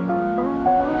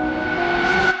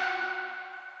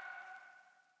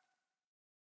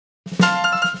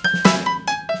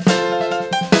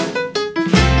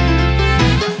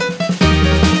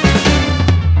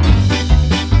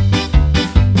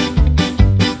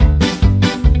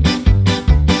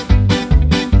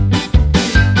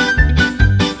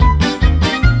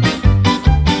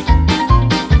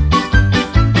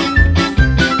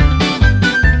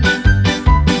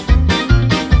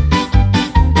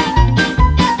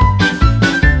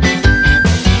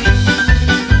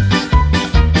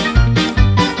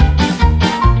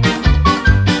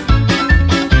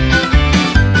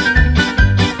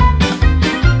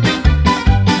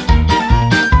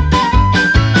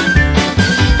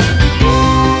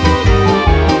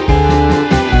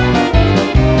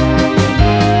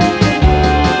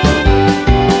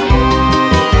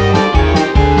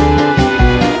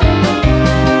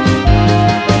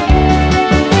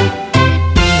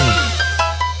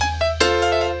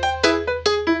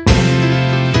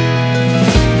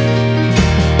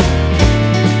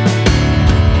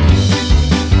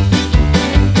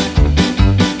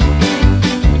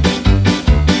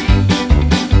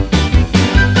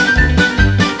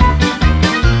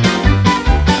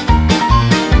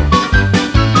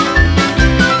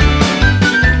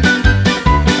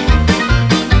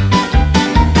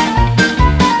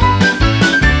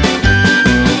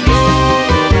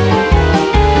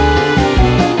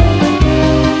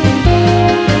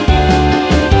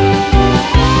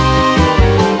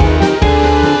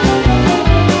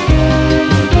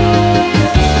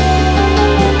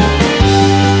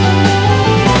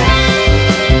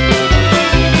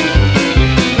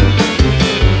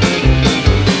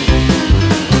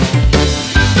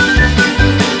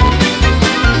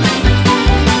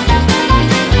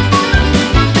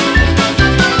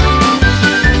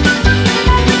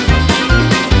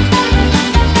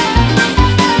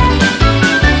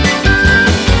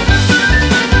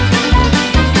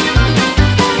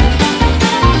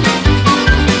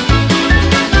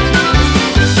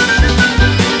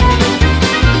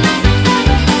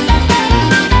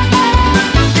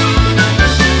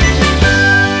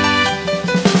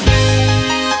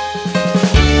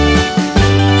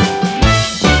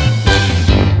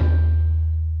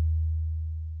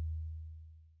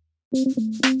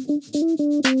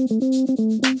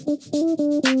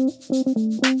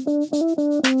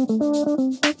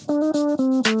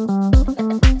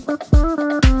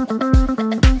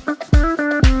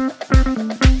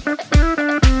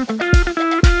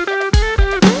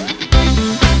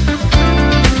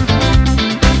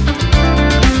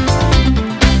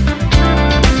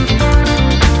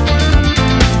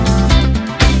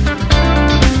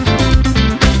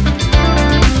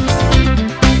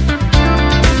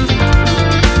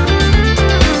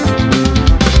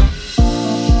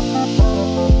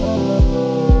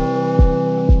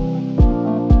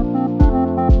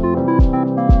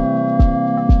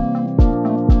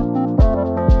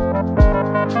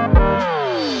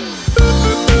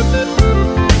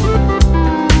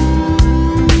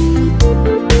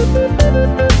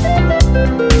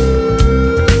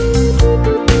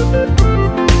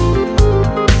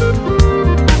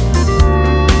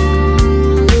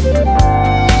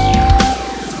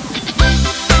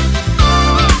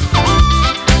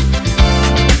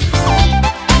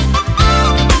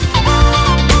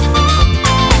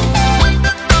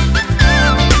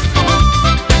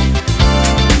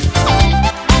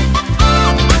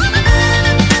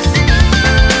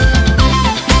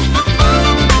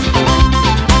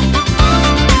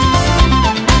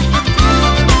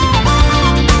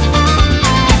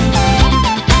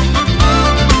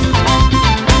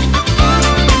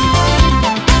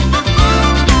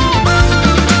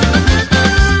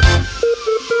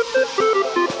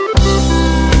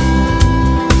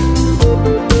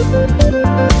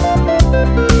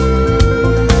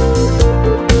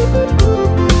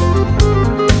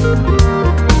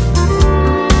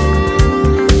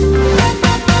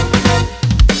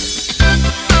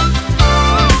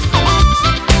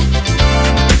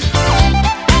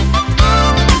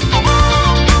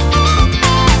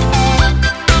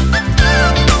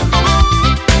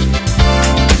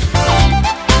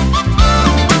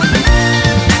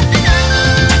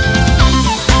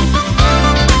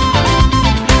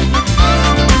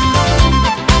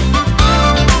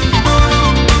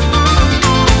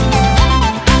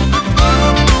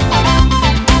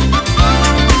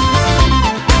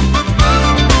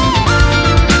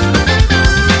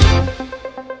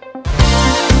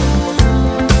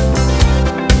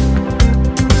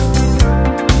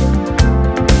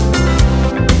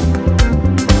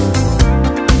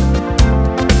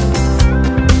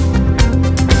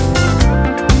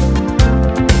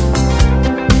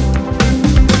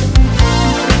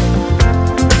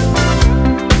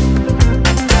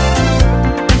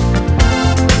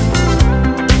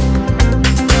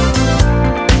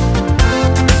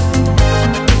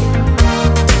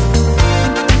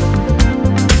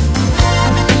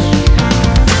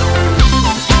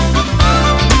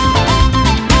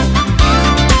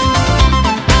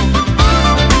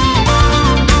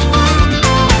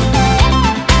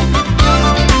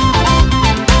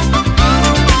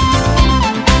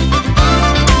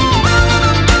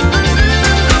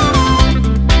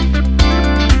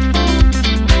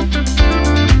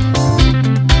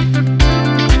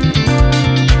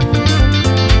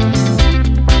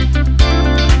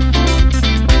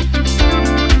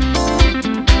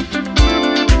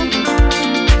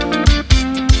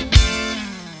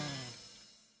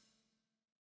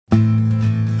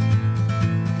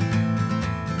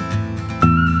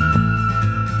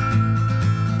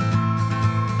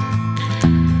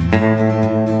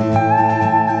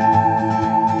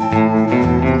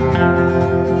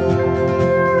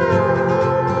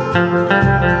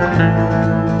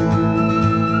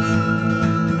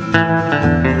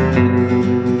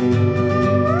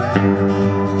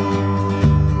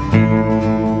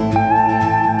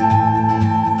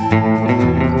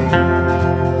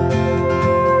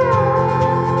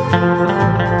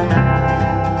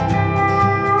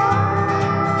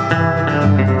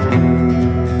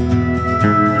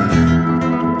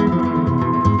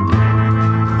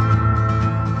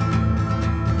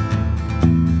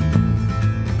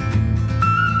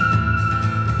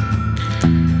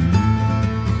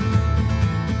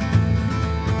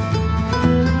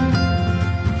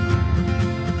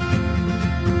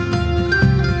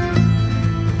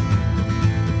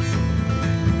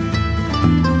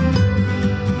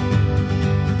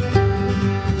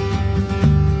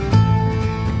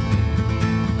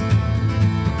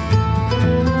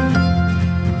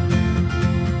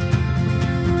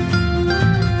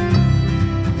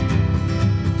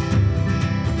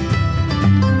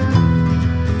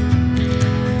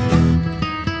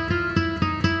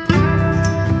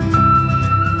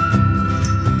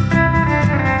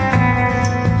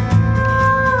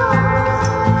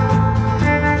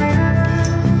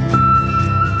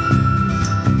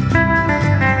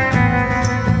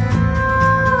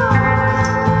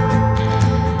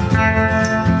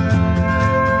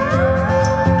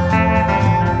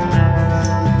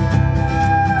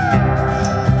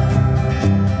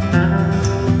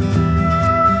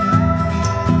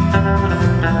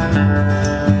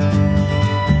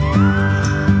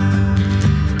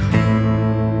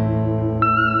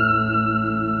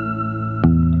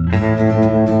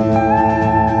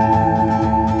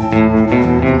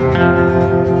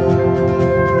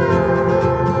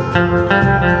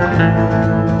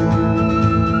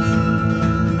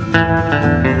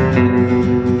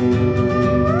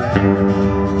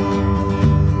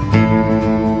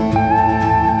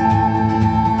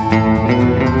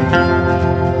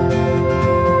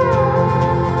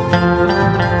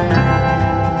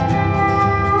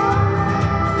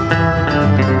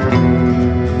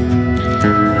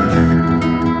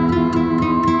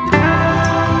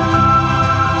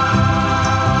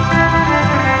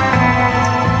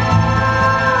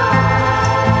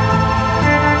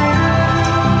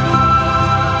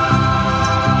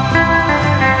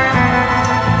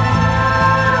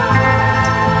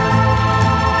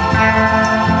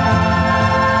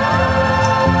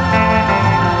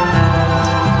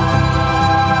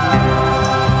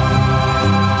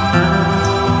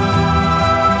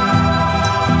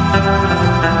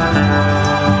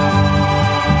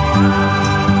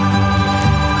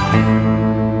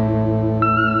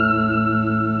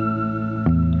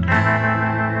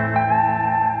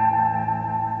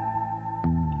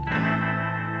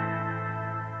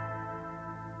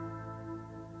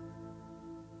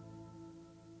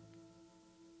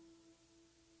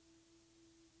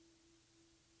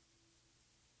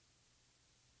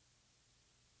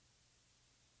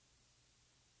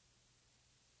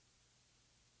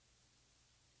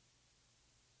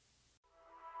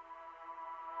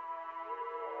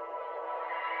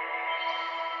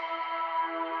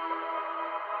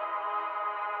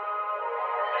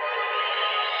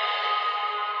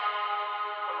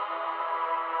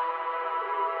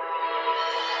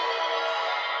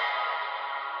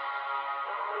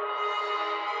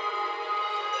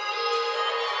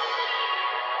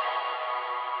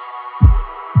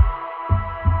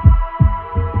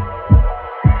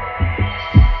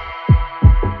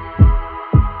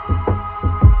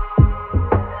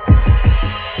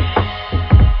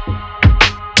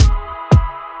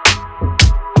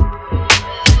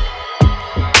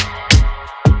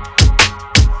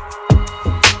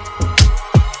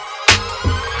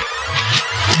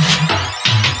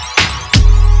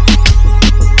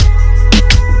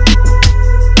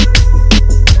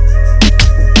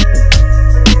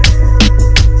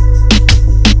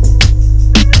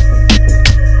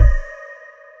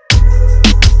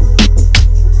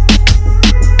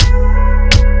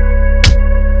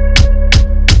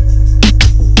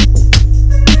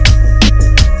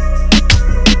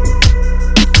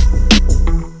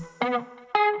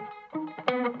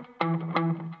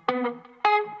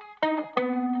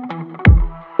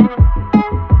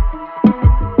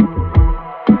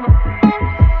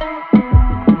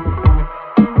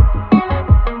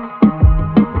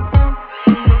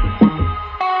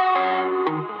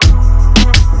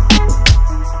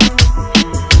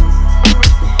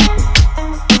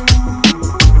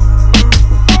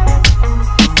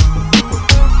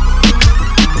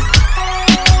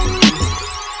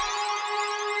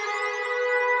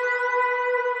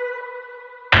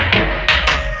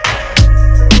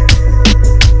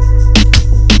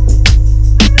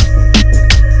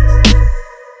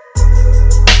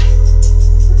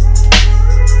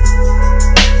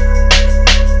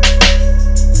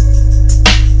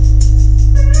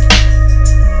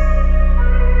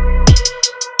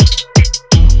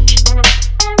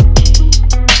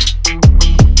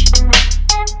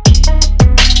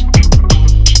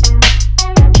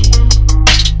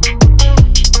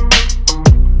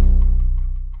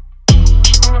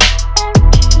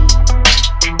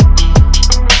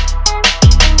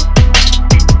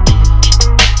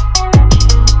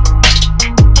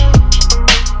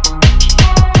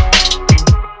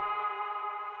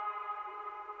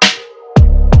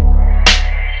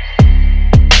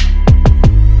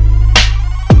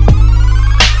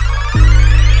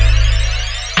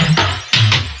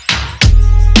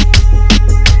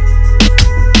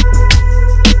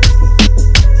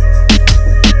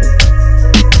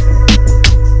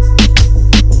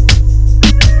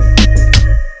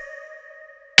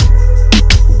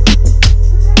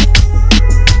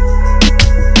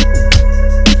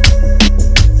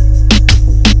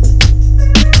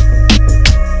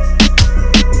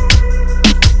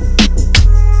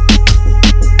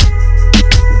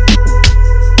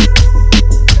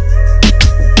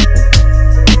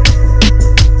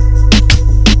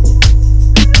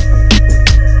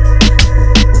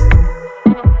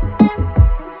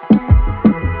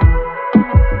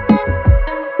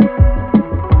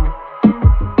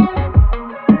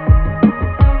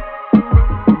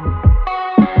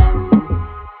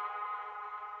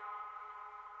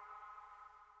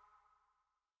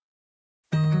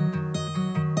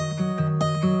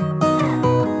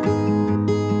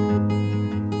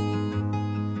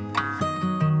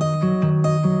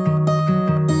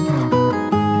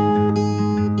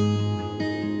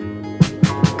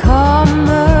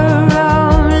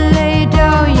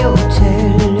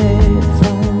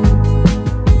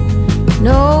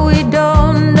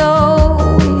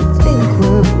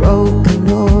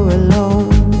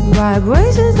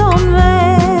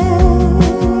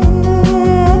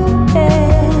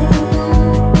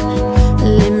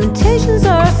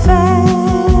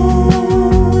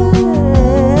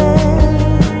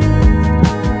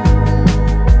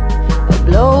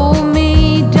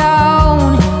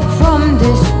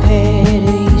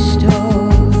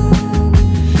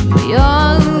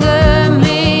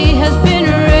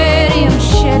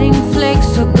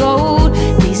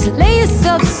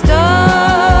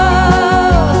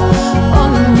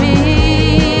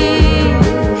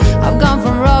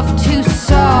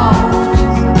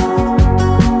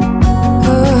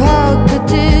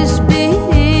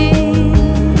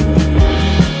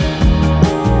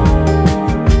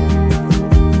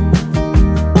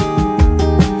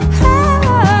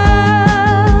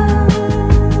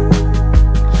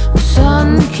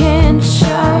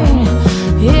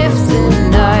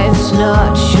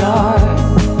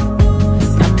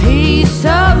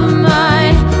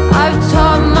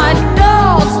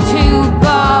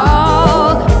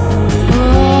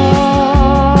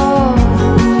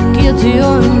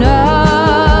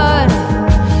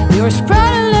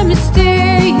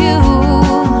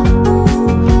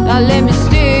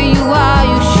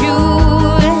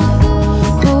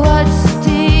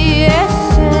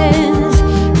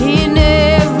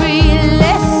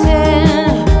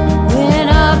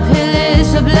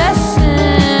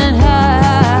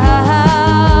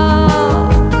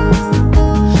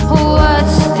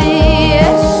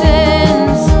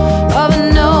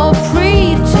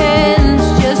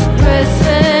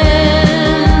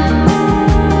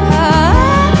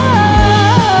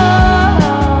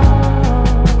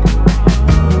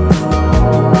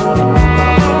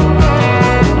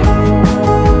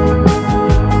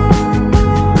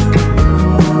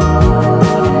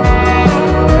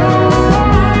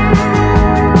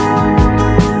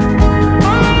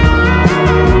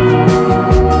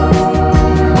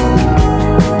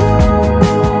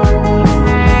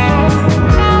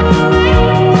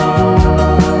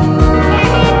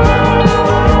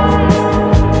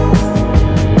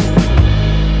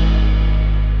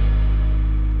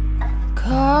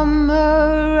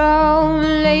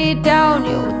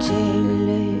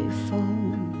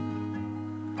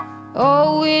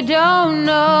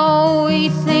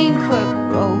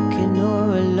 broken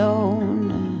or alone.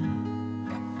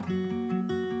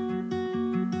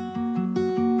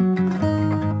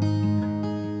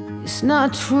 It's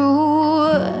not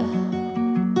true.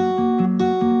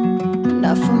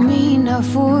 Not for me, not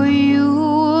for you.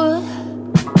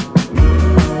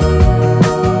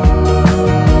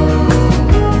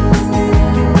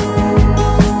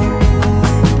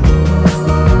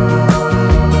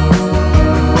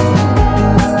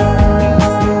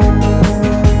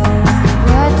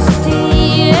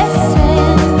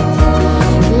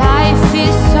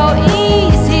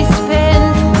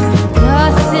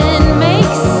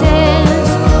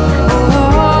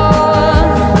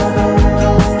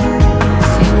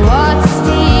 What's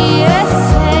the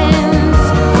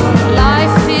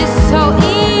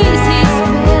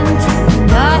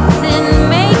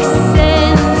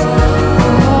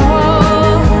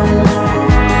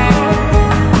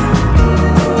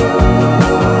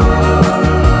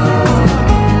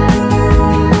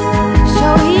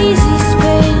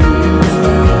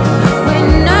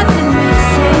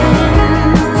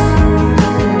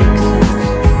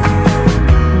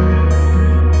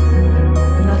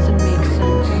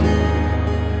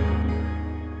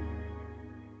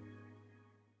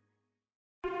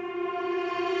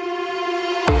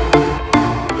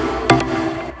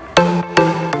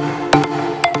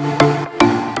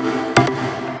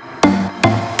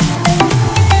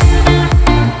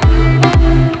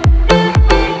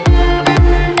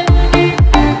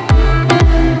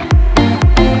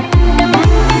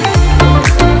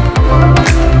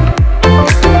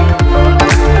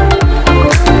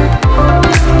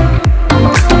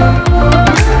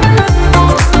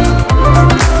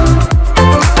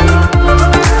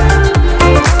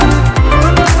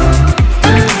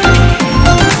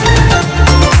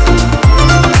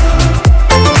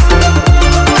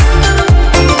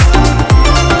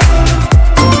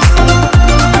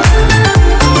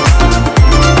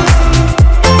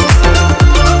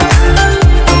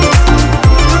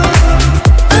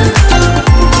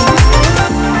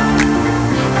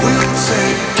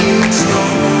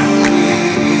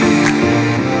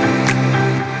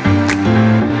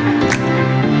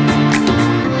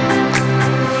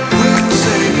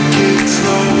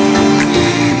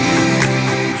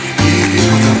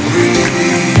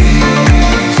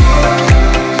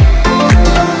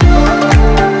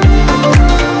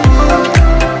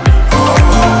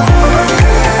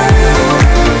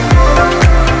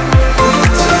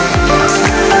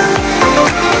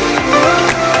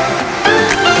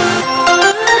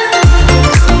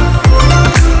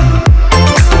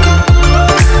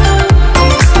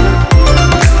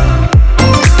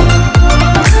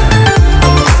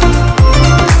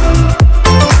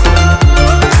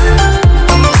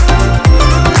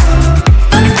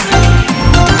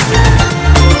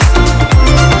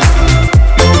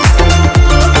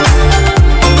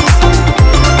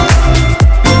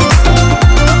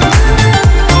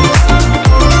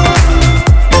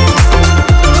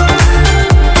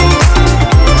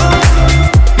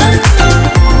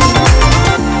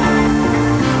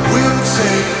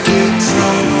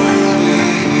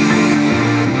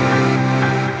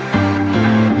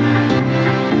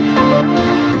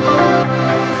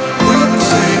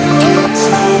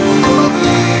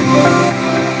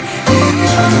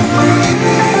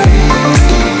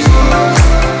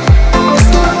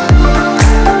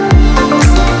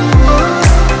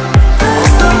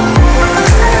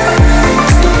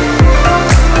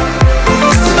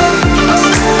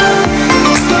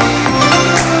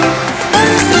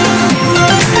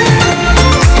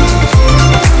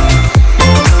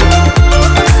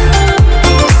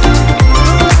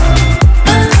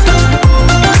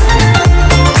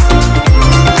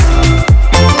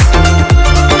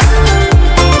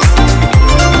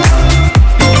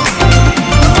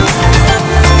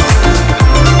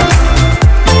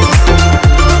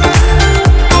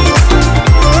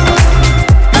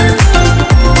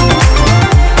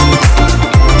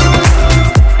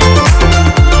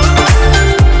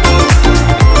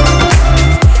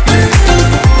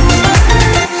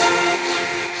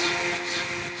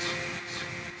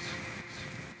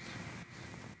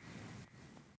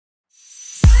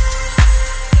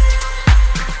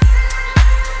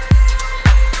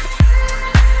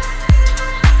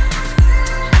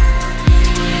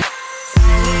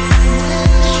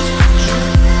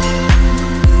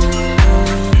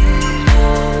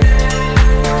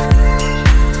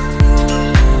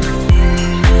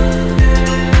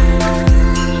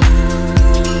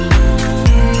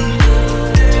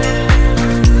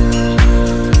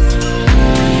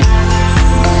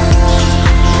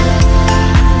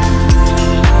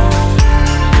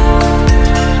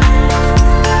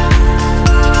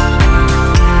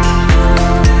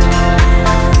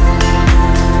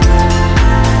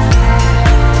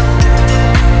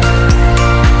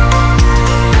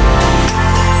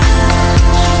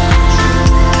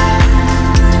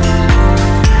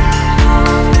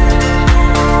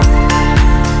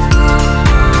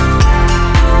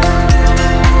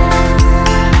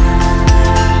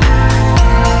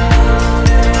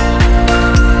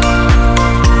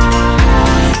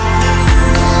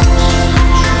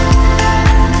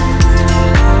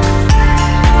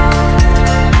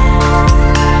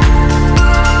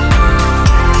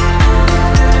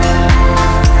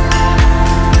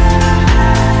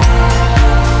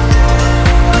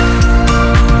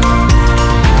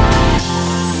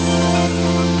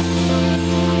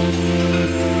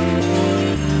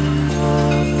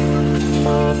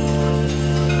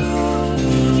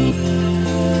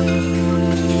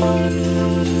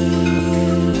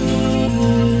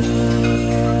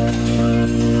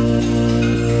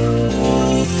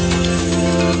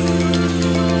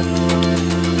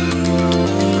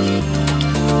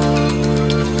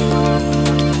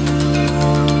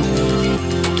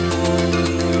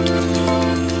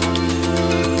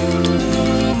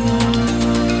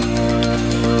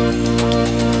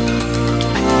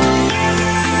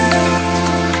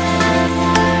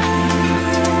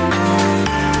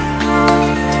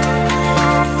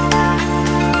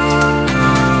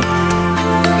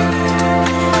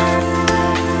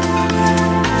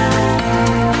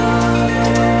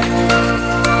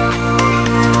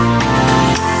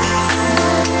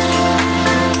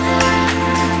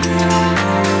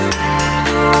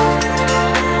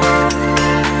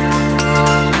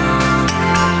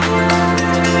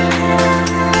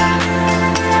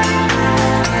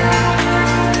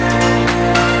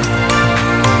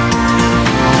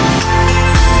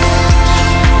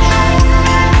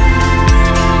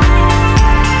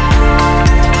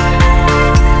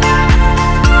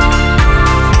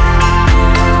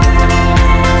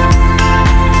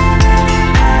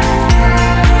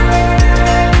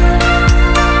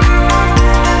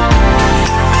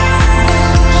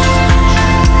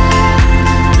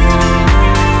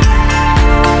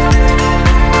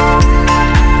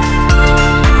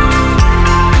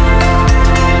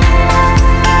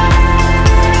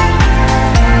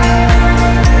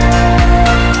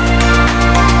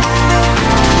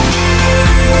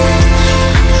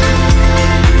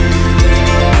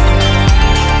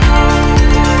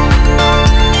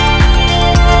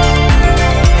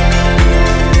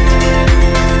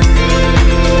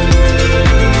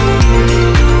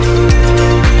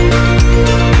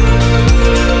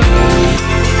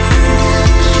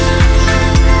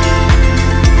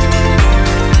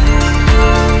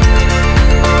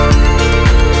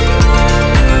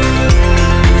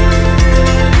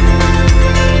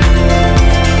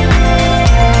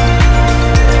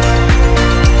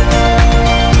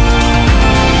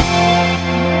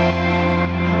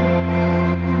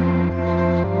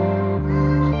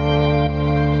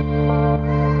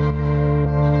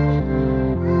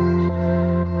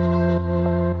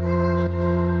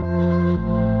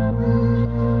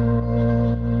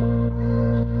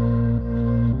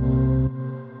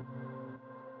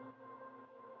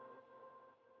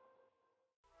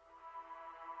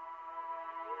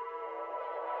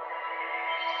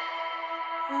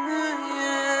Perdiendo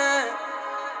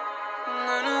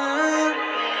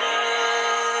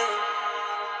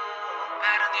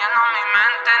mi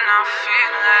mente, no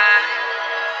feel it.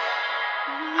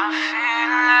 I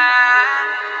feel it.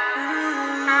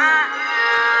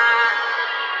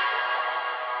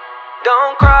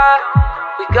 Don't cry,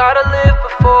 we gotta live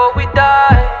before we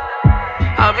die.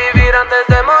 I'll vivir antes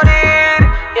de morir.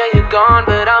 Yeah, you're gone,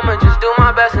 but I'ma just do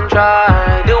my best and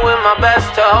try. Doing my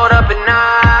best to hold up at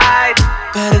night.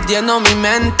 Perdiendo mi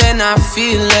mente and I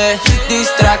feel it.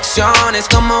 Distracciones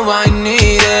como I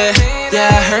need it. Yeah,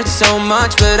 it hurts so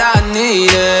much, but I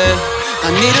need it.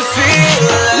 I need to feel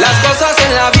it. Las cosas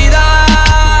en la vida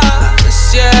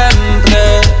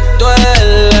siempre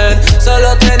duelen.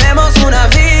 Solo tenemos una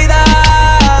vida.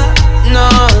 No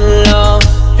lo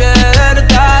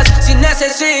pierdas. Si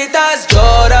necesitas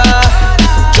llora,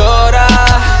 llora,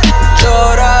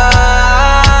 llora.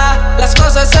 Las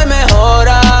cosas se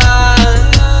mejoran.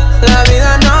 La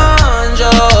vida no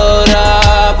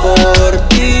llora por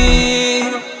ti.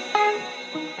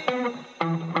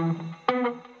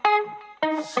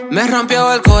 Me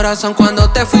rompió el corazón cuando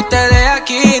te fuiste de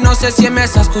aquí. No sé si me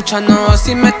está escuchando o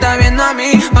si me está viendo a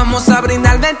mí. Vamos a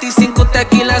brindar 25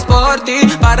 tequilas por ti,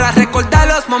 para recordar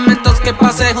los momentos que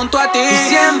pasé junto a ti. Y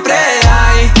siempre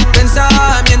hay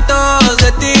pensamientos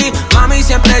de ti. Mami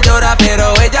siempre llora,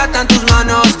 pero ella está en tus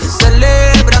manos,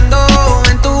 celebrando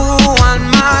en tu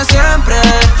alma siempre.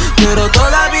 Pero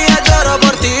todavía lloro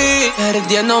por ti.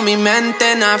 Perdiendo mi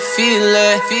mente, and I feel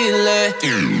it, feel it.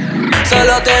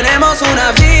 Solo tenemos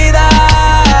una vida.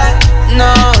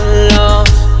 No lo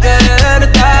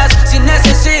pierdas. Si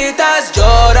necesitas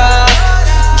llora,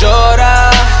 llora,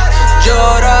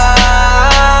 llora.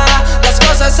 Las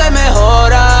cosas se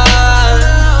mejoran.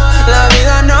 La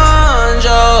vida no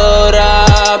llora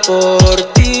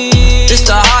por ti. It's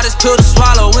the hardest pill to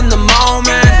swallow in the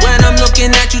moment. When I'm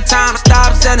looking at you, time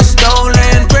stops and it's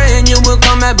stolen. Praying you will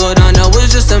come back, but I know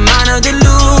it's just a minor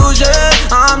delusion.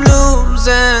 I'm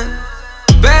losing.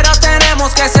 Pero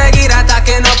tenemos que seguir hasta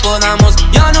que no podamos.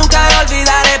 Yo nunca lo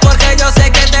olvidaré porque yo sé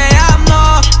que te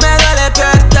amo. Me duele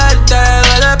perderte,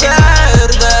 duele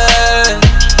perder.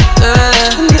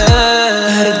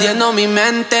 Perdiendo mi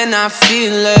mente, and I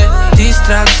feel it.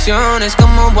 Distracciones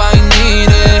como I need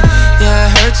it. Yeah,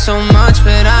 it hurts so much,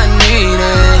 but I need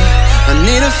it. I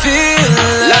need to feel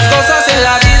it. Las cosas en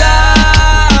la vida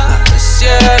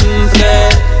siempre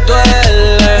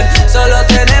duelen. Solo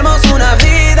tenemos una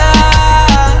vida.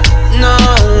 No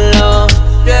lo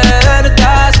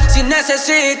pierdas. Si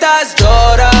necesitas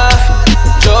llora,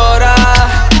 llora,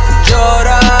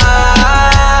 llora.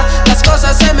 Las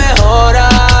cosas se mejoran.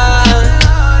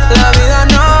 La vida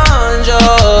no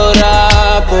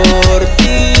llora por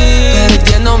ti.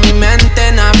 Perdiendo mi mente,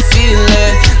 and I feel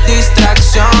it.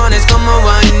 Distracciones como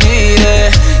I need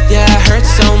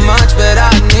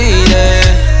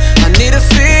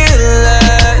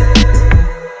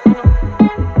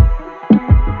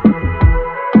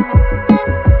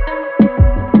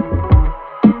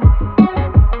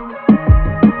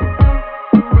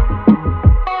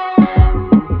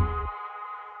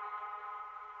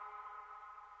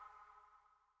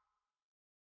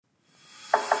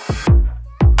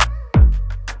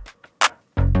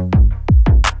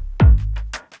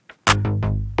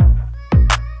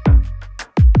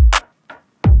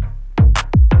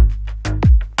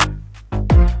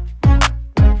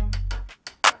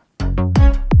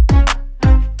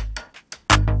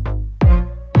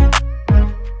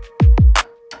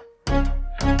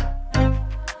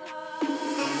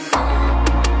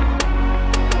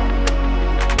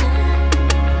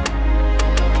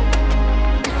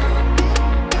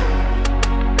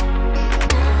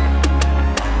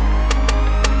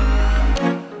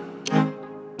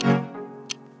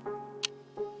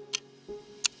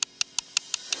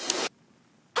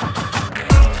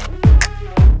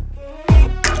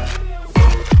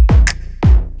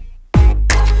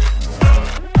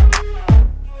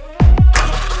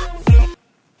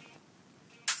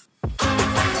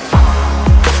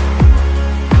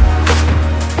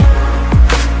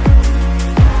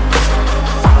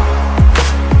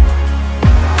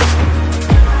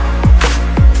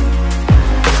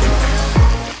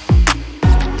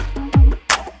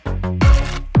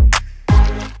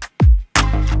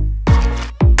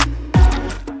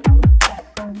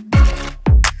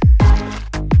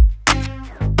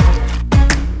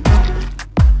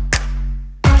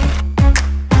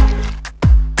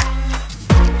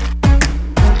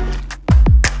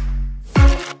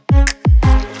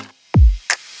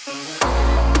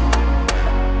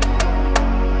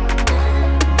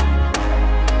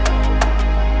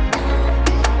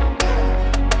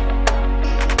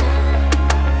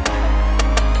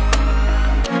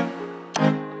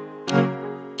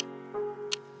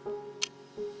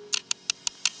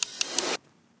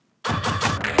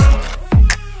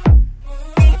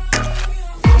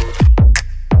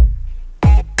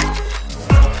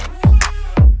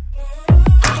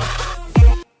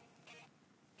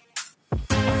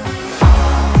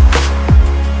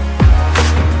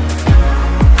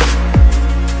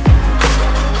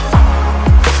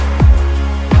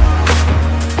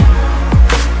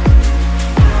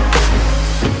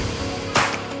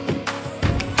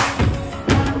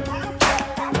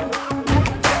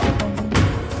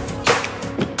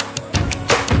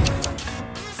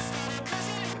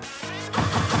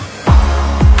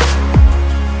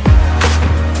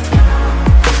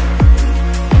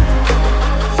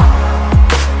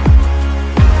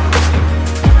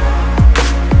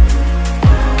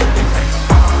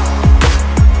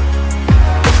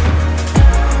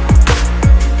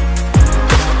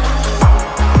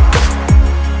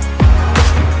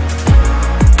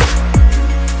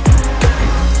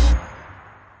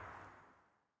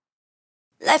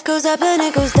Life goes up and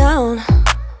it goes down.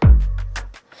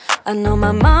 I know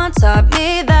my mom taught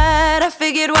me that. I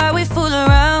figured why we fool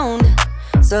around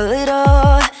so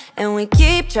little, and we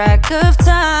keep track of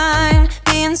time,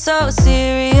 being so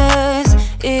serious.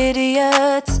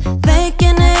 Idiots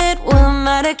thinking it will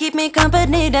matter, keep me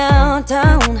company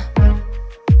downtown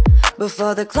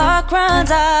before the clock runs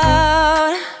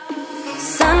out.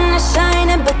 Sun is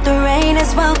shining, but the rain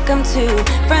is welcome too.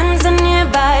 Friends are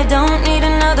nearby, don't need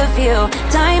another view.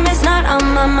 Time is not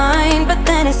on my mind, but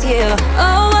then it's you.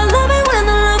 Oh, I love it when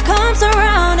the love comes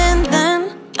around, and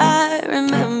then I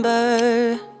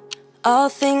remember all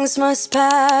things must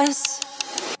pass.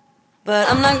 But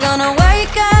I'm not gonna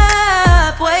wake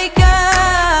up, wake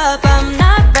up. I'm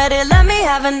not ready, let me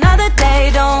have another day.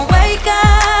 Don't wake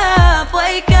up,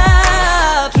 wake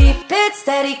up. Keep it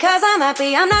steady, cause I'm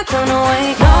happy, I'm not gonna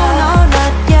wake up. No, no,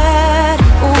 not yet,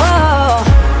 whoa.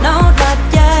 No, not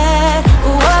yet,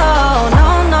 whoa. No,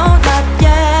 no, not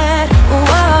yet,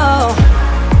 whoa.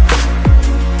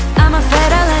 I'm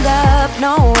afraid I'll end up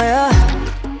nowhere.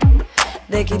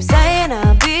 They keep saying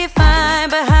I'll be fine,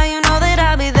 but how you know that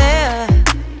I'll be there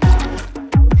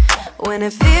when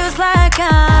it feels like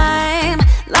I'm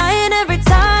lying every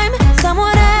time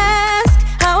someone asks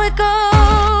how it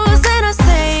goes, and I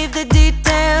save the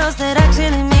details that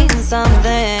actually mean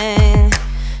something.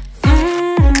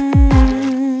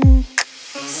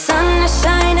 Sun is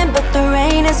shining, but the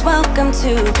rain is welcome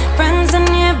too. Friends are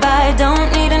nearby,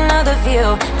 don't need another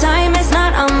view. Time is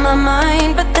not on my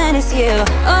mind, but then it's you.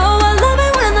 Oh, I love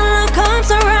it when the love comes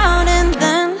around, and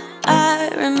then I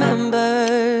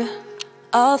remember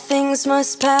all things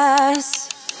must pass.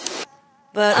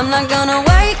 But I'm not gonna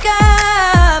wake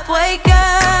up, wake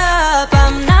up.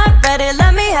 I'm not ready,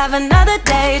 let me have another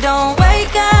day. Don't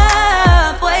wake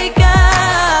up, wake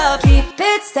up. Keep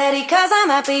it steady, cause I'm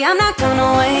happy, I'm not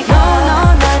gonna wake up. No, no,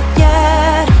 not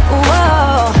yet,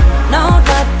 whoa. No,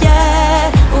 not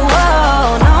yet,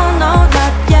 whoa. No, no,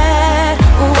 not yet,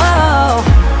 whoa.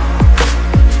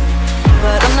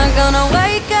 But I'm not gonna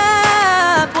wake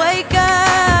up, wake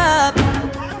up.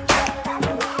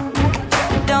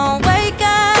 Don't wake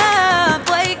up,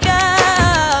 wake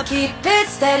up. Keep it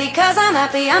steady, cause I'm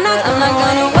happy, I'm not gonna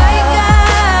wake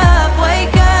up,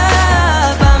 wake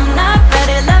up. I'm not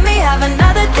ready, let me have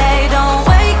another day. Don't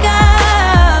wake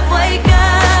up, wake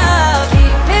up.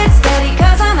 Keep it steady,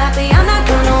 cause I'm happy, I'm not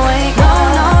gonna wake up. No,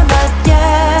 no, not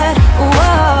yet,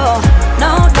 whoa.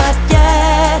 No, not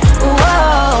yet,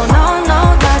 whoa. No, no,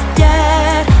 not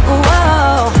yet,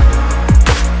 whoa.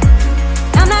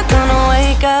 I'm not gonna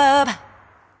wake up.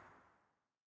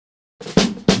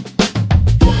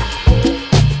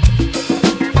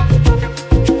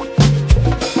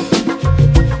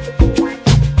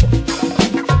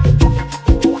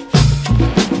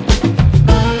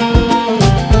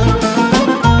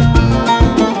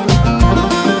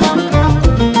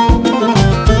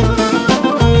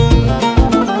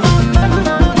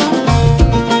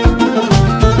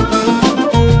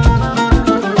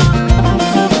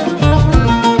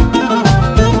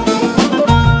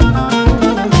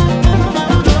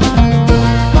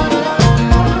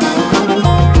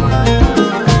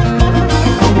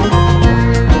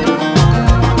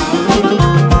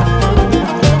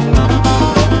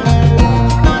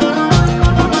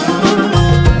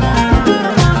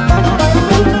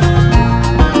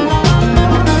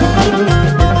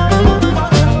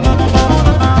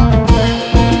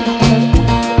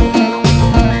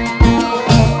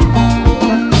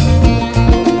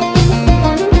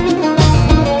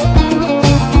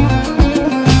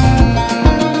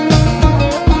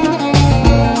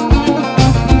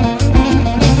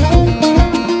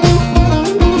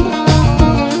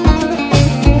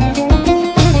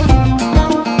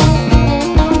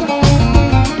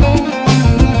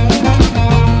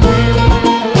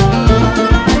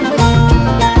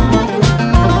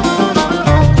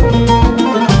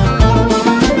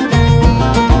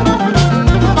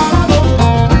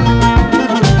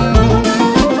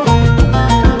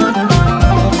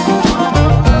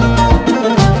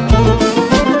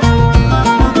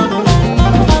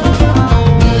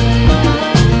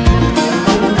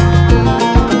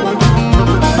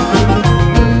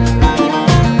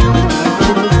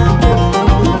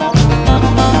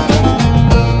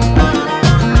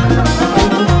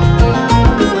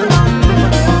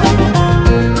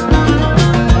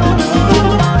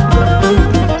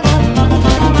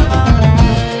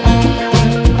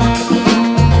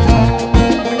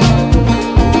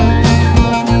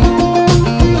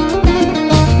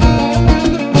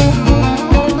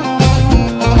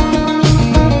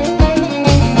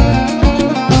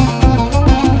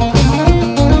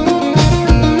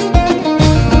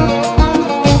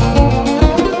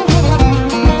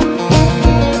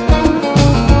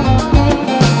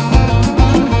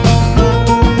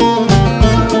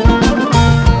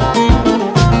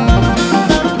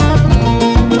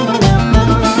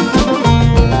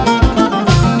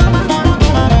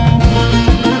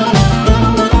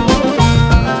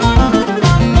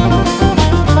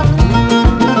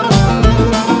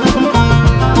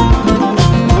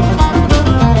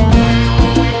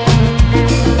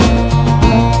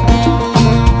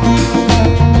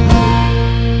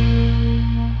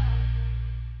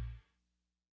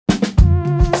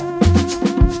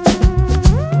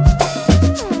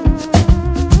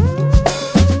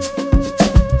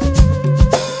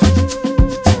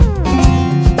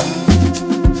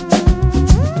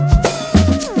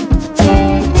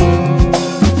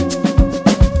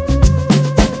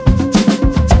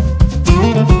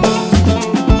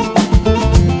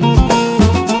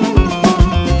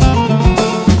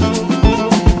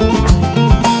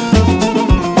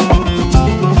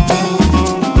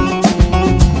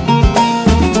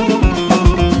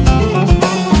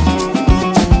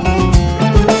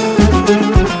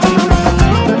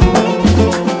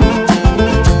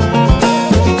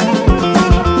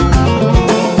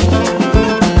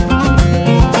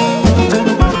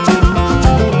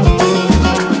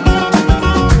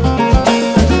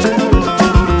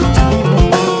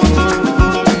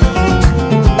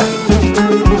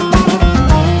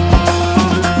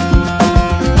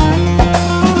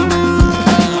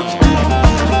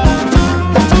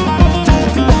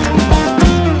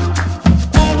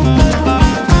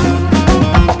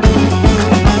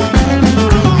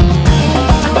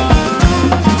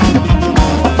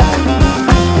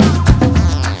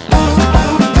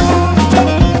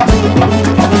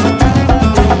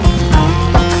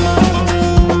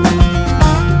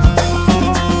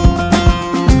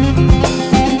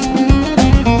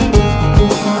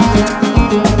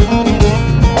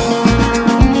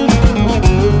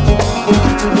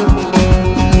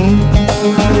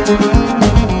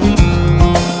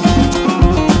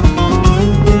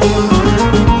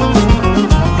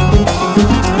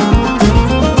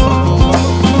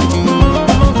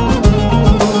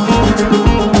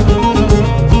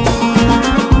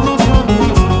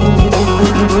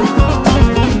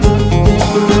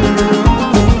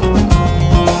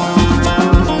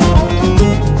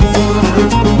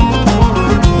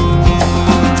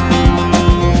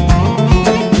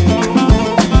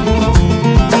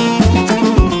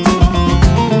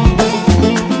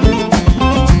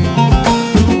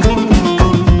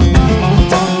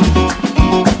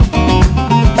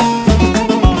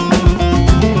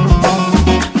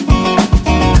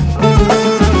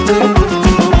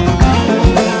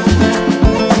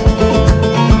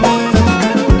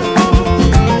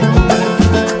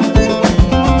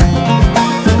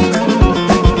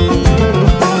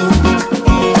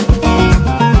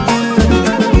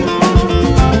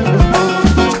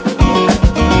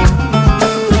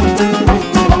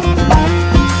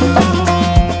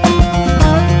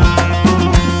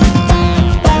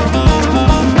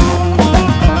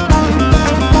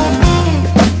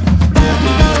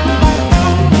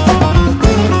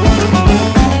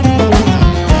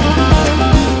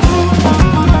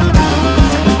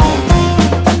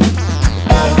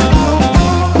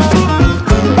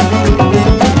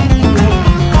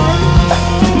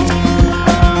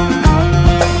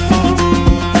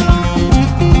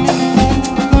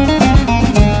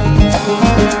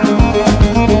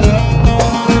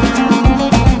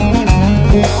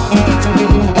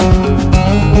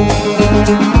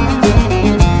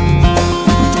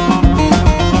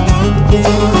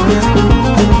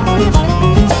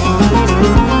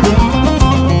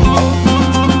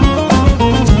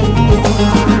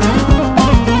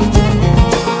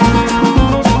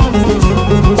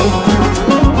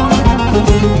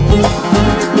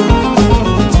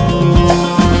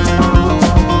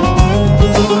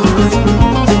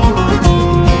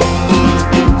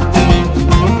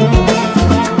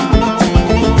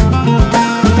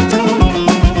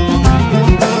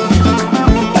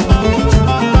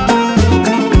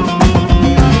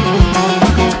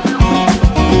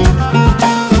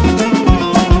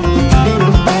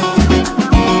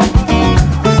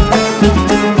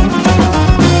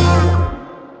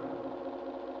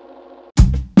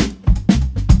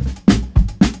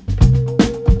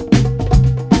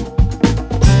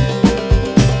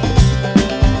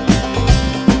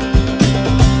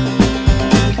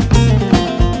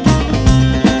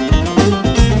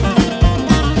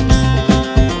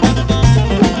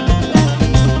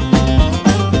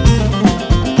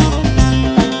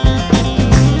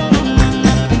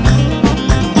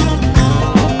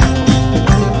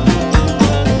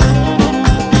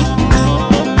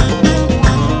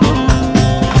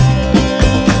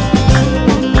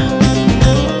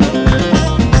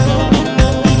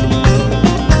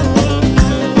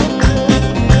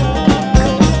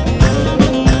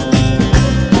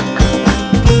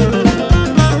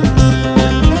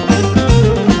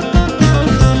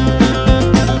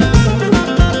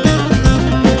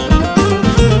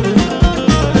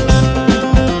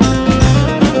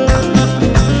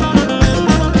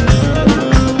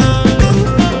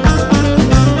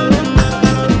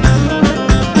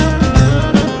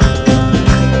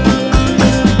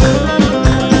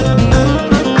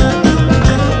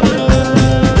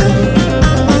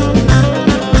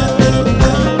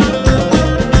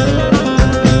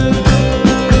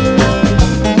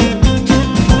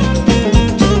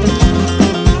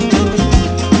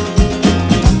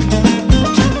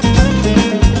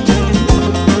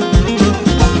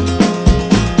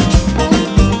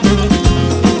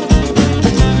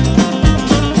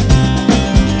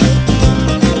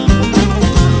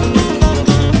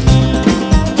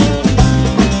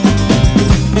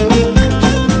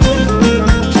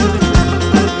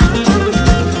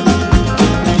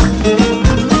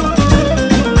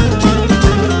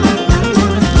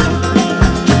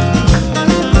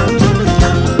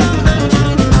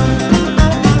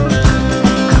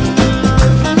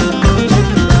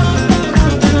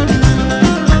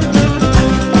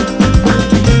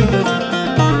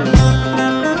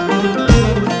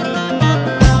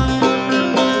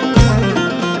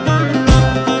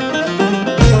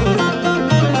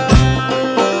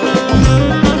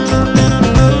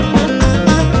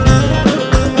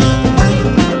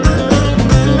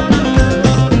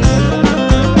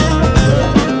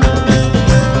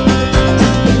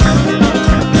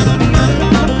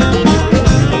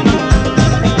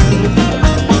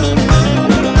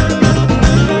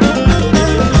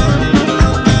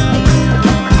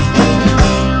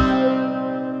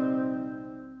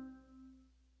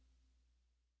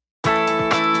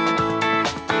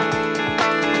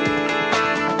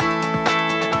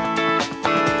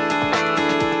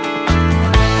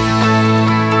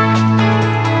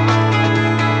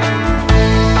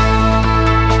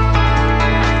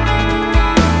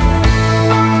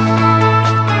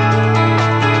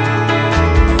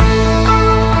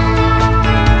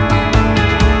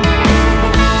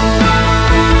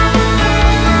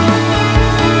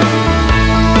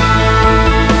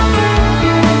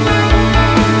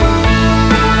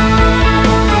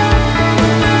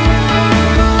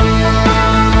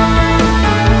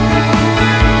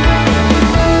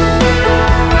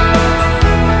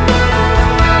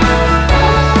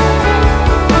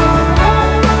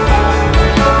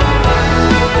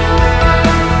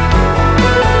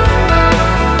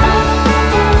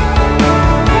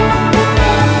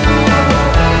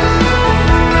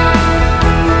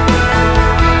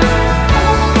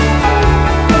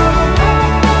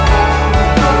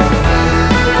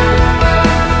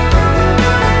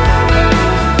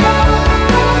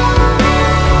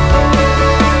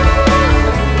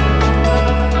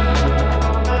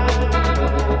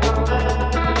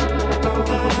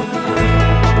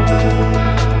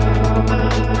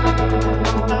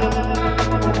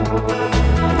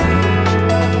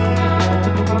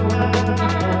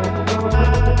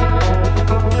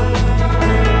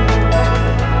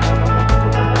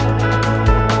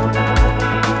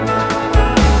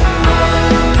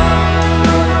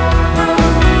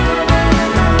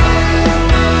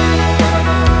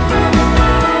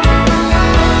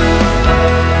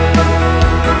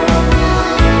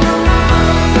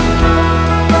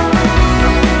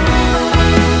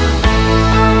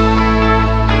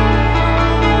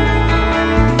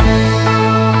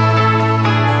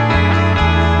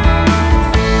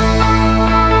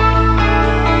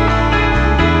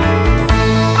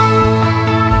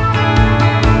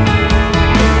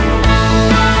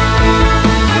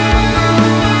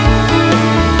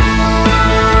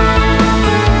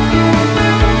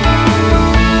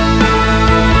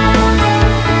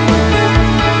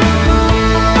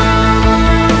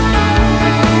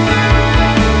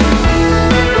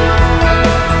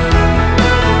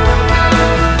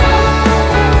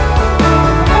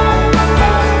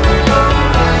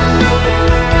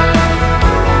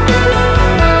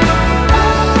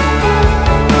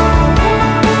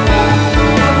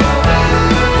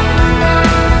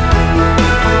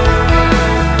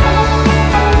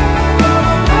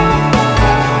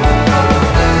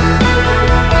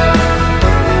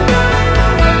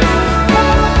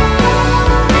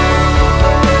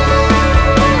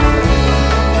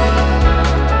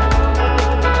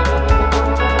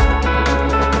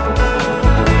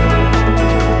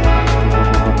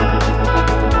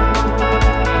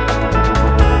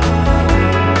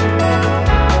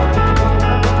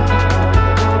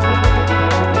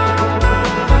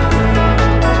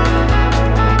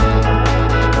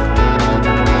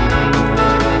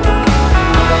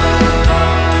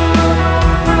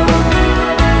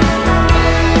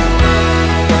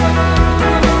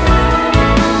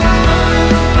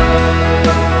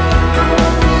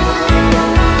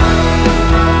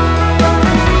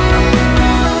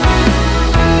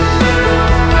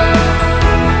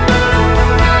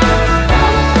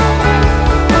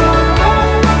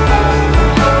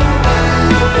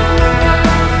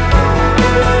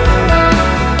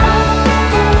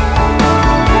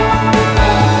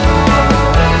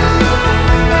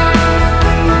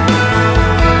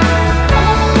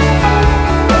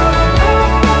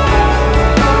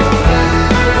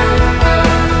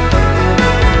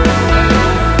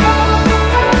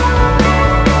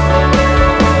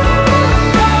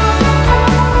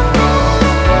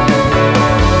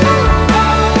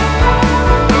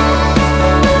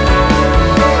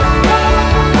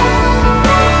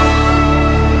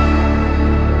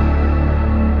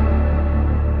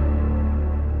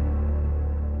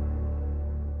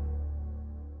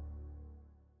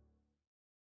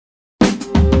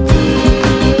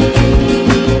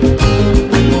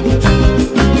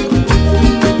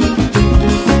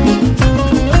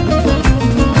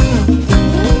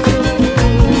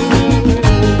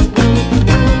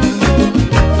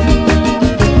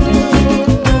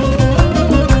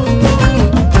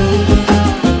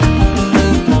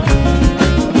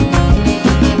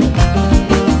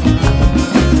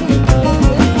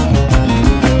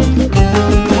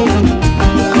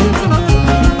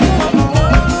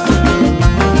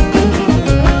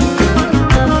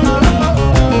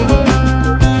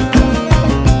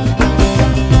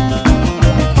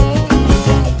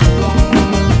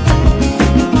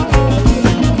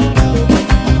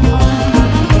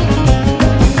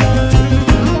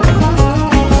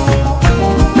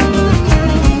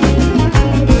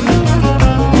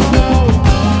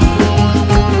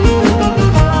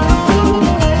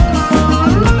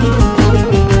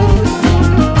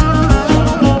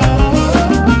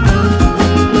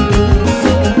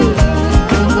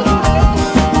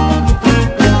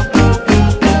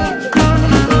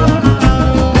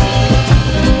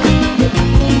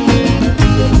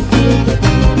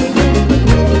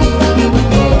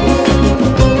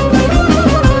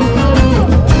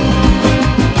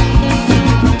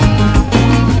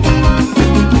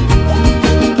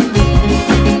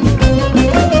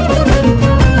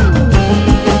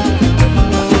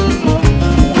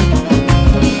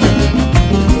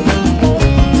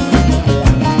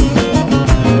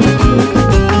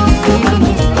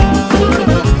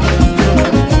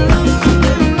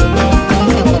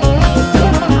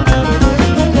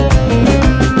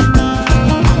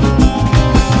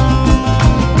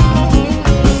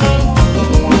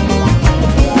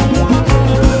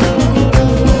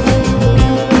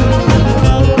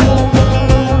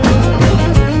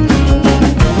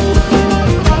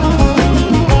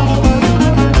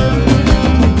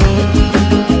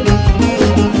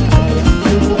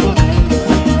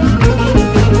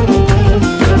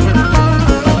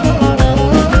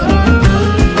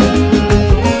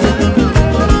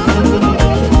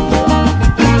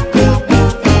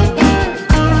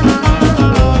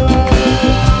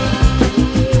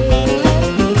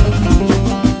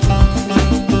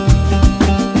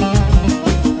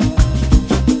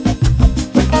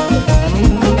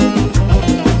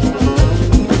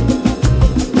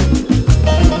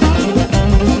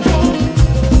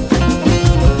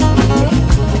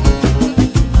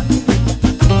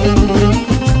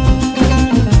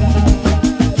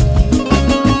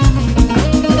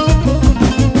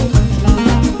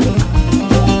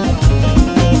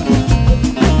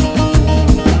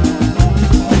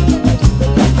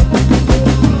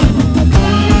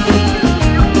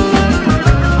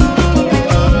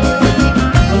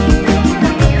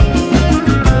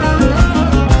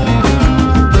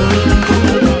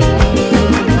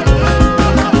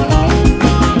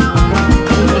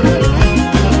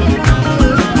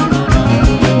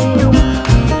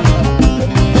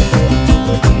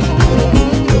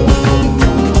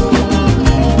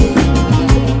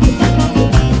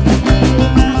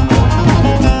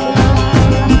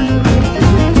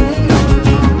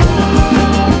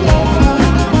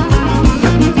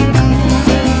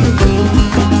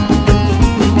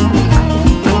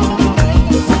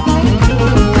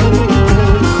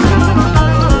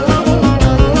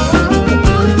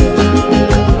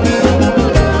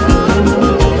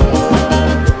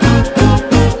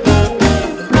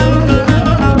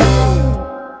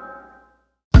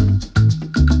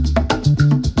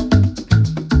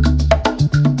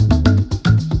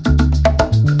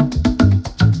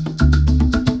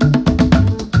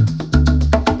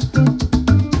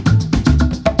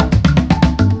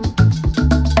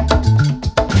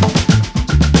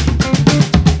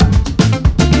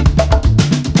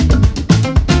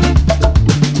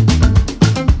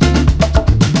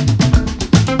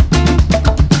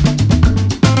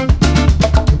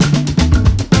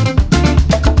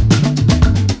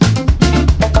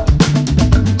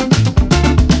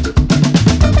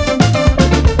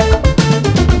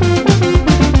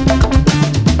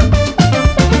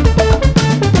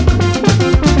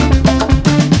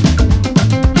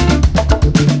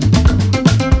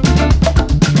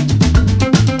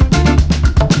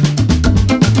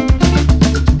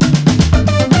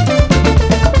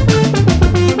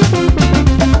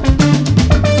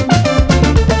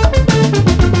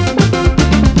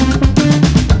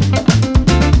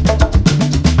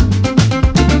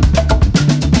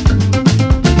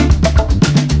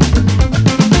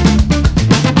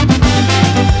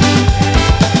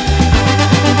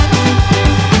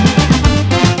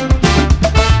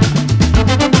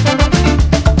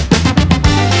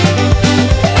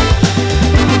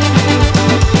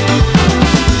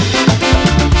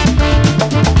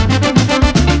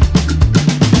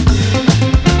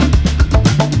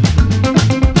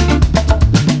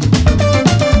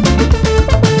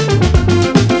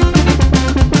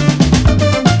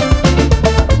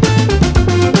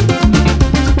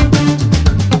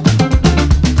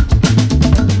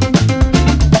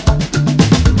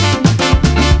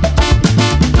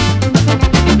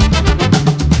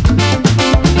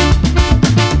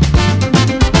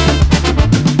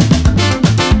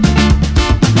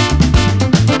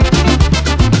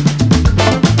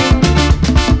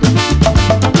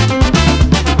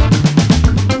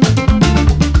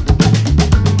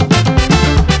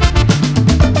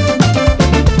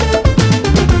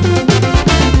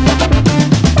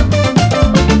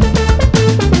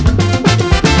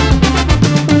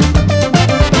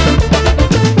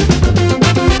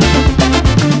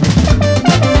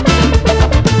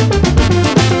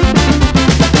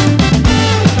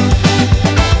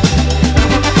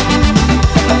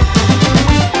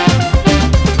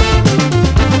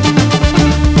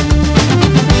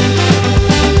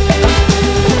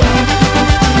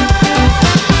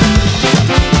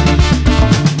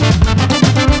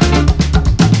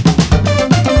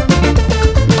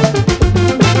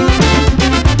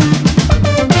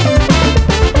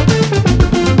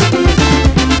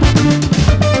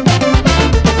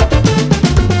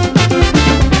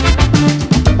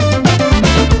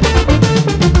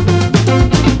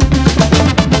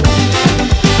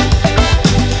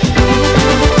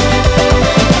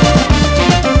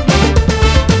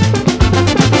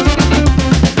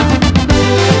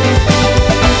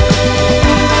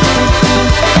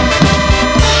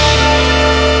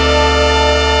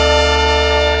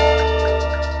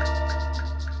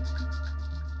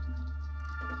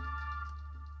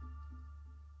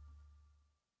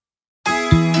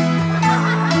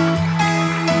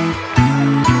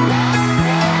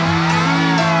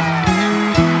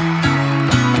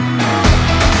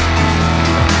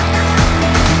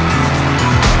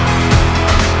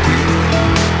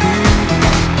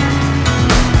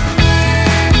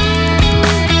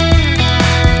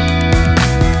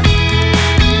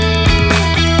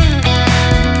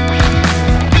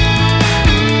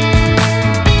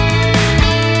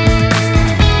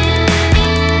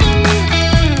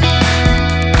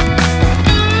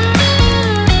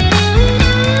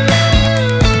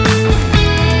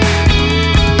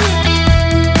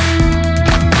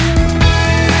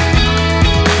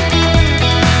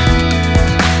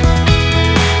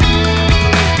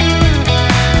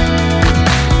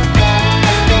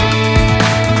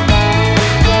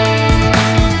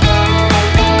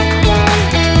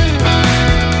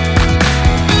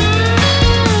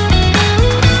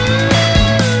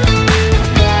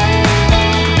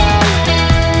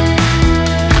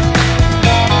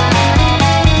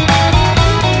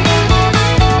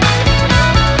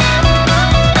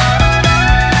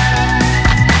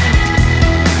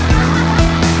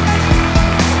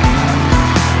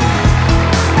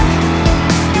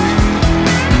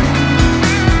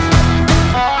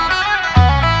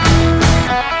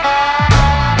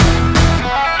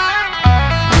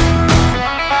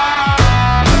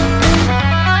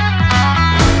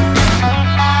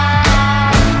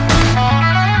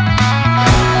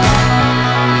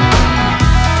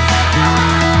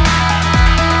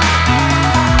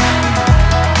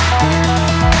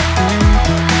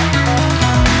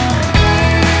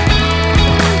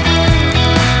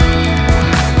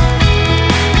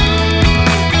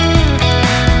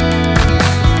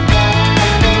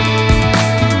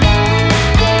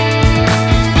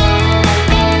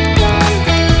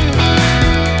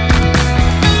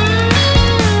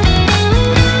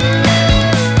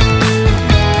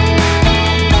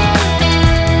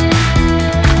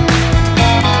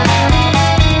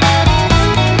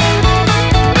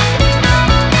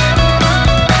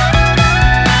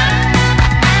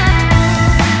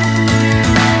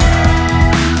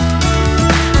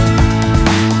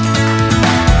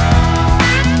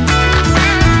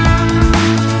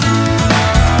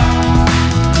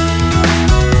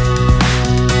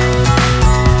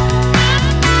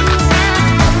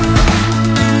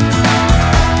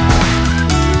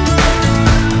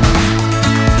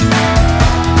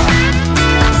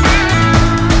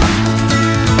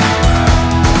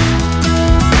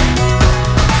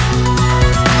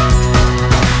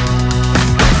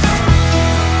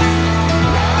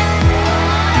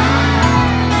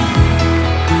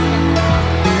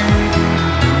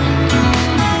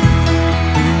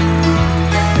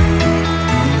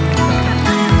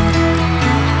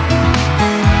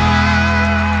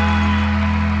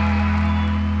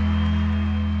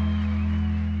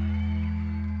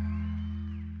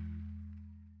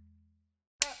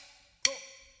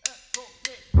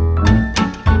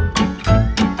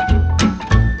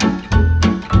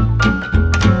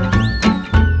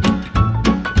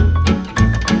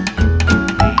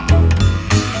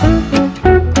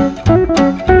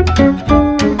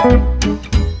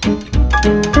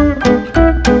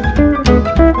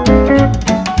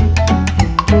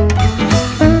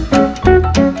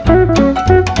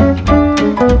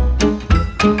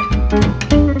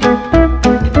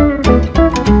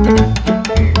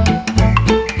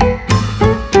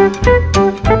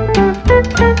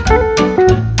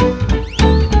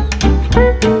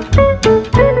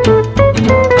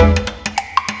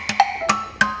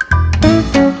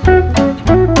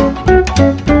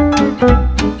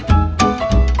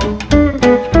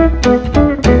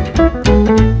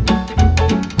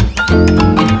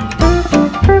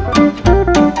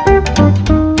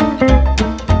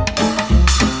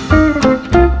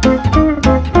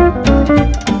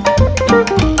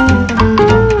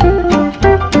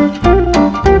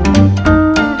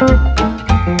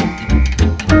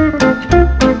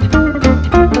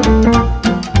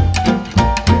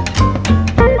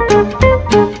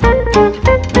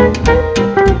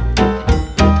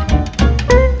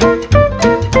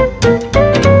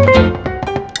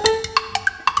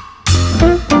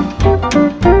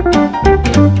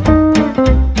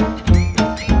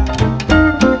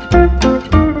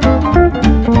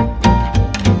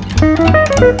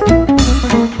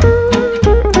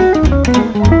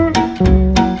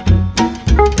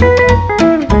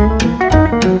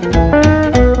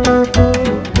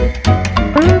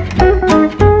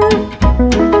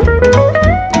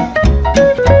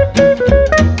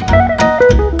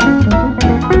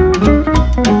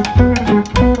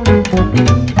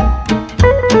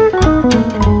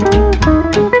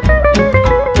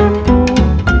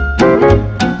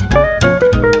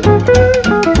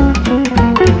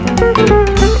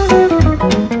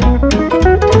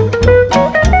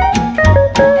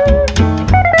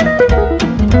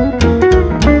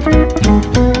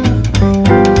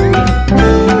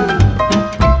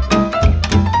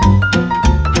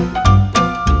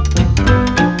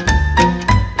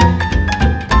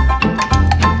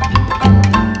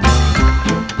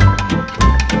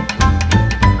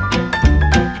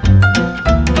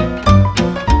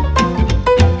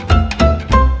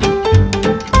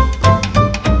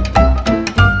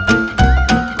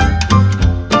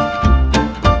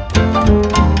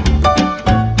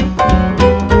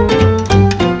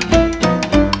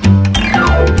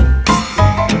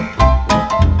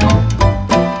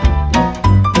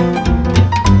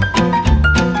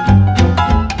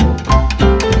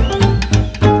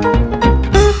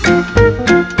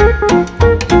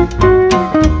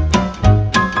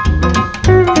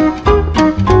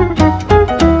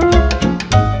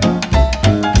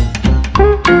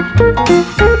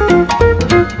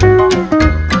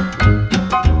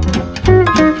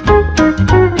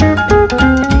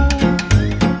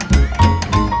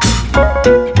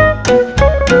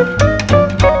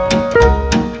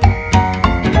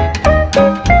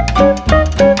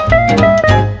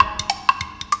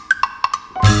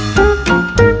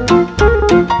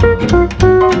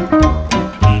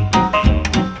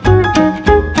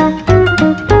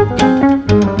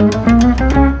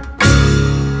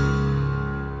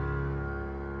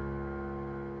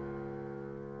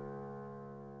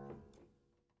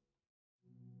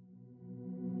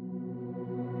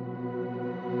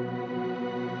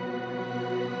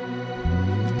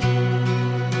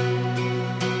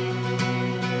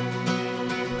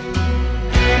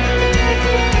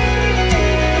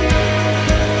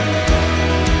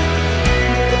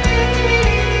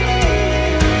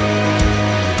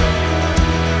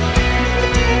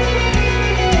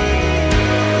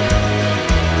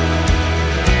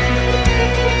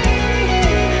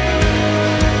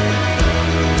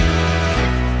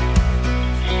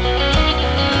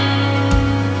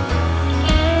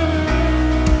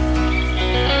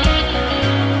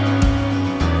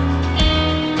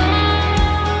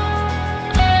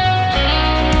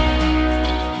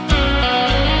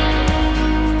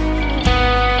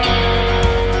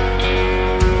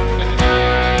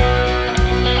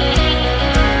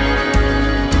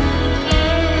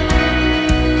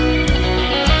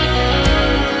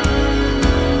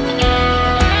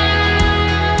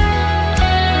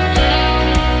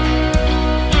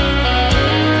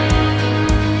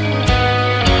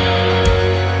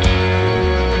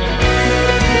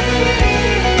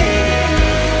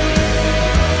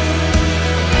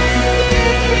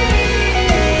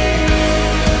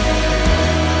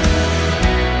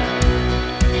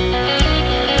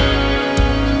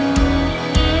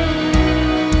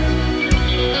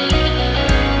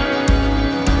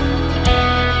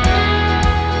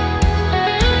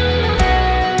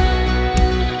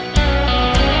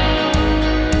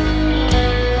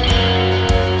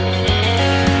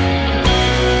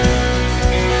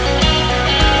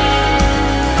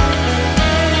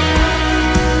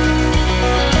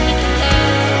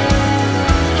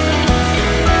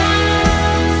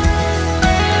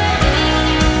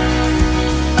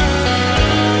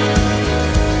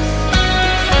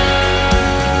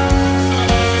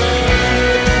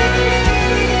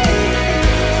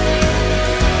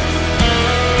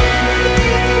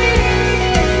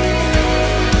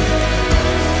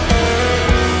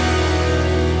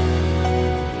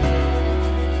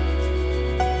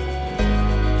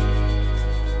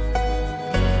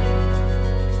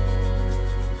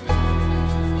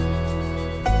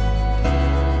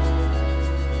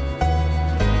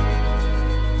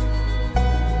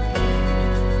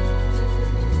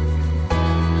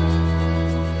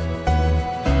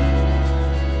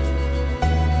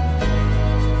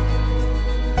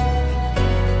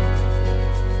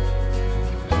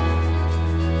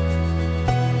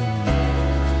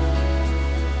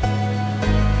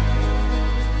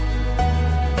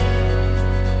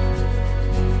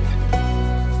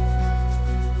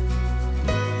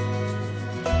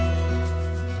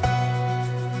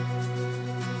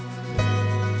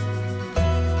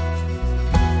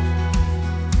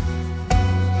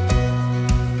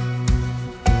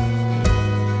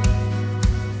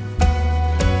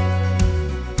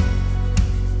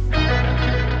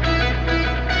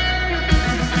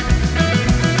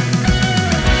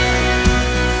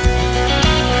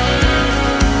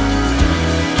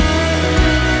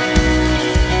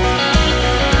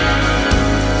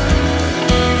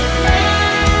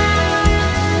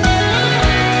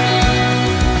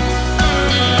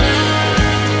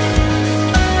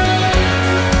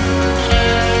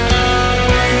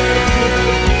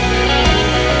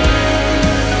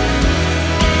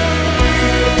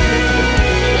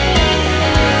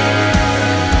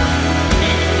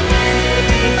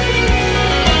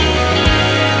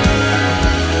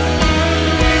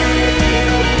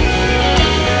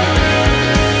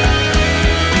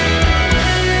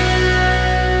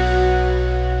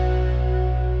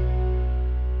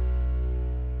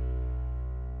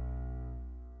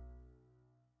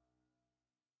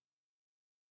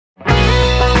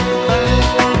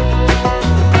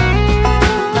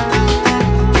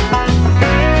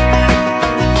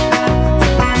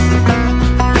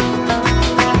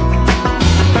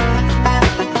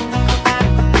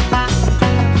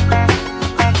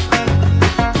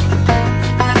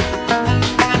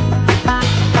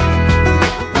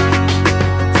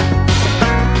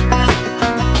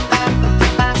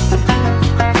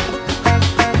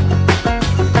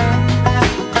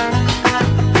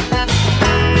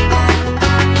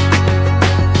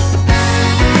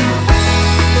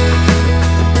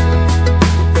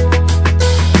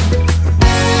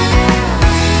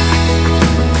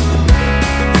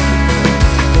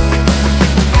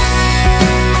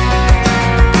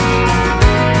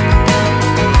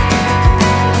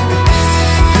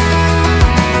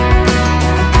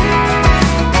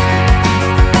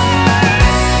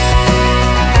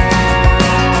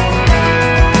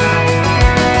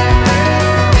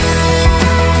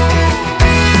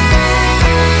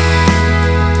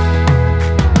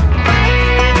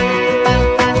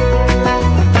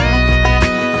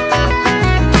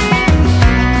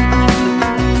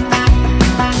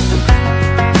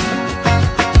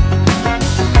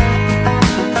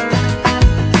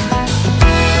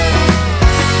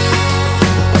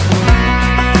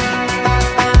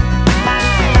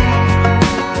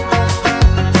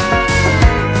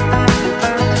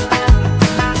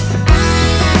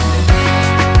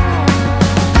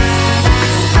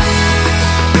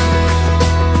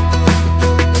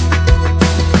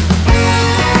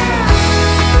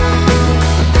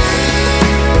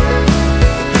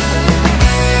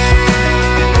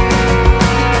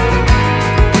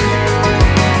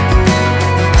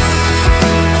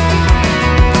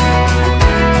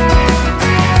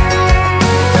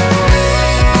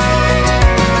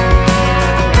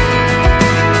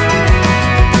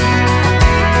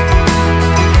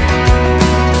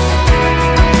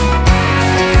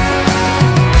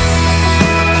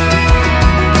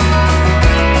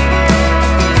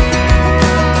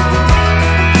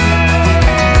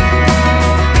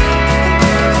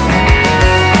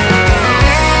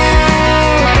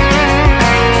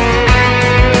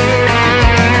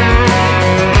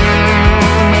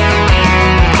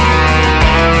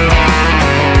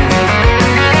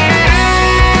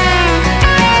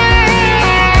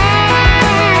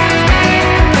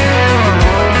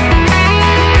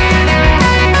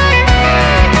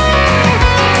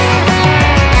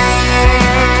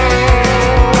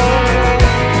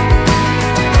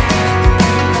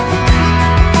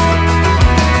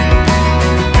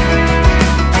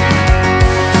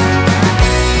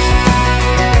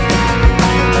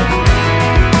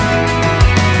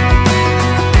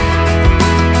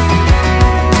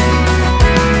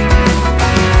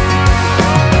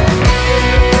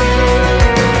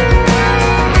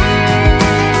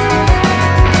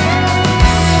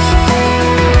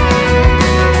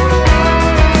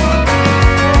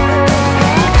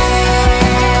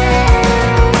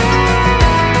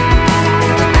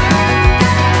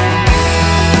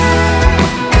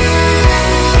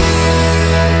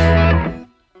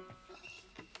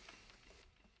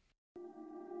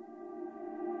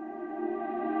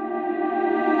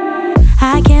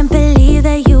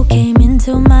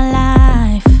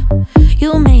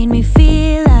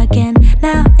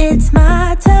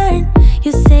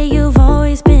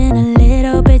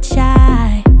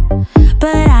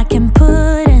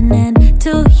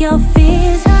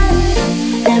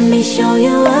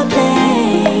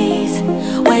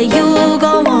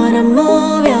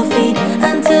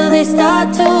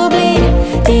 to bleed,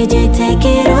 DJ take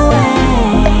it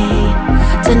away.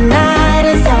 Tonight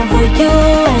is all for you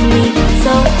and me.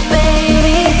 So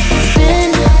baby, spin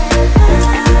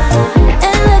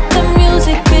and let the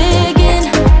music begin.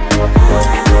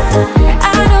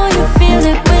 I know you feel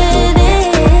it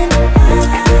within.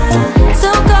 So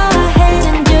go ahead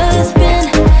and just spin,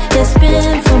 just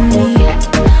spin for me.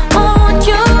 Won't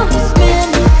you spin?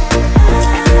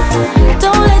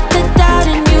 Don't let the doubt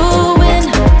in you win.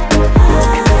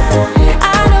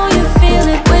 I know you feel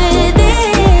it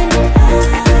within.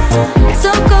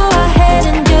 So go ahead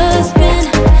and just spin,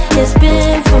 just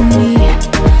spin for me.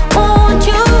 Won't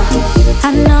you?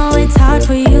 I know it's hard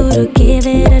for you to give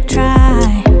it a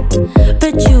try,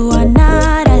 but you are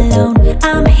not alone.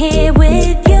 I'm here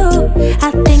with you.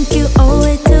 I think you owe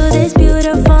it to this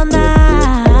beautiful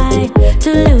night to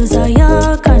lose all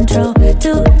your control.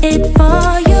 Do it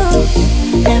for you.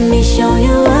 Let me show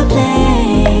you a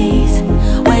place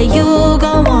where you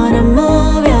gon' wanna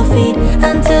move your feet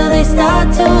until they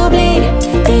start to bleed.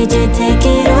 DJ, take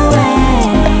it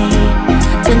away.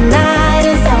 Tonight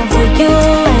is all for you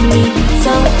and me.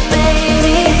 So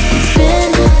baby, spin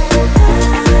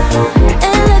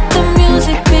and let the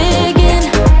music begin.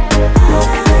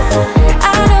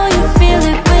 I know you feel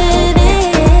it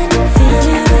within, feel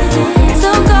it within. So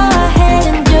go ahead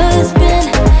and just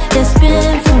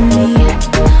spin for me.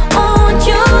 Won't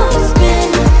you spin?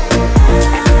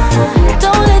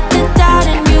 Don't let the doubt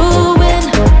in you win.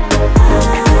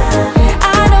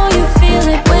 I know you feel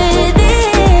it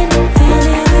within, feel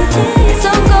it within.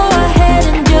 So go ahead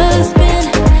and just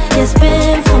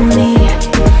spin for me.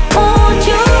 Won't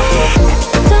you?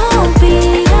 Don't be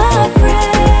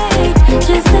afraid,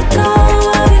 just let go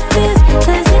of your fears,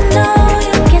 'cause you know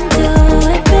you can do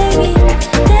it, baby.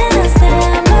 Dance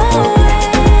them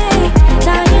away.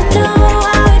 Now you know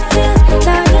how it feels,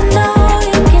 now you know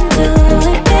you can do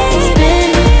it, baby. Spin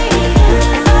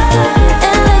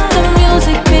and let the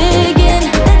music begin.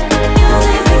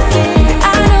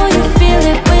 I know you feel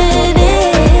it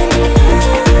within.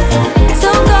 So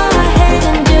go ahead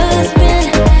and just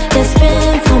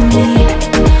spin for me.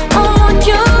 Won't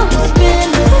you spin?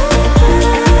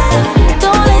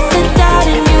 Don't let the doubt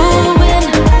in you win.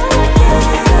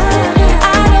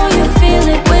 I know you feel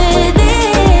it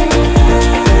within.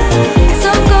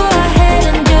 So go ahead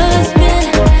and just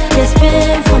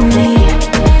spin for